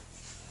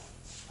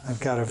 I've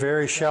got a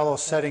very shallow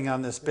setting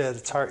on this bit.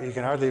 It's hard, you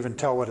can hardly even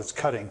tell what it's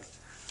cutting.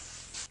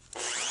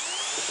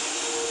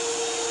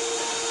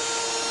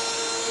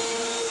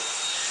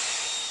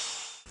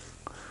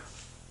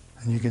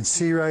 And you can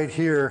see right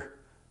here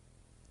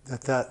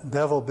that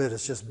bevel bit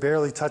is just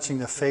barely touching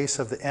the face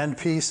of the end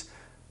piece,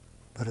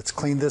 but it's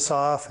cleaned this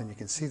off and you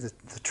can see the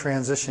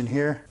transition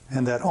here.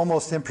 And that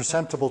almost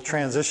imperceptible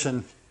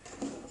transition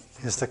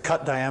is the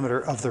cut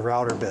diameter of the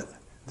router bit.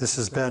 This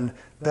has been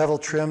bevel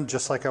trimmed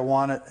just like I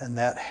want it, and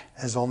that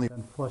has only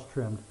been flush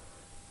trimmed.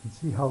 You can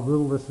see how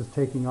little this is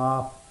taking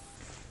off.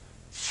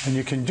 And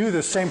you can do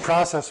the same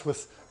process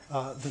with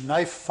the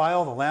knife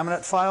file, the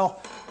laminate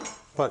file,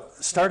 but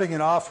starting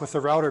it off with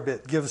the router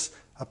bit gives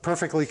a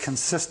perfectly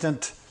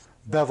consistent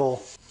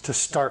bevel to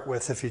start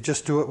with. If you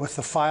just do it with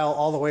the file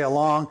all the way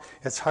along,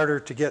 it's harder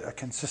to get a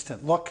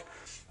consistent look.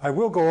 I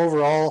will go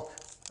over all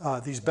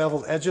these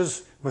beveled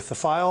edges with the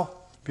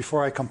file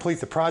before I complete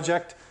the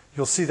project.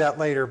 You'll see that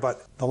later,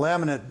 but the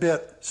laminate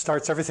bit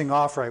starts everything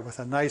off right with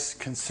a nice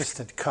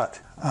consistent cut.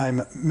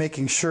 I'm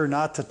making sure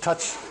not to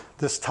touch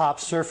this top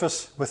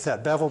surface with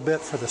that bevel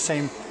bit for the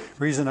same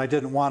reason I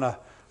didn't want to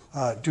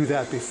do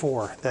that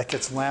before. That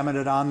gets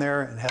laminate on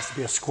there and has to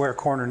be a square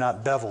corner,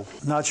 not beveled.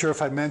 I'm not sure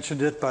if I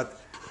mentioned it, but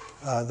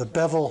the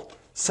bevel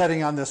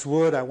setting on this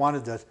wood, I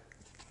wanted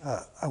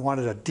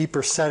a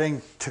deeper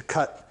setting to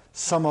cut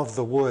some of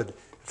the wood.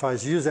 If I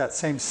was to use that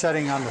same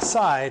setting on the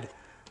side,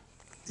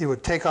 it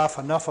would take off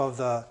enough of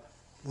the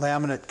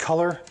laminate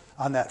color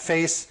on that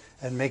face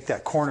and make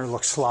that corner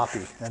look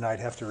sloppy, and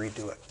I'd have to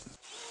redo it.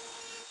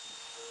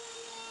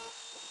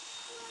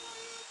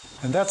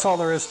 And that's all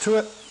there is to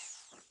it.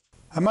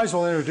 I might as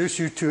well introduce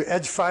you to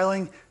edge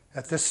filing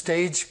at this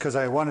stage because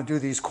I want to do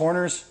these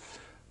corners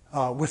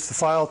with the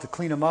file to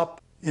clean them up.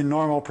 In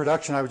normal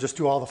production, I would just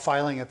do all the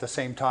filing at the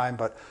same time,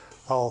 but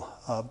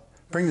I'll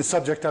bring the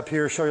subject up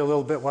here, show you a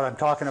little bit what I'm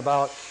talking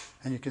about,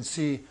 and you can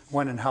see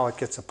when and how it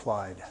gets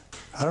applied.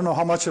 I don't know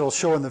how much it'll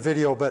show in the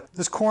video, but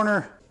this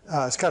corner,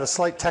 it's got a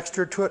slight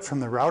texture to it from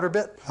the router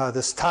bit.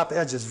 This top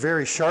edge is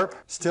very sharp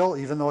still,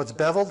 even though it's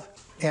beveled.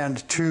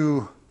 And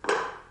to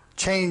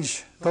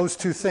change those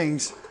two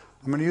things,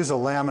 I'm going to use a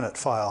laminate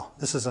file.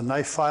 This is a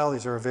knife file.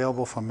 These are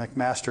available from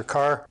McMaster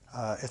Carr.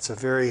 It's a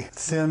very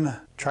thin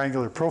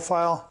triangular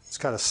profile. It's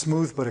got a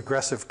smooth but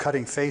aggressive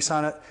cutting face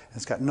on it.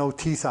 It's got no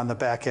teeth on the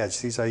back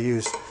edge. These I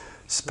use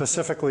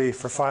specifically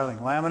for filing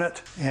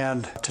laminate.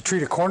 And to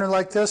treat a corner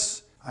like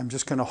this, I'm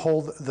just going to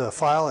hold the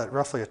file at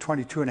roughly a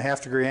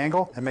 22.5 degree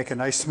angle and make a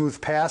nice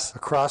smooth pass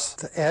across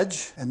the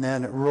edge and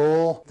then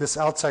roll this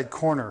outside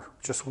corner,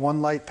 just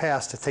one light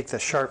pass to take the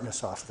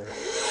sharpness off there.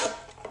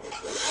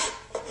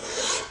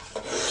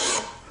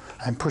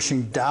 I'm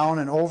pushing down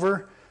and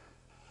over.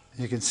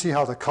 You can see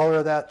how the color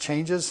of that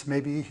changes.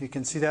 Maybe you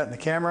can see that in the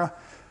camera,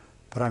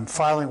 but I'm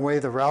filing away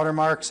the router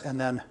marks and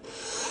then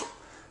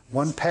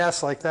One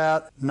pass like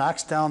that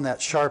knocks down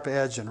that sharp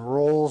edge and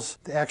rolls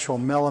the actual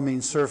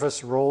melamine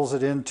surface, rolls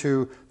it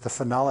into the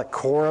phenolic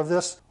core of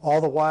this, all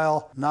the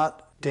while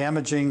not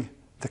damaging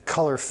the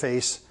color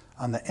face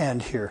on the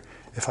end here.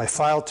 If I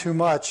file too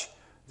much,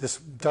 this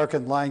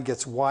darkened line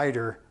gets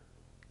wider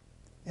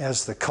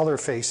as the color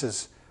face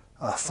is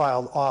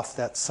filed off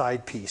that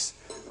side piece.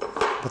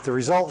 But the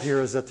result here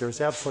is that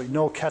there's absolutely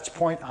no catch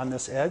point on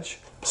this edge,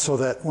 so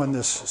that when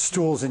this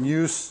stool's in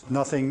use,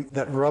 nothing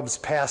that rubs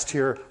past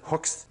here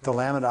hooks the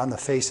laminate on the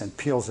face and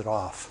peels it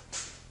off.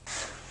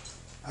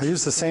 I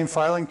use the same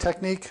filing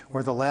technique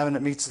where the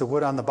laminate meets the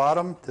wood on the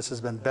bottom. This has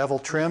been bevel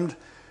trimmed.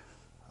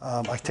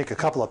 I take a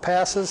couple of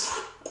passes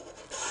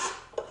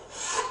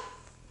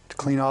to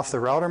clean off the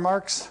router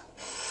marks,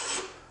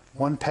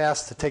 one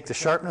pass to take the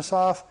sharpness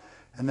off,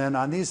 and then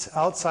on these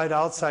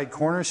outside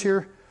corners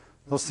here,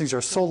 those things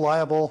are so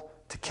liable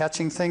to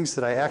catching things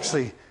that I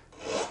actually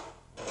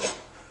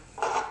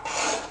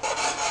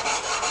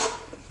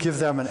give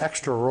them an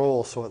extra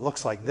roll so it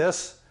looks like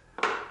this.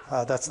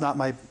 That's not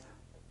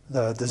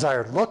the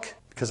desired look,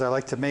 because I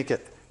like to make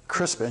it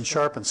crisp and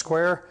sharp and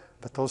square,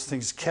 but those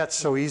things catch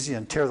so easy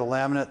and tear the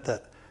laminate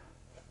that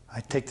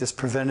I take this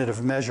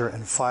preventative measure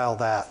and file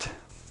that.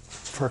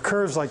 For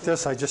curves like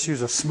this, I just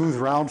use a smooth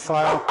round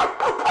file.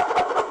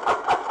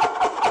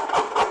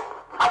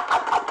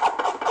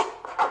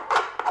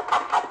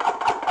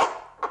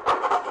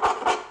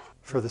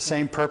 For the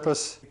same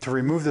purpose, to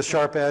remove the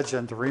sharp edge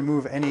and to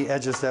remove any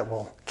edges that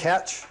will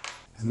catch.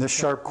 In this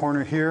sharp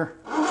corner here,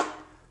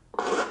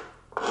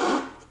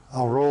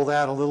 I'll roll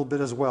that a little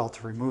bit as well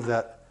to remove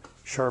that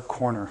sharp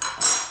corner.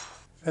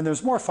 And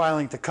there's more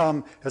filing to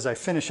come as I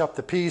finish up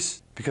the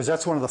piece, because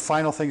that's one of the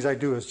final things I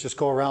do, is just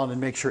go around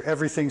and make sure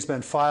everything's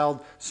been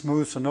filed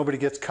smooth so nobody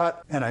gets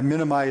cut, and I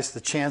minimize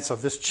the chance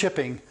of this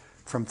chipping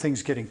from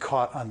things getting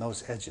caught on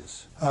those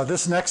edges.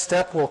 This next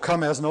step will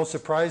come as no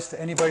surprise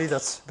to anybody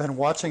that's been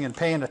watching and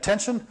paying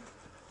attention.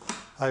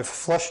 I've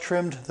flush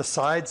trimmed the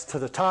sides to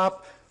the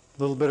top,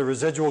 a little bit of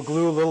residual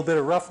glue, a little bit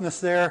of roughness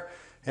there,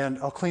 and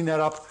I'll clean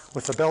that up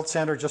with the belt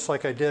sander just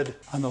like I did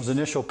on those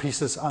initial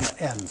pieces on the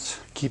ends.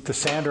 Keep the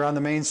sander on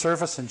the main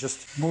surface and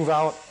just move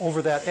out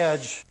over that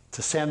edge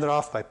to sand it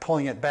off by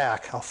pulling it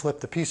back. I'll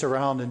flip the piece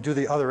around and do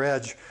the other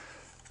edge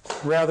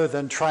rather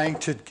than trying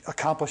to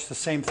accomplish the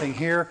same thing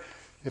here.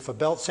 If a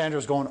belt sander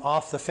is going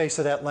off the face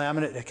of that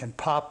laminate, it can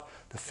pop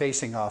the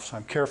facing off. So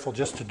I'm careful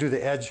just to do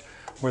the edge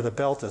where the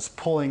belt is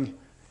pulling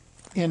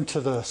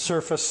into the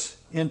surface,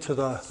 into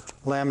the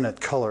laminate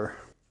color.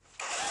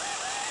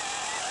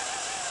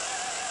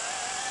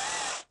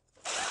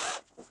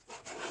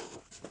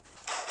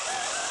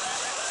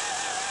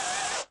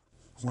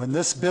 When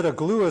this bit of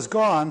glue is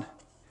gone,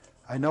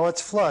 I know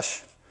it's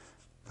flush,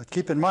 but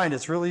keep in mind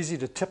it's real easy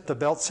to tip the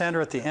belt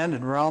sander at the end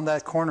and round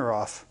that corner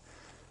off,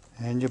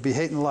 and you'll be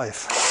hating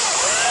life.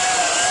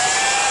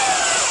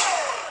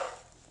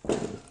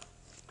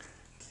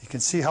 You can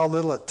see how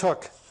little it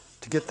took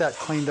to get that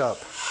cleaned up.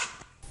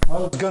 I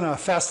was going to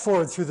fast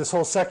forward through this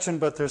whole section,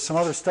 but there's some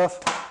other stuff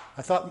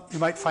I thought you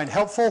might find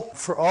helpful.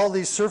 For all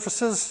these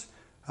surfaces,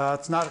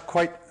 it's not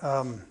quite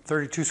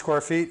 32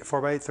 square feet,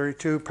 4x8,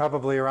 32,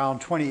 probably around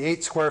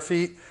 28 square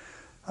feet.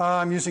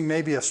 I'm using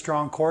maybe a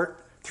strong quart,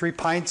 3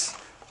 pints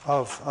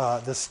of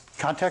this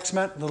contact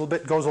cement. A little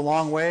bit goes a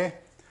long way.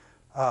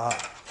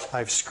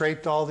 I've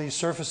scraped all these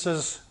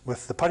surfaces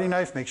with the putty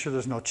knife, make sure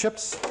there's no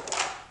chips.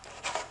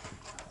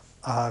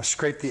 I've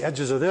scraped the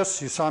edges of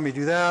this, you saw me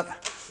do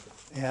that.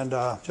 And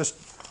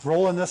just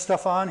rolling this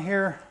stuff on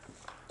here,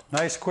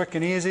 nice, quick,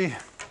 and easy.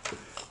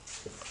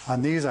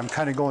 On these, I'm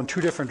kind of going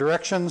 2 different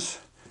directions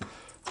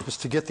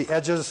just to get the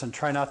edges and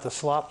try not to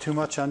slop too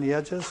much on the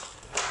edges.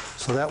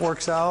 So that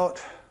works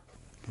out.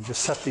 You can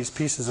just set these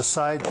pieces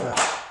aside to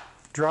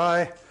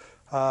dry.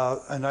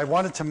 And I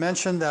wanted to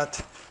mention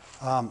that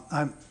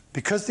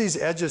because these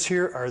edges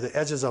here are the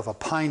edges of a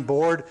pine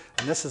board,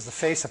 and this is the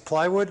face of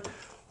plywood,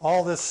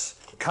 all this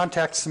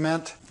contact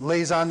cement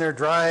lays on there,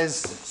 dries,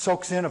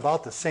 soaks in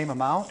about the same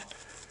amount.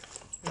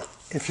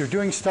 If you're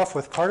doing stuff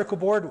with particle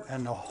board,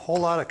 and a whole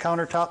lot of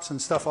countertops and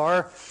stuff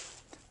are,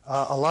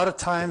 a lot of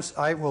times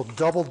I will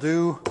double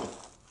do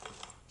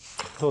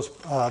those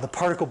the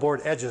particle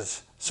board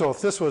edges. So if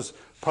this was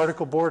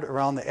particle board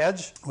around the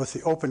edge with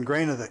the open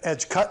grain of the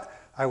edge cut,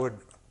 I would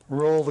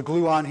roll the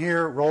glue on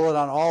here, roll it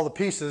on all the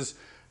pieces,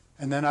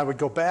 and then I would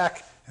go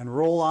back and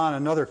roll on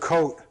another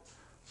coat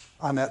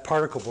on that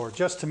particle board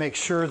just to make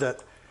sure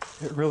that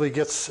it really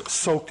gets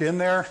soaked in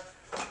there.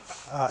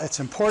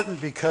 It's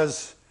important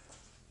because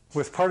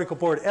with particle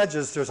board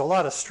edges, there's a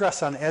lot of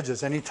stress on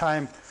edges.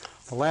 Anytime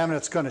the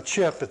laminate's going to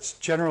chip, it's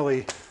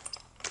generally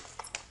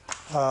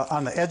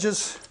on the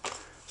edges.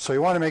 So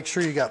you want to make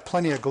sure you got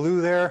plenty of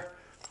glue there.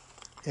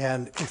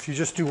 And if you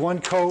just do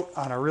one coat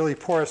on a really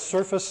porous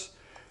surface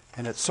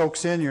and it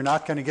soaks in, you're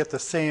not going to get the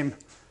same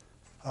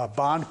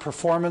bond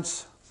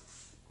performance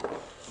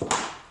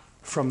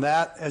from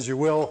that as you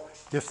will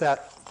if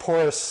that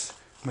porous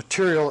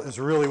material is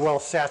really well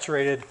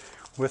saturated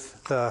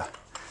with the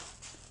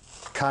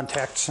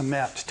contact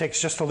cement. It takes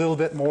just a little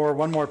bit more,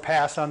 one more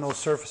pass on those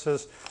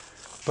surfaces,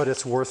 but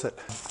it's worth it.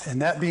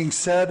 And that being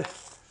said,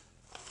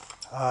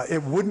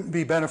 it wouldn't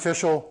be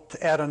beneficial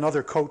to add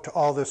another coat to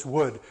all this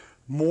wood.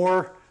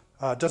 More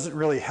doesn't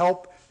really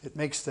help. It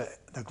makes the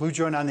glue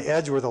joint on the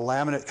edge where the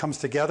laminate comes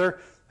together,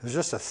 there's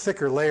just a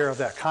thicker layer of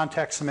that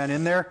contact cement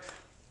in there.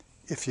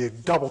 If you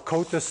double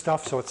coat this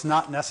stuff so it's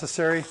not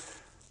necessary,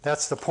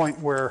 that's the point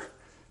where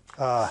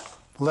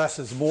less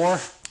is more.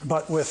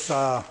 But with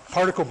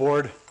particle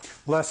board,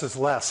 less is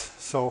less.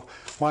 So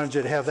wanted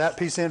you to have that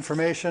piece of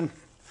information.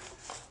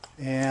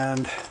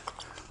 And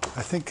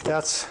I think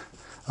that's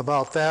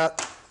about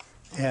that.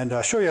 And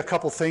show you a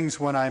couple things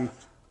when I'm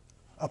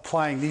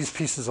applying these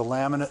pieces of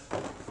laminate.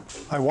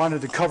 I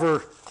wanted to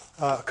cover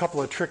a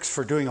couple of tricks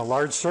for doing a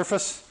large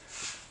surface.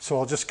 So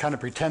I'll just kind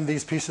of pretend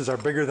these pieces are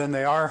bigger than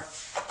they are.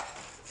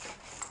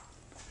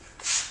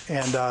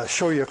 And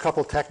show you a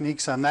couple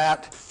techniques on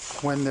that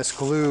when this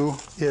glue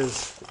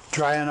is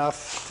dry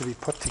enough to be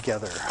put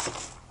together.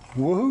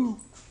 Woohoo!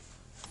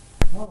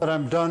 Now that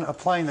I'm done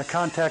applying the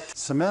contact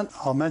cement,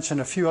 I'll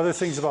mention a few other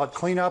things about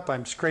cleanup.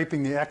 I'm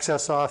scraping the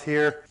excess off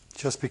here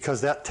just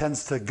because that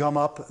tends to gum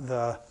up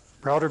the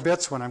router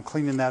bits when I'm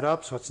cleaning that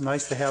up, so it's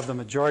nice to have the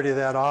majority of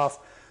that off.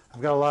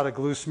 I've got a lot of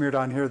glue smeared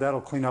on here.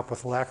 That'll clean up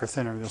with lacquer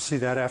thinner. You'll see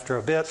that after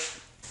a bit.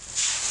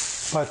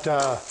 But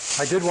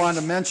I did want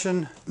to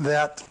mention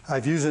that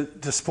I've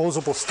used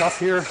disposable stuff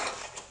here.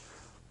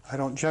 I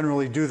don't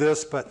generally do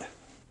this, but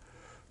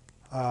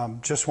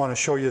just want to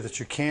show you that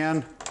you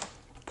can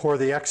pour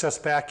the excess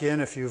back in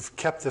if you've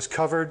kept this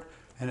covered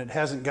and it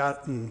hasn't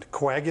gotten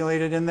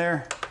coagulated in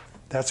there.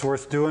 That's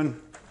worth doing.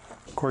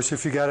 Of course,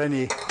 if you got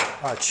any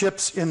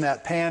chips in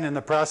that pan in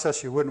the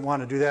process, you wouldn't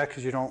want to do that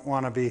because you don't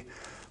want to be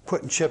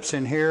putting chips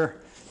in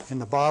here in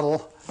the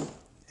bottle,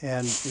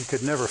 and you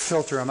could never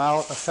filter them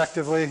out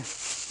effectively.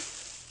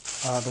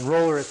 The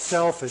roller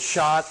itself is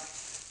shot.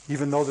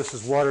 Even though this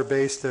is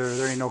water-based,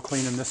 there ain't no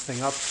cleaning this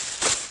thing up.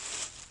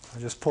 I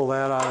just pull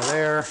that out of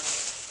there,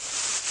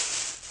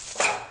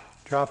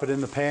 drop it in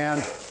the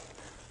pan,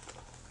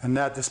 and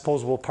that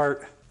disposable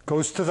part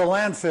goes to the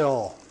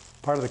landfill.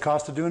 Part of the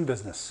cost of doing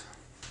business.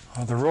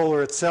 The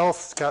roller itself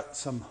has got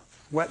some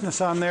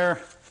wetness on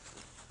there.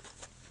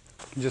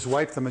 You can just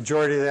wipe the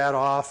majority of that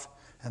off,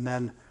 and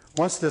then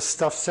once this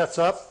stuff sets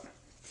up,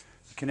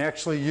 you can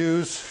actually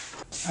use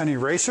an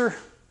eraser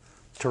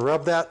to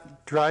rub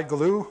that dried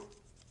glue,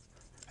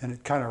 and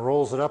it kind of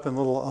rolls it up in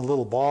a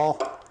little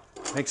ball,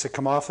 makes it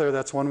come off there.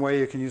 That's one way.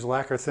 You can use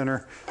lacquer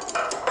thinner,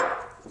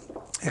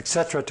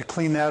 etc., to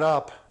clean that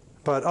up.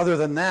 But other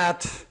than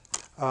that,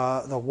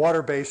 the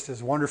water-based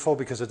is wonderful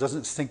because it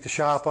doesn't stink the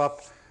shop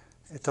up.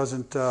 It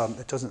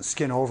doesn't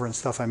skin over and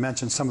stuff. I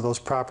mentioned some of those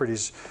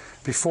properties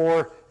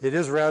before. It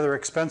is rather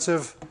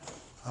expensive.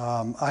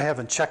 I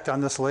haven't checked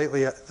on this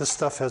lately. This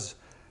stuff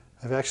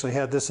I've actually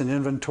had this in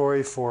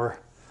inventory for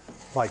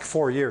like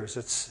 4 years.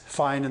 It's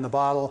fine in the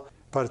bottle,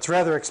 but it's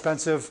rather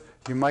expensive.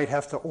 You might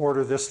have to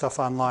order this stuff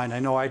online. I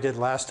know I did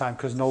last time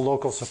because no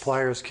local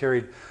suppliers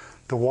carried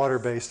the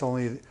water-based,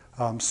 only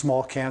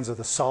small cans of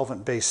the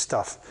solvent-based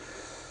stuff.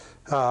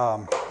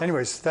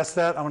 Anyways, that's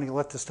that. I'm going to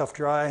let this stuff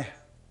dry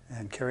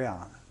and carry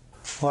on.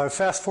 Well, I've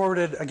fast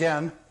forwarded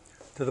again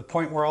to the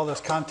point where all this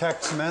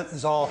contact cement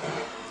is all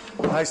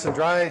nice and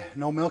dry,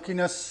 no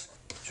milkiness,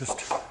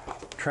 just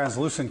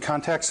translucent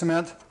contact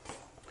cement.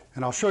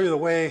 And I'll show you the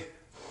way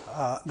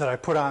that I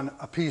put on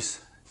a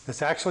piece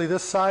that's actually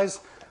this size.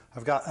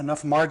 I've got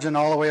enough margin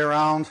all the way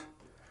around,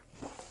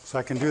 so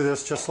I can do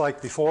this just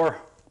like before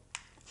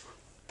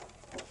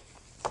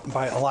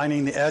by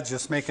aligning the edge,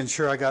 just making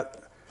sure I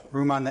got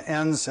room on the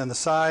ends and the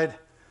side.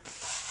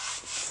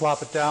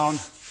 Flop it down,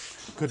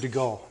 good to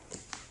go.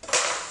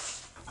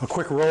 A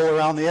quick roll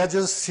around the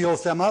edges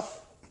seals them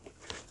up,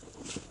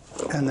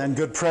 and then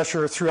good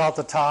pressure throughout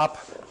the top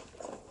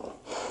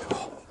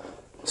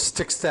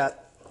sticks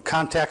that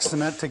contact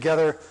cement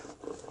together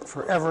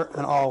forever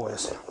and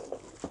always,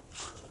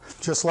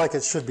 just like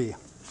it should be.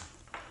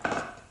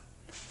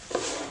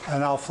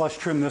 And I'll flush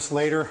trim this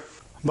later.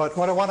 But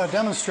what I want to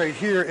demonstrate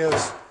here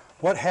is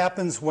what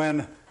happens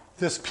when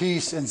this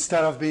piece,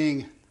 instead of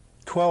being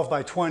 12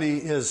 by 20,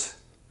 is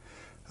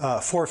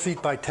 4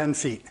 feet by 10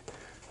 feet.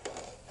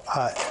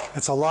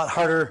 It's a lot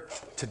harder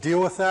to deal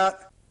with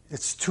that.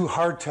 It's too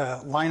hard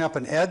to line up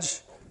an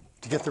edge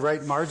to get the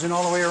right margin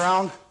all the way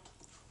around.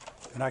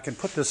 And I can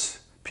put this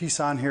piece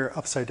on here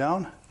upside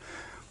down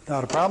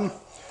without a problem.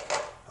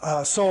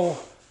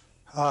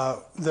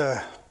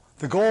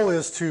 The goal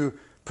is to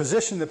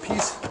position the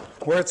piece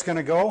where it's going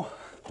to go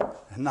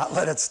and not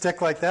let it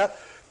stick like that.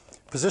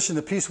 Position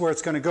the piece where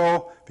it's going to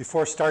go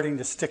before starting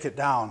to stick it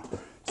down.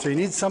 So you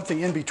need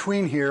something in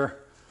between here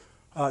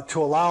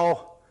to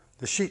allow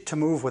the sheet to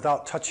move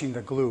without touching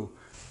the glue.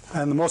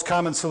 And the most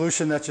common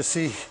solution that you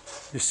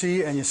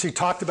see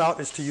talked about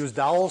is to use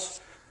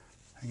dowels.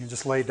 You can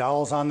just lay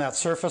dowels on that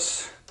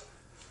surface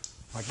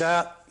like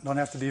that. Don't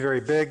have to be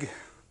very big,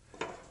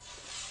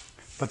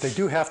 but they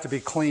do have to be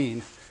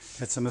clean.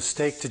 It's a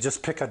mistake to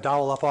just pick a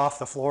dowel up off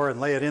the floor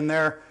and lay it in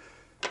there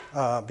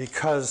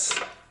because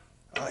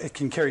it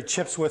can carry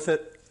chips with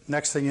it.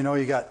 Next thing you know,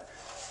 you got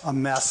a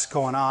mess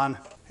going on.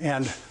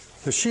 And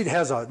the sheet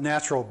has a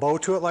natural bow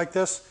to it like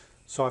this.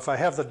 So if I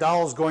have the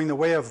dowels going the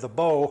way of the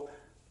bow,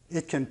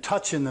 it can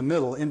touch in the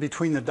middle, in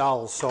between the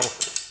dowels. So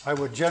I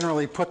would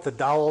generally put the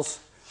dowels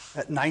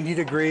at 90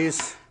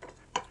 degrees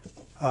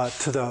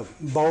to the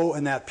bow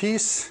in that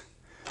piece,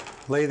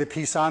 lay the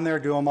piece on there,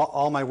 do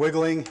all my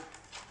wiggling,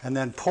 and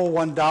then pull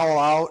one dowel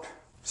out,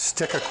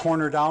 stick a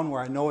corner down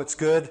where I know it's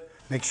good,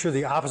 make sure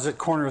the opposite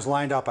corner is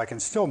lined up. I can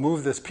still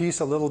move this piece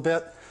a little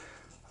bit,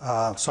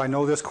 so I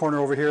know this corner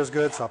over here is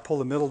good, so I'll pull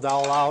the middle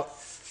dowel out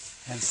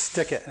and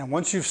stick it. And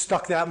once you've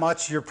stuck that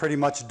much, you're pretty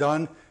much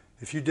done.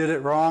 If you did it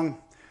wrong,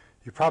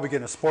 you're probably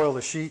going to spoil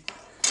the sheet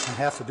and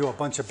have to do a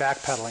bunch of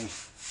backpedaling.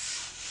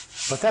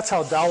 But that's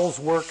how dowels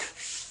work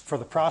for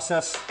the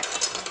process.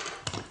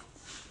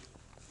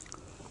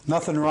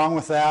 Nothing wrong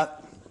with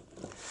that.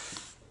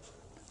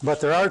 But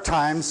there are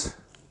times,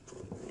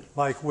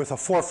 like with a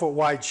 4-foot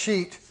wide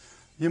sheet,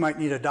 you might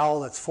need a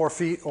dowel that's 4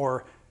 feet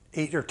or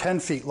 8 or 10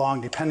 feet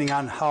long, depending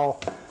on how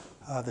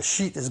the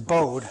sheet is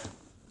bowed.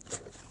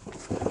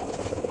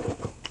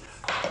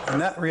 And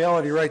that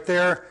reality right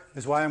there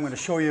is why I'm going to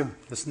show you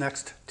this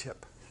next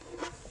tip.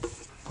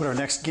 Put our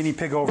next guinea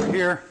pig over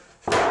here.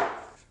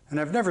 And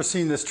I've never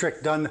seen this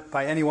trick done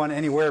by anyone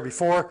anywhere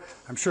before.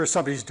 I'm sure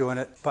somebody's doing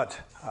it, but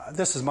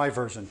this is my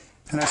version.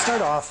 And I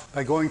start off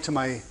by going to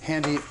my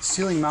handy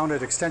ceiling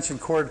mounted extension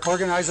cord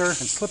organizer and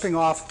slipping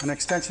off an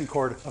extension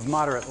cord of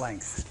moderate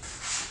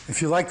length.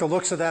 If you like the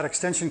looks of that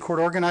extension cord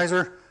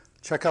organizer,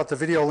 check out the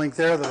video link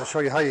there that'll show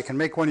you how you can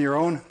make one of your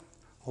own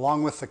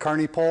along with the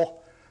carny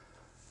pole.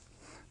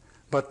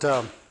 But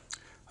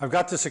I've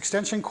got this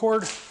extension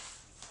cord,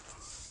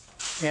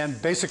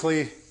 and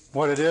basically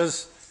what it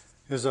is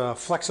a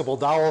flexible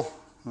dowel,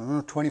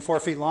 24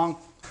 feet long.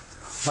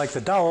 Like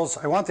the dowels,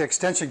 I want the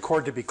extension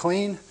cord to be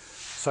clean,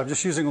 so I'm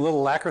just using a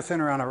little lacquer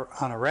thinner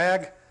on a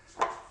rag,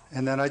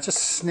 and then I just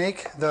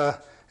snake the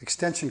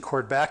extension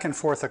cord back and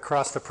forth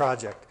across the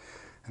project.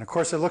 And of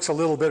course it looks a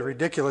little bit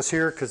ridiculous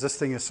here because this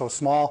thing is so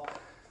small,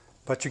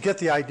 but you get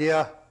the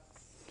idea.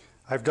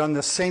 I've done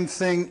the same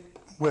thing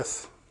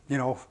with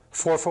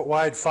 4-foot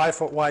wide,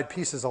 5-foot wide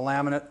pieces of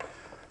laminate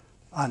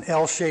on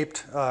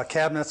L-shaped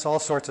cabinets, all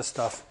sorts of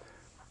stuff.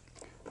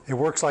 It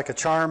works like a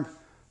charm.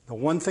 The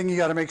one thing you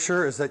got to make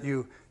sure is that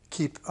you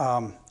keep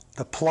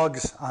the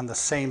plugs on the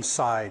same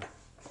side.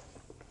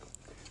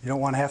 You don't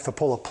want to have to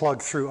pull a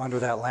plug through under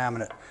that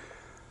laminate.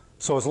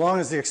 So as long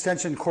as the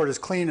extension cord is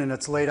clean and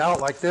it's laid out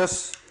like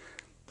this,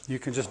 you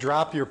can just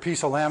drop your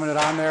piece of laminate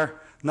on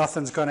there.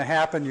 Nothing's going to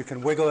happen. You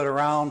can wiggle it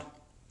around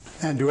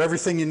and do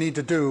everything you need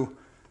to do,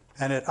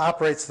 and it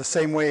operates the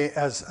same way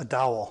as a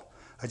dowel.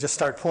 I just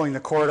start pulling the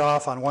cord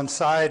off on one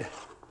side,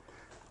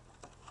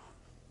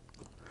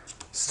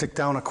 stick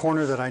down a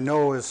corner that I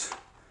know is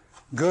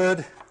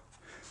good.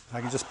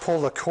 I can just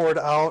pull the cord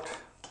out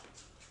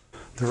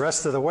the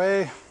rest of the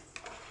way,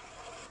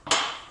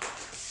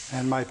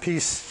 and my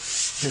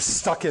piece is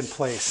stuck in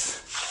place.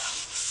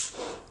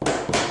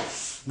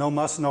 No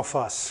muss, no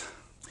fuss.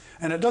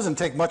 And it doesn't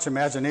take much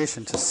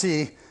imagination to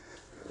see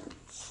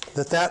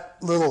that that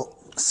little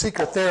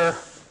secret there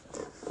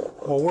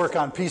will work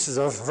on pieces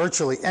of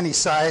virtually any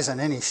size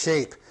and any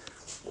shape.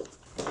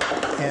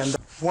 And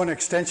one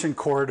extension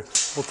cord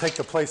will take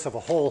the place of a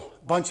whole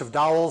bunch of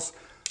dowels,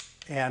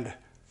 and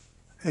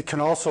it can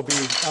also be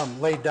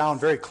laid down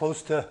very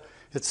close to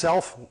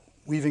itself,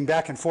 weaving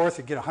back and forth.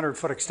 You get a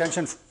 100-foot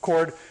extension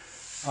cord,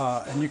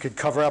 and you could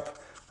cover up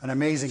an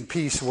amazing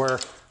piece where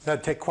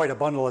that'd take quite a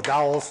bundle of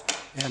dowels,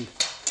 and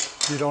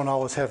you don't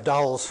always have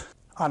dowels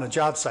on a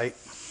job site,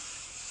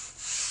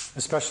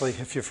 especially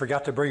if you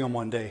forgot to bring them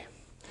one day.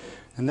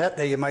 And that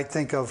day you might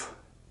think of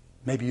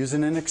maybe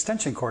using an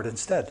extension cord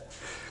instead.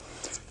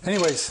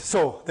 Anyways,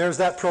 so there's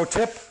that pro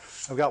tip.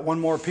 I've got one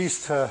more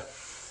piece to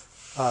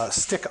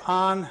stick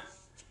on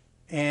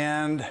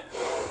and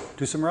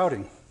do some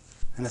routing.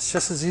 And it's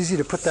just as easy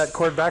to put that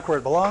cord back where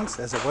it belongs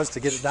as it was to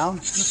get it down in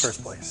the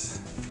first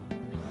place.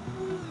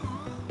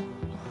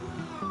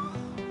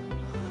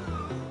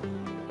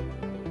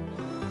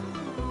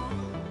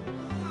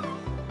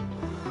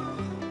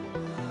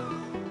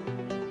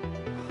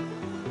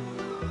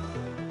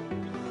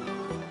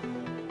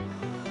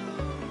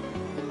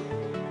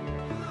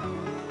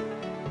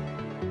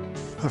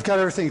 I've got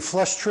everything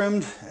flush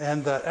trimmed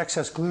and the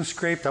excess glue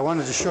scraped. I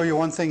wanted to show you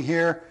one thing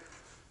here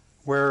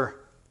where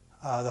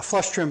the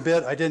flush trim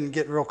bit, I didn't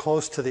get real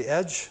close to the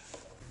edge.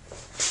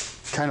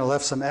 Kind of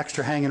left some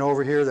extra hanging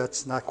over here.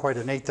 That's not quite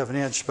 1/8 of an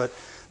inch, but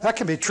that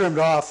can be trimmed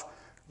off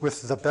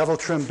with the bevel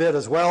trim bit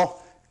as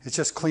well. It's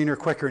just cleaner,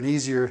 quicker, and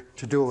easier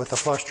to do it with the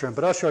flush trim,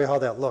 but I'll show you how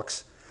that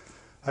looks.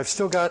 I've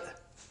still got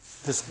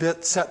this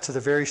bit set to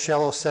the very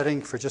shallow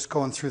setting for just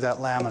going through that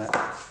laminate.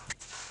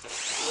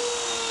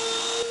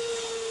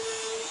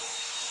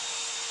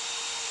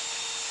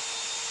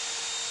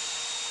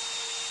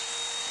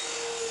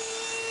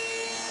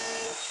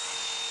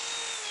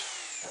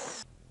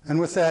 And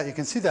with that, you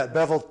can see that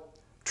bevel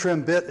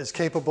trim bit is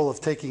capable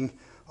of taking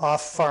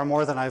off far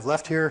more than I've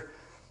left here,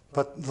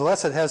 but the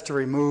less it has to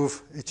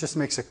remove, it just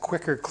makes a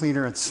quicker,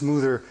 cleaner, and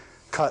smoother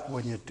cut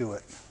when you do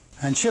it.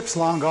 And Chip's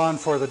long gone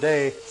for the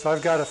day, so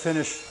I've got to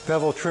finish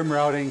bevel trim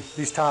routing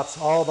these tops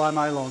all by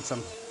my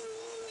lonesome.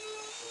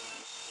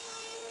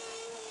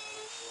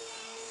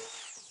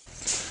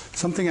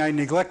 Something I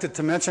neglected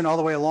to mention all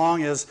the way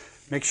along is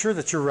make sure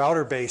that your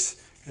router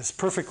base is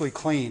perfectly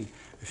clean.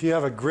 If you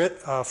have a grit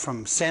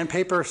from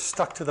sandpaper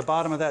stuck to the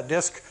bottom of that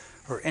disc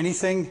or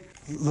anything,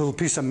 a little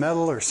piece of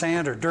metal or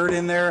sand or dirt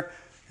in there,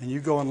 and you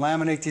go and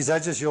laminate these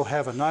edges, you'll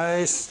have a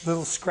nice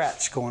little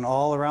scratch going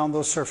all around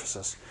those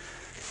surfaces.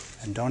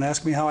 And don't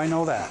ask me how I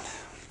know that.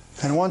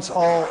 And once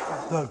all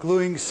the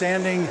gluing,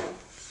 sanding,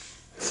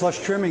 flush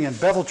trimming, and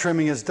bevel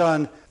trimming is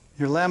done,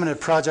 your laminate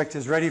project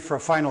is ready for a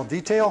final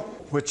detail,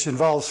 which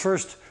involves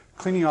first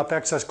cleaning up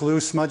excess glue,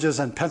 smudges,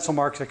 and pencil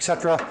marks,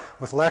 etc.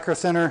 with lacquer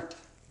thinner.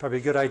 Probably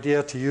a good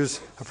idea to use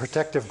a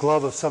protective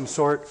glove of some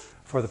sort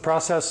for the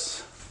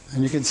process.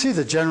 And you can see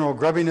the general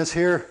grubbiness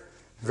here,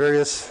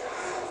 various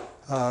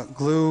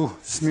glue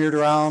smeared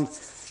around.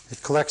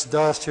 It collects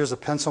dust. Here's a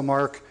pencil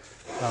mark.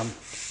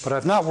 But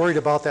I've not worried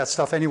about that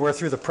stuff anywhere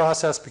through the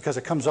process because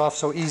it comes off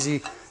so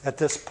easy at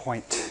this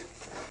point.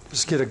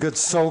 Just get a good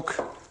soak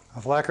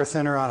of lacquer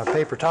thinner on a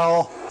paper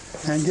towel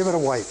and give it a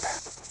wipe.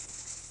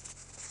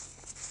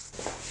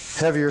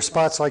 Heavier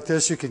spots like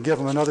this, you can give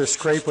them another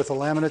scrape with a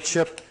laminate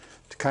chip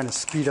to kind of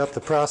speed up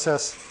the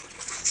process.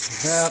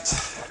 Like that.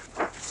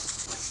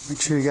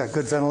 Make sure you got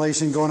good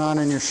ventilation going on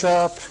in your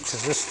shop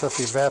because this stuff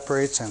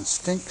evaporates and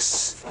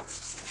stinks.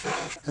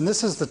 And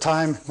this is the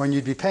time when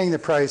you'd be paying the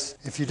price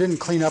if you didn't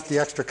clean up the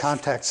extra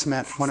contact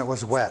cement when it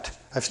was wet.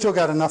 I've still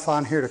got enough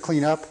on here to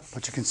clean up,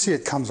 but you can see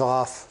it comes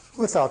off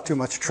without too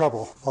much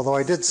trouble. Although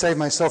I did save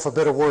myself a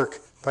bit of work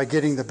by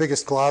getting the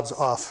biggest globs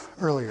off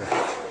earlier.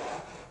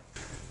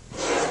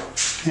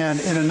 And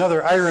in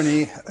another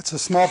irony, it's a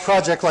small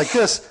project like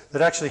this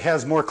that actually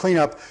has more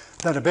cleanup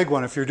than a big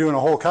one. If you're doing a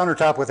whole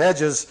countertop with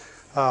edges,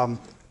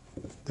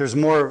 there's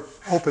more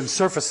open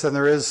surface than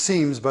there is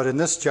seams, but in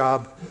this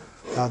job,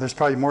 there's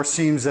probably more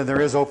seams than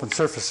there is open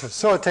surfaces.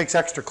 So it takes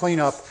extra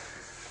cleanup,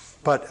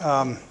 but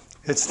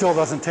it still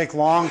doesn't take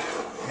long,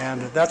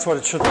 and that's what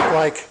it should look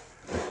like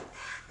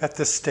at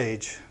this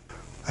stage.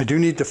 I do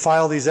need to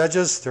file these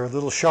edges. They're a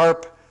little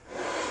sharp,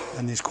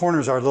 and these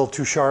corners are a little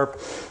too sharp.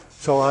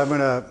 So I'm going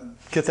to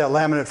get that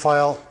laminate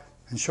file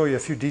and show you a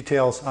few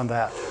details on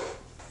that.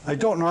 I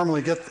don't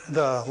normally get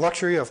the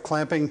luxury of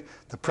clamping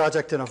the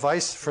project in a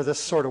vise for this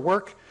sort of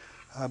work,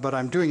 but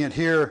I'm doing it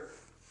here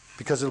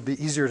because it'll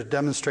be easier to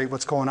demonstrate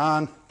what's going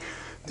on.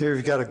 There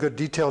you've got a good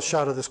detailed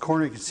shot of this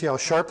corner. You can see how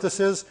sharp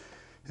this is.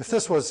 If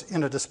this was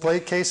in a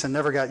display case and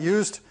never got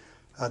used,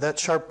 that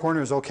sharp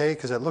corner is okay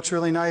because it looks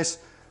really nice.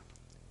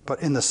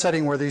 But in the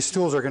setting where these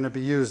stools are going to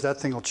be used, that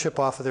thing will chip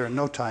off of there in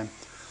no time.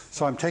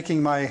 So I'm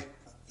taking my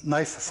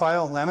knife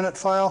file, laminate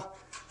file,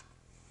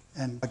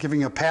 and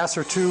giving a pass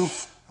or two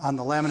on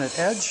the laminate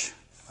edge,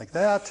 like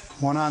that.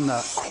 One on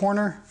the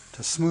corner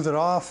to smooth it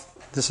off.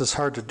 This is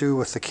hard to do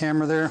with the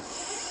camera there.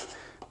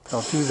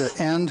 I'll do the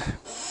end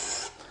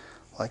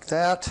like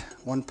that.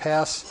 One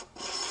pass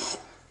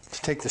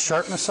to take the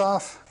sharpness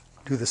off.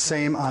 Do the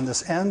same on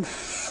this end.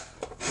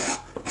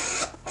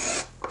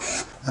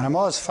 And I'm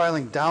always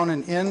filing down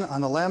and in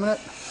on the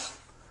laminate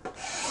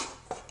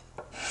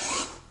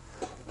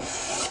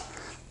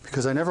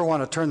because I never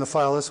want to turn the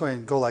file this way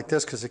and go like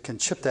this because it can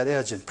chip that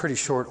edge in pretty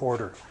short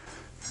order.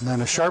 And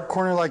then a sharp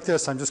corner like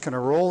this, I'm just going to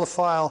roll the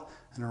file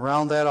and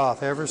round that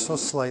off ever so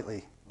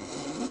slightly.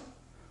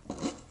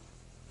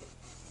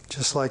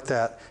 Just like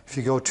that. If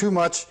you go too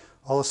much,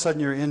 all of a sudden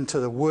you're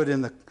into the wood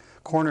in the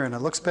corner and it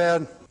looks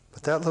bad.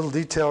 But that little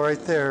detail right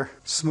there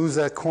smooths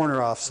that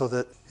corner off so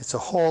that it's a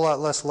whole lot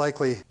less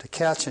likely to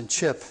catch and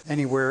chip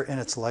anywhere in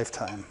its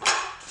lifetime.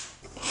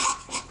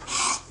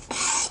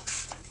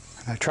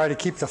 And I try to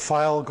keep the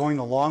file going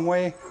the long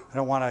way. I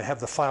don't want to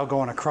have the file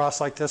going across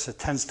like this. It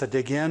tends to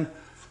dig in.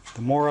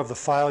 The more of the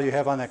file you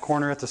have on that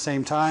corner at the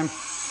same time,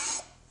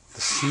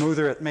 the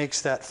smoother it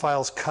makes that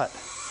file's cut.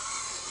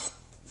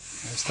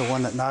 There's the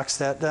one that knocks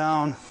that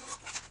down.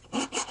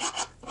 And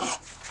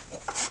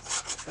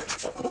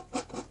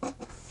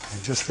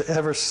just the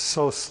ever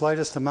so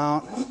slightest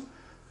amount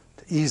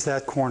to ease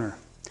that corner.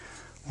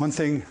 One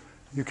thing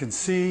you can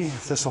see,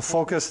 if this will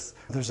focus,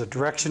 there's a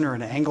direction or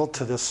an angle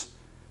to this,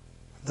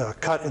 the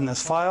cut in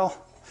this file.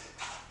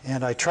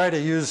 And I try to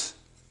use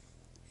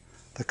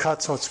the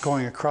cut so it's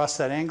going across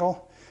that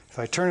angle. If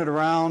I turn it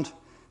around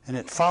and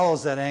it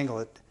follows that angle,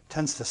 it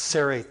tends to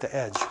serrate the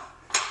edge.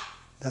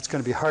 That's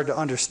going to be hard to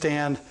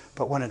understand,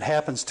 but when it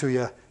happens to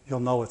you, you'll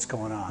know what's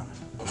going on.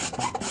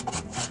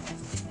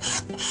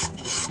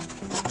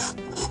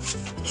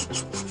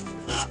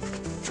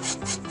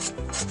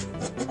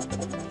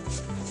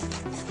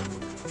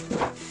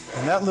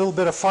 And that little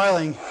bit of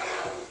filing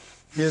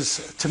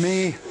is, to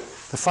me,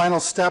 the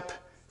final step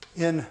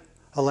in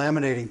a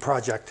laminating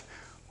project.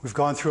 We've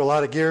gone through a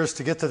lot of gears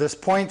to get to this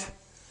point,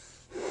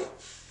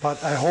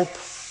 but I hope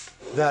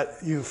that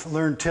you've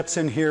learned tips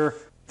in here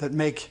that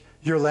make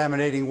your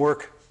laminating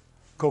work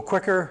go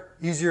quicker,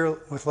 easier,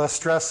 with less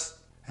stress,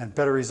 and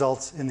better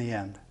results in the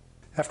end.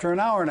 After an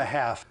hour and a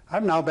half,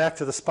 I'm now back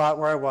to the spot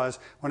where I was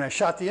when I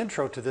shot the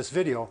intro to this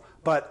video,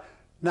 but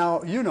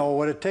now you know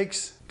what it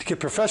takes to get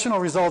professional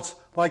results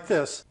like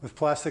this with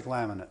plastic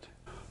laminate.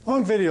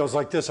 Long videos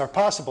like this are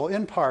possible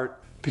in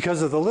part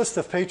because of the list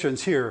of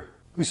patrons here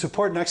who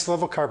support Next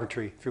Level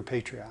Carpentry through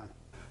Patreon.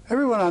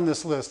 Everyone on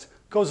this list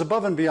goes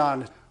above and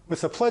beyond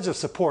with a pledge of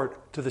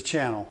support to the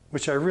channel,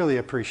 which I really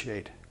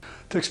appreciate.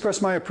 To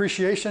express my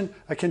appreciation,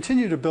 I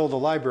continue to build a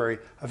library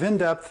of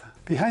in-depth,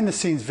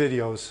 behind-the-scenes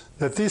videos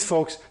that these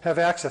folks have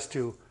access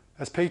to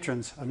as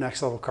patrons of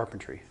Next Level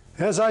Carpentry.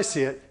 As I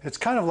see it, it's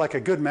kind of like a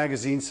good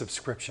magazine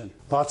subscription.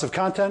 Lots of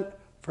content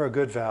for a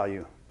good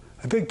value.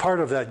 A big part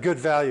of that good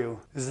value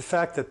is the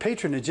fact that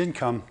patronage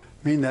income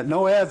mean that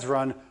no ads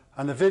run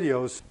on the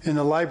videos in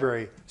the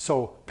library,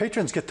 so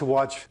patrons get to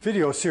watch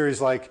video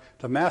series like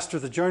the Master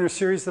the Joiner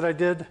series that I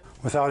did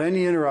without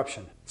any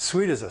interruption.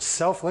 Sweet as a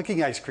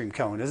self-licking ice cream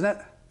cone, isn't it?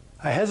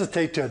 I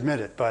hesitate to admit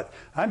it, but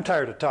I'm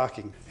tired of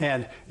talking,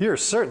 and you're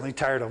certainly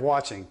tired of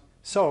watching.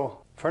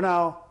 So, for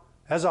now,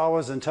 as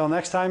always, until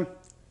next time,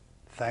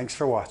 thanks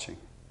for watching.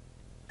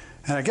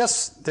 And I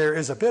guess there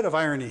is a bit of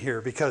irony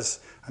here because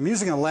I'm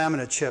using a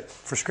laminate chip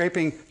for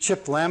scraping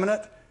chipped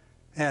laminate,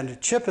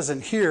 and Chip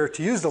isn't here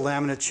to use the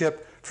laminate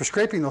chip for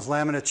scraping those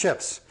laminate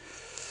chips.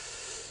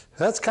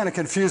 That's kind of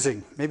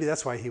confusing. Maybe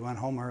that's why he went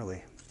home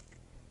early.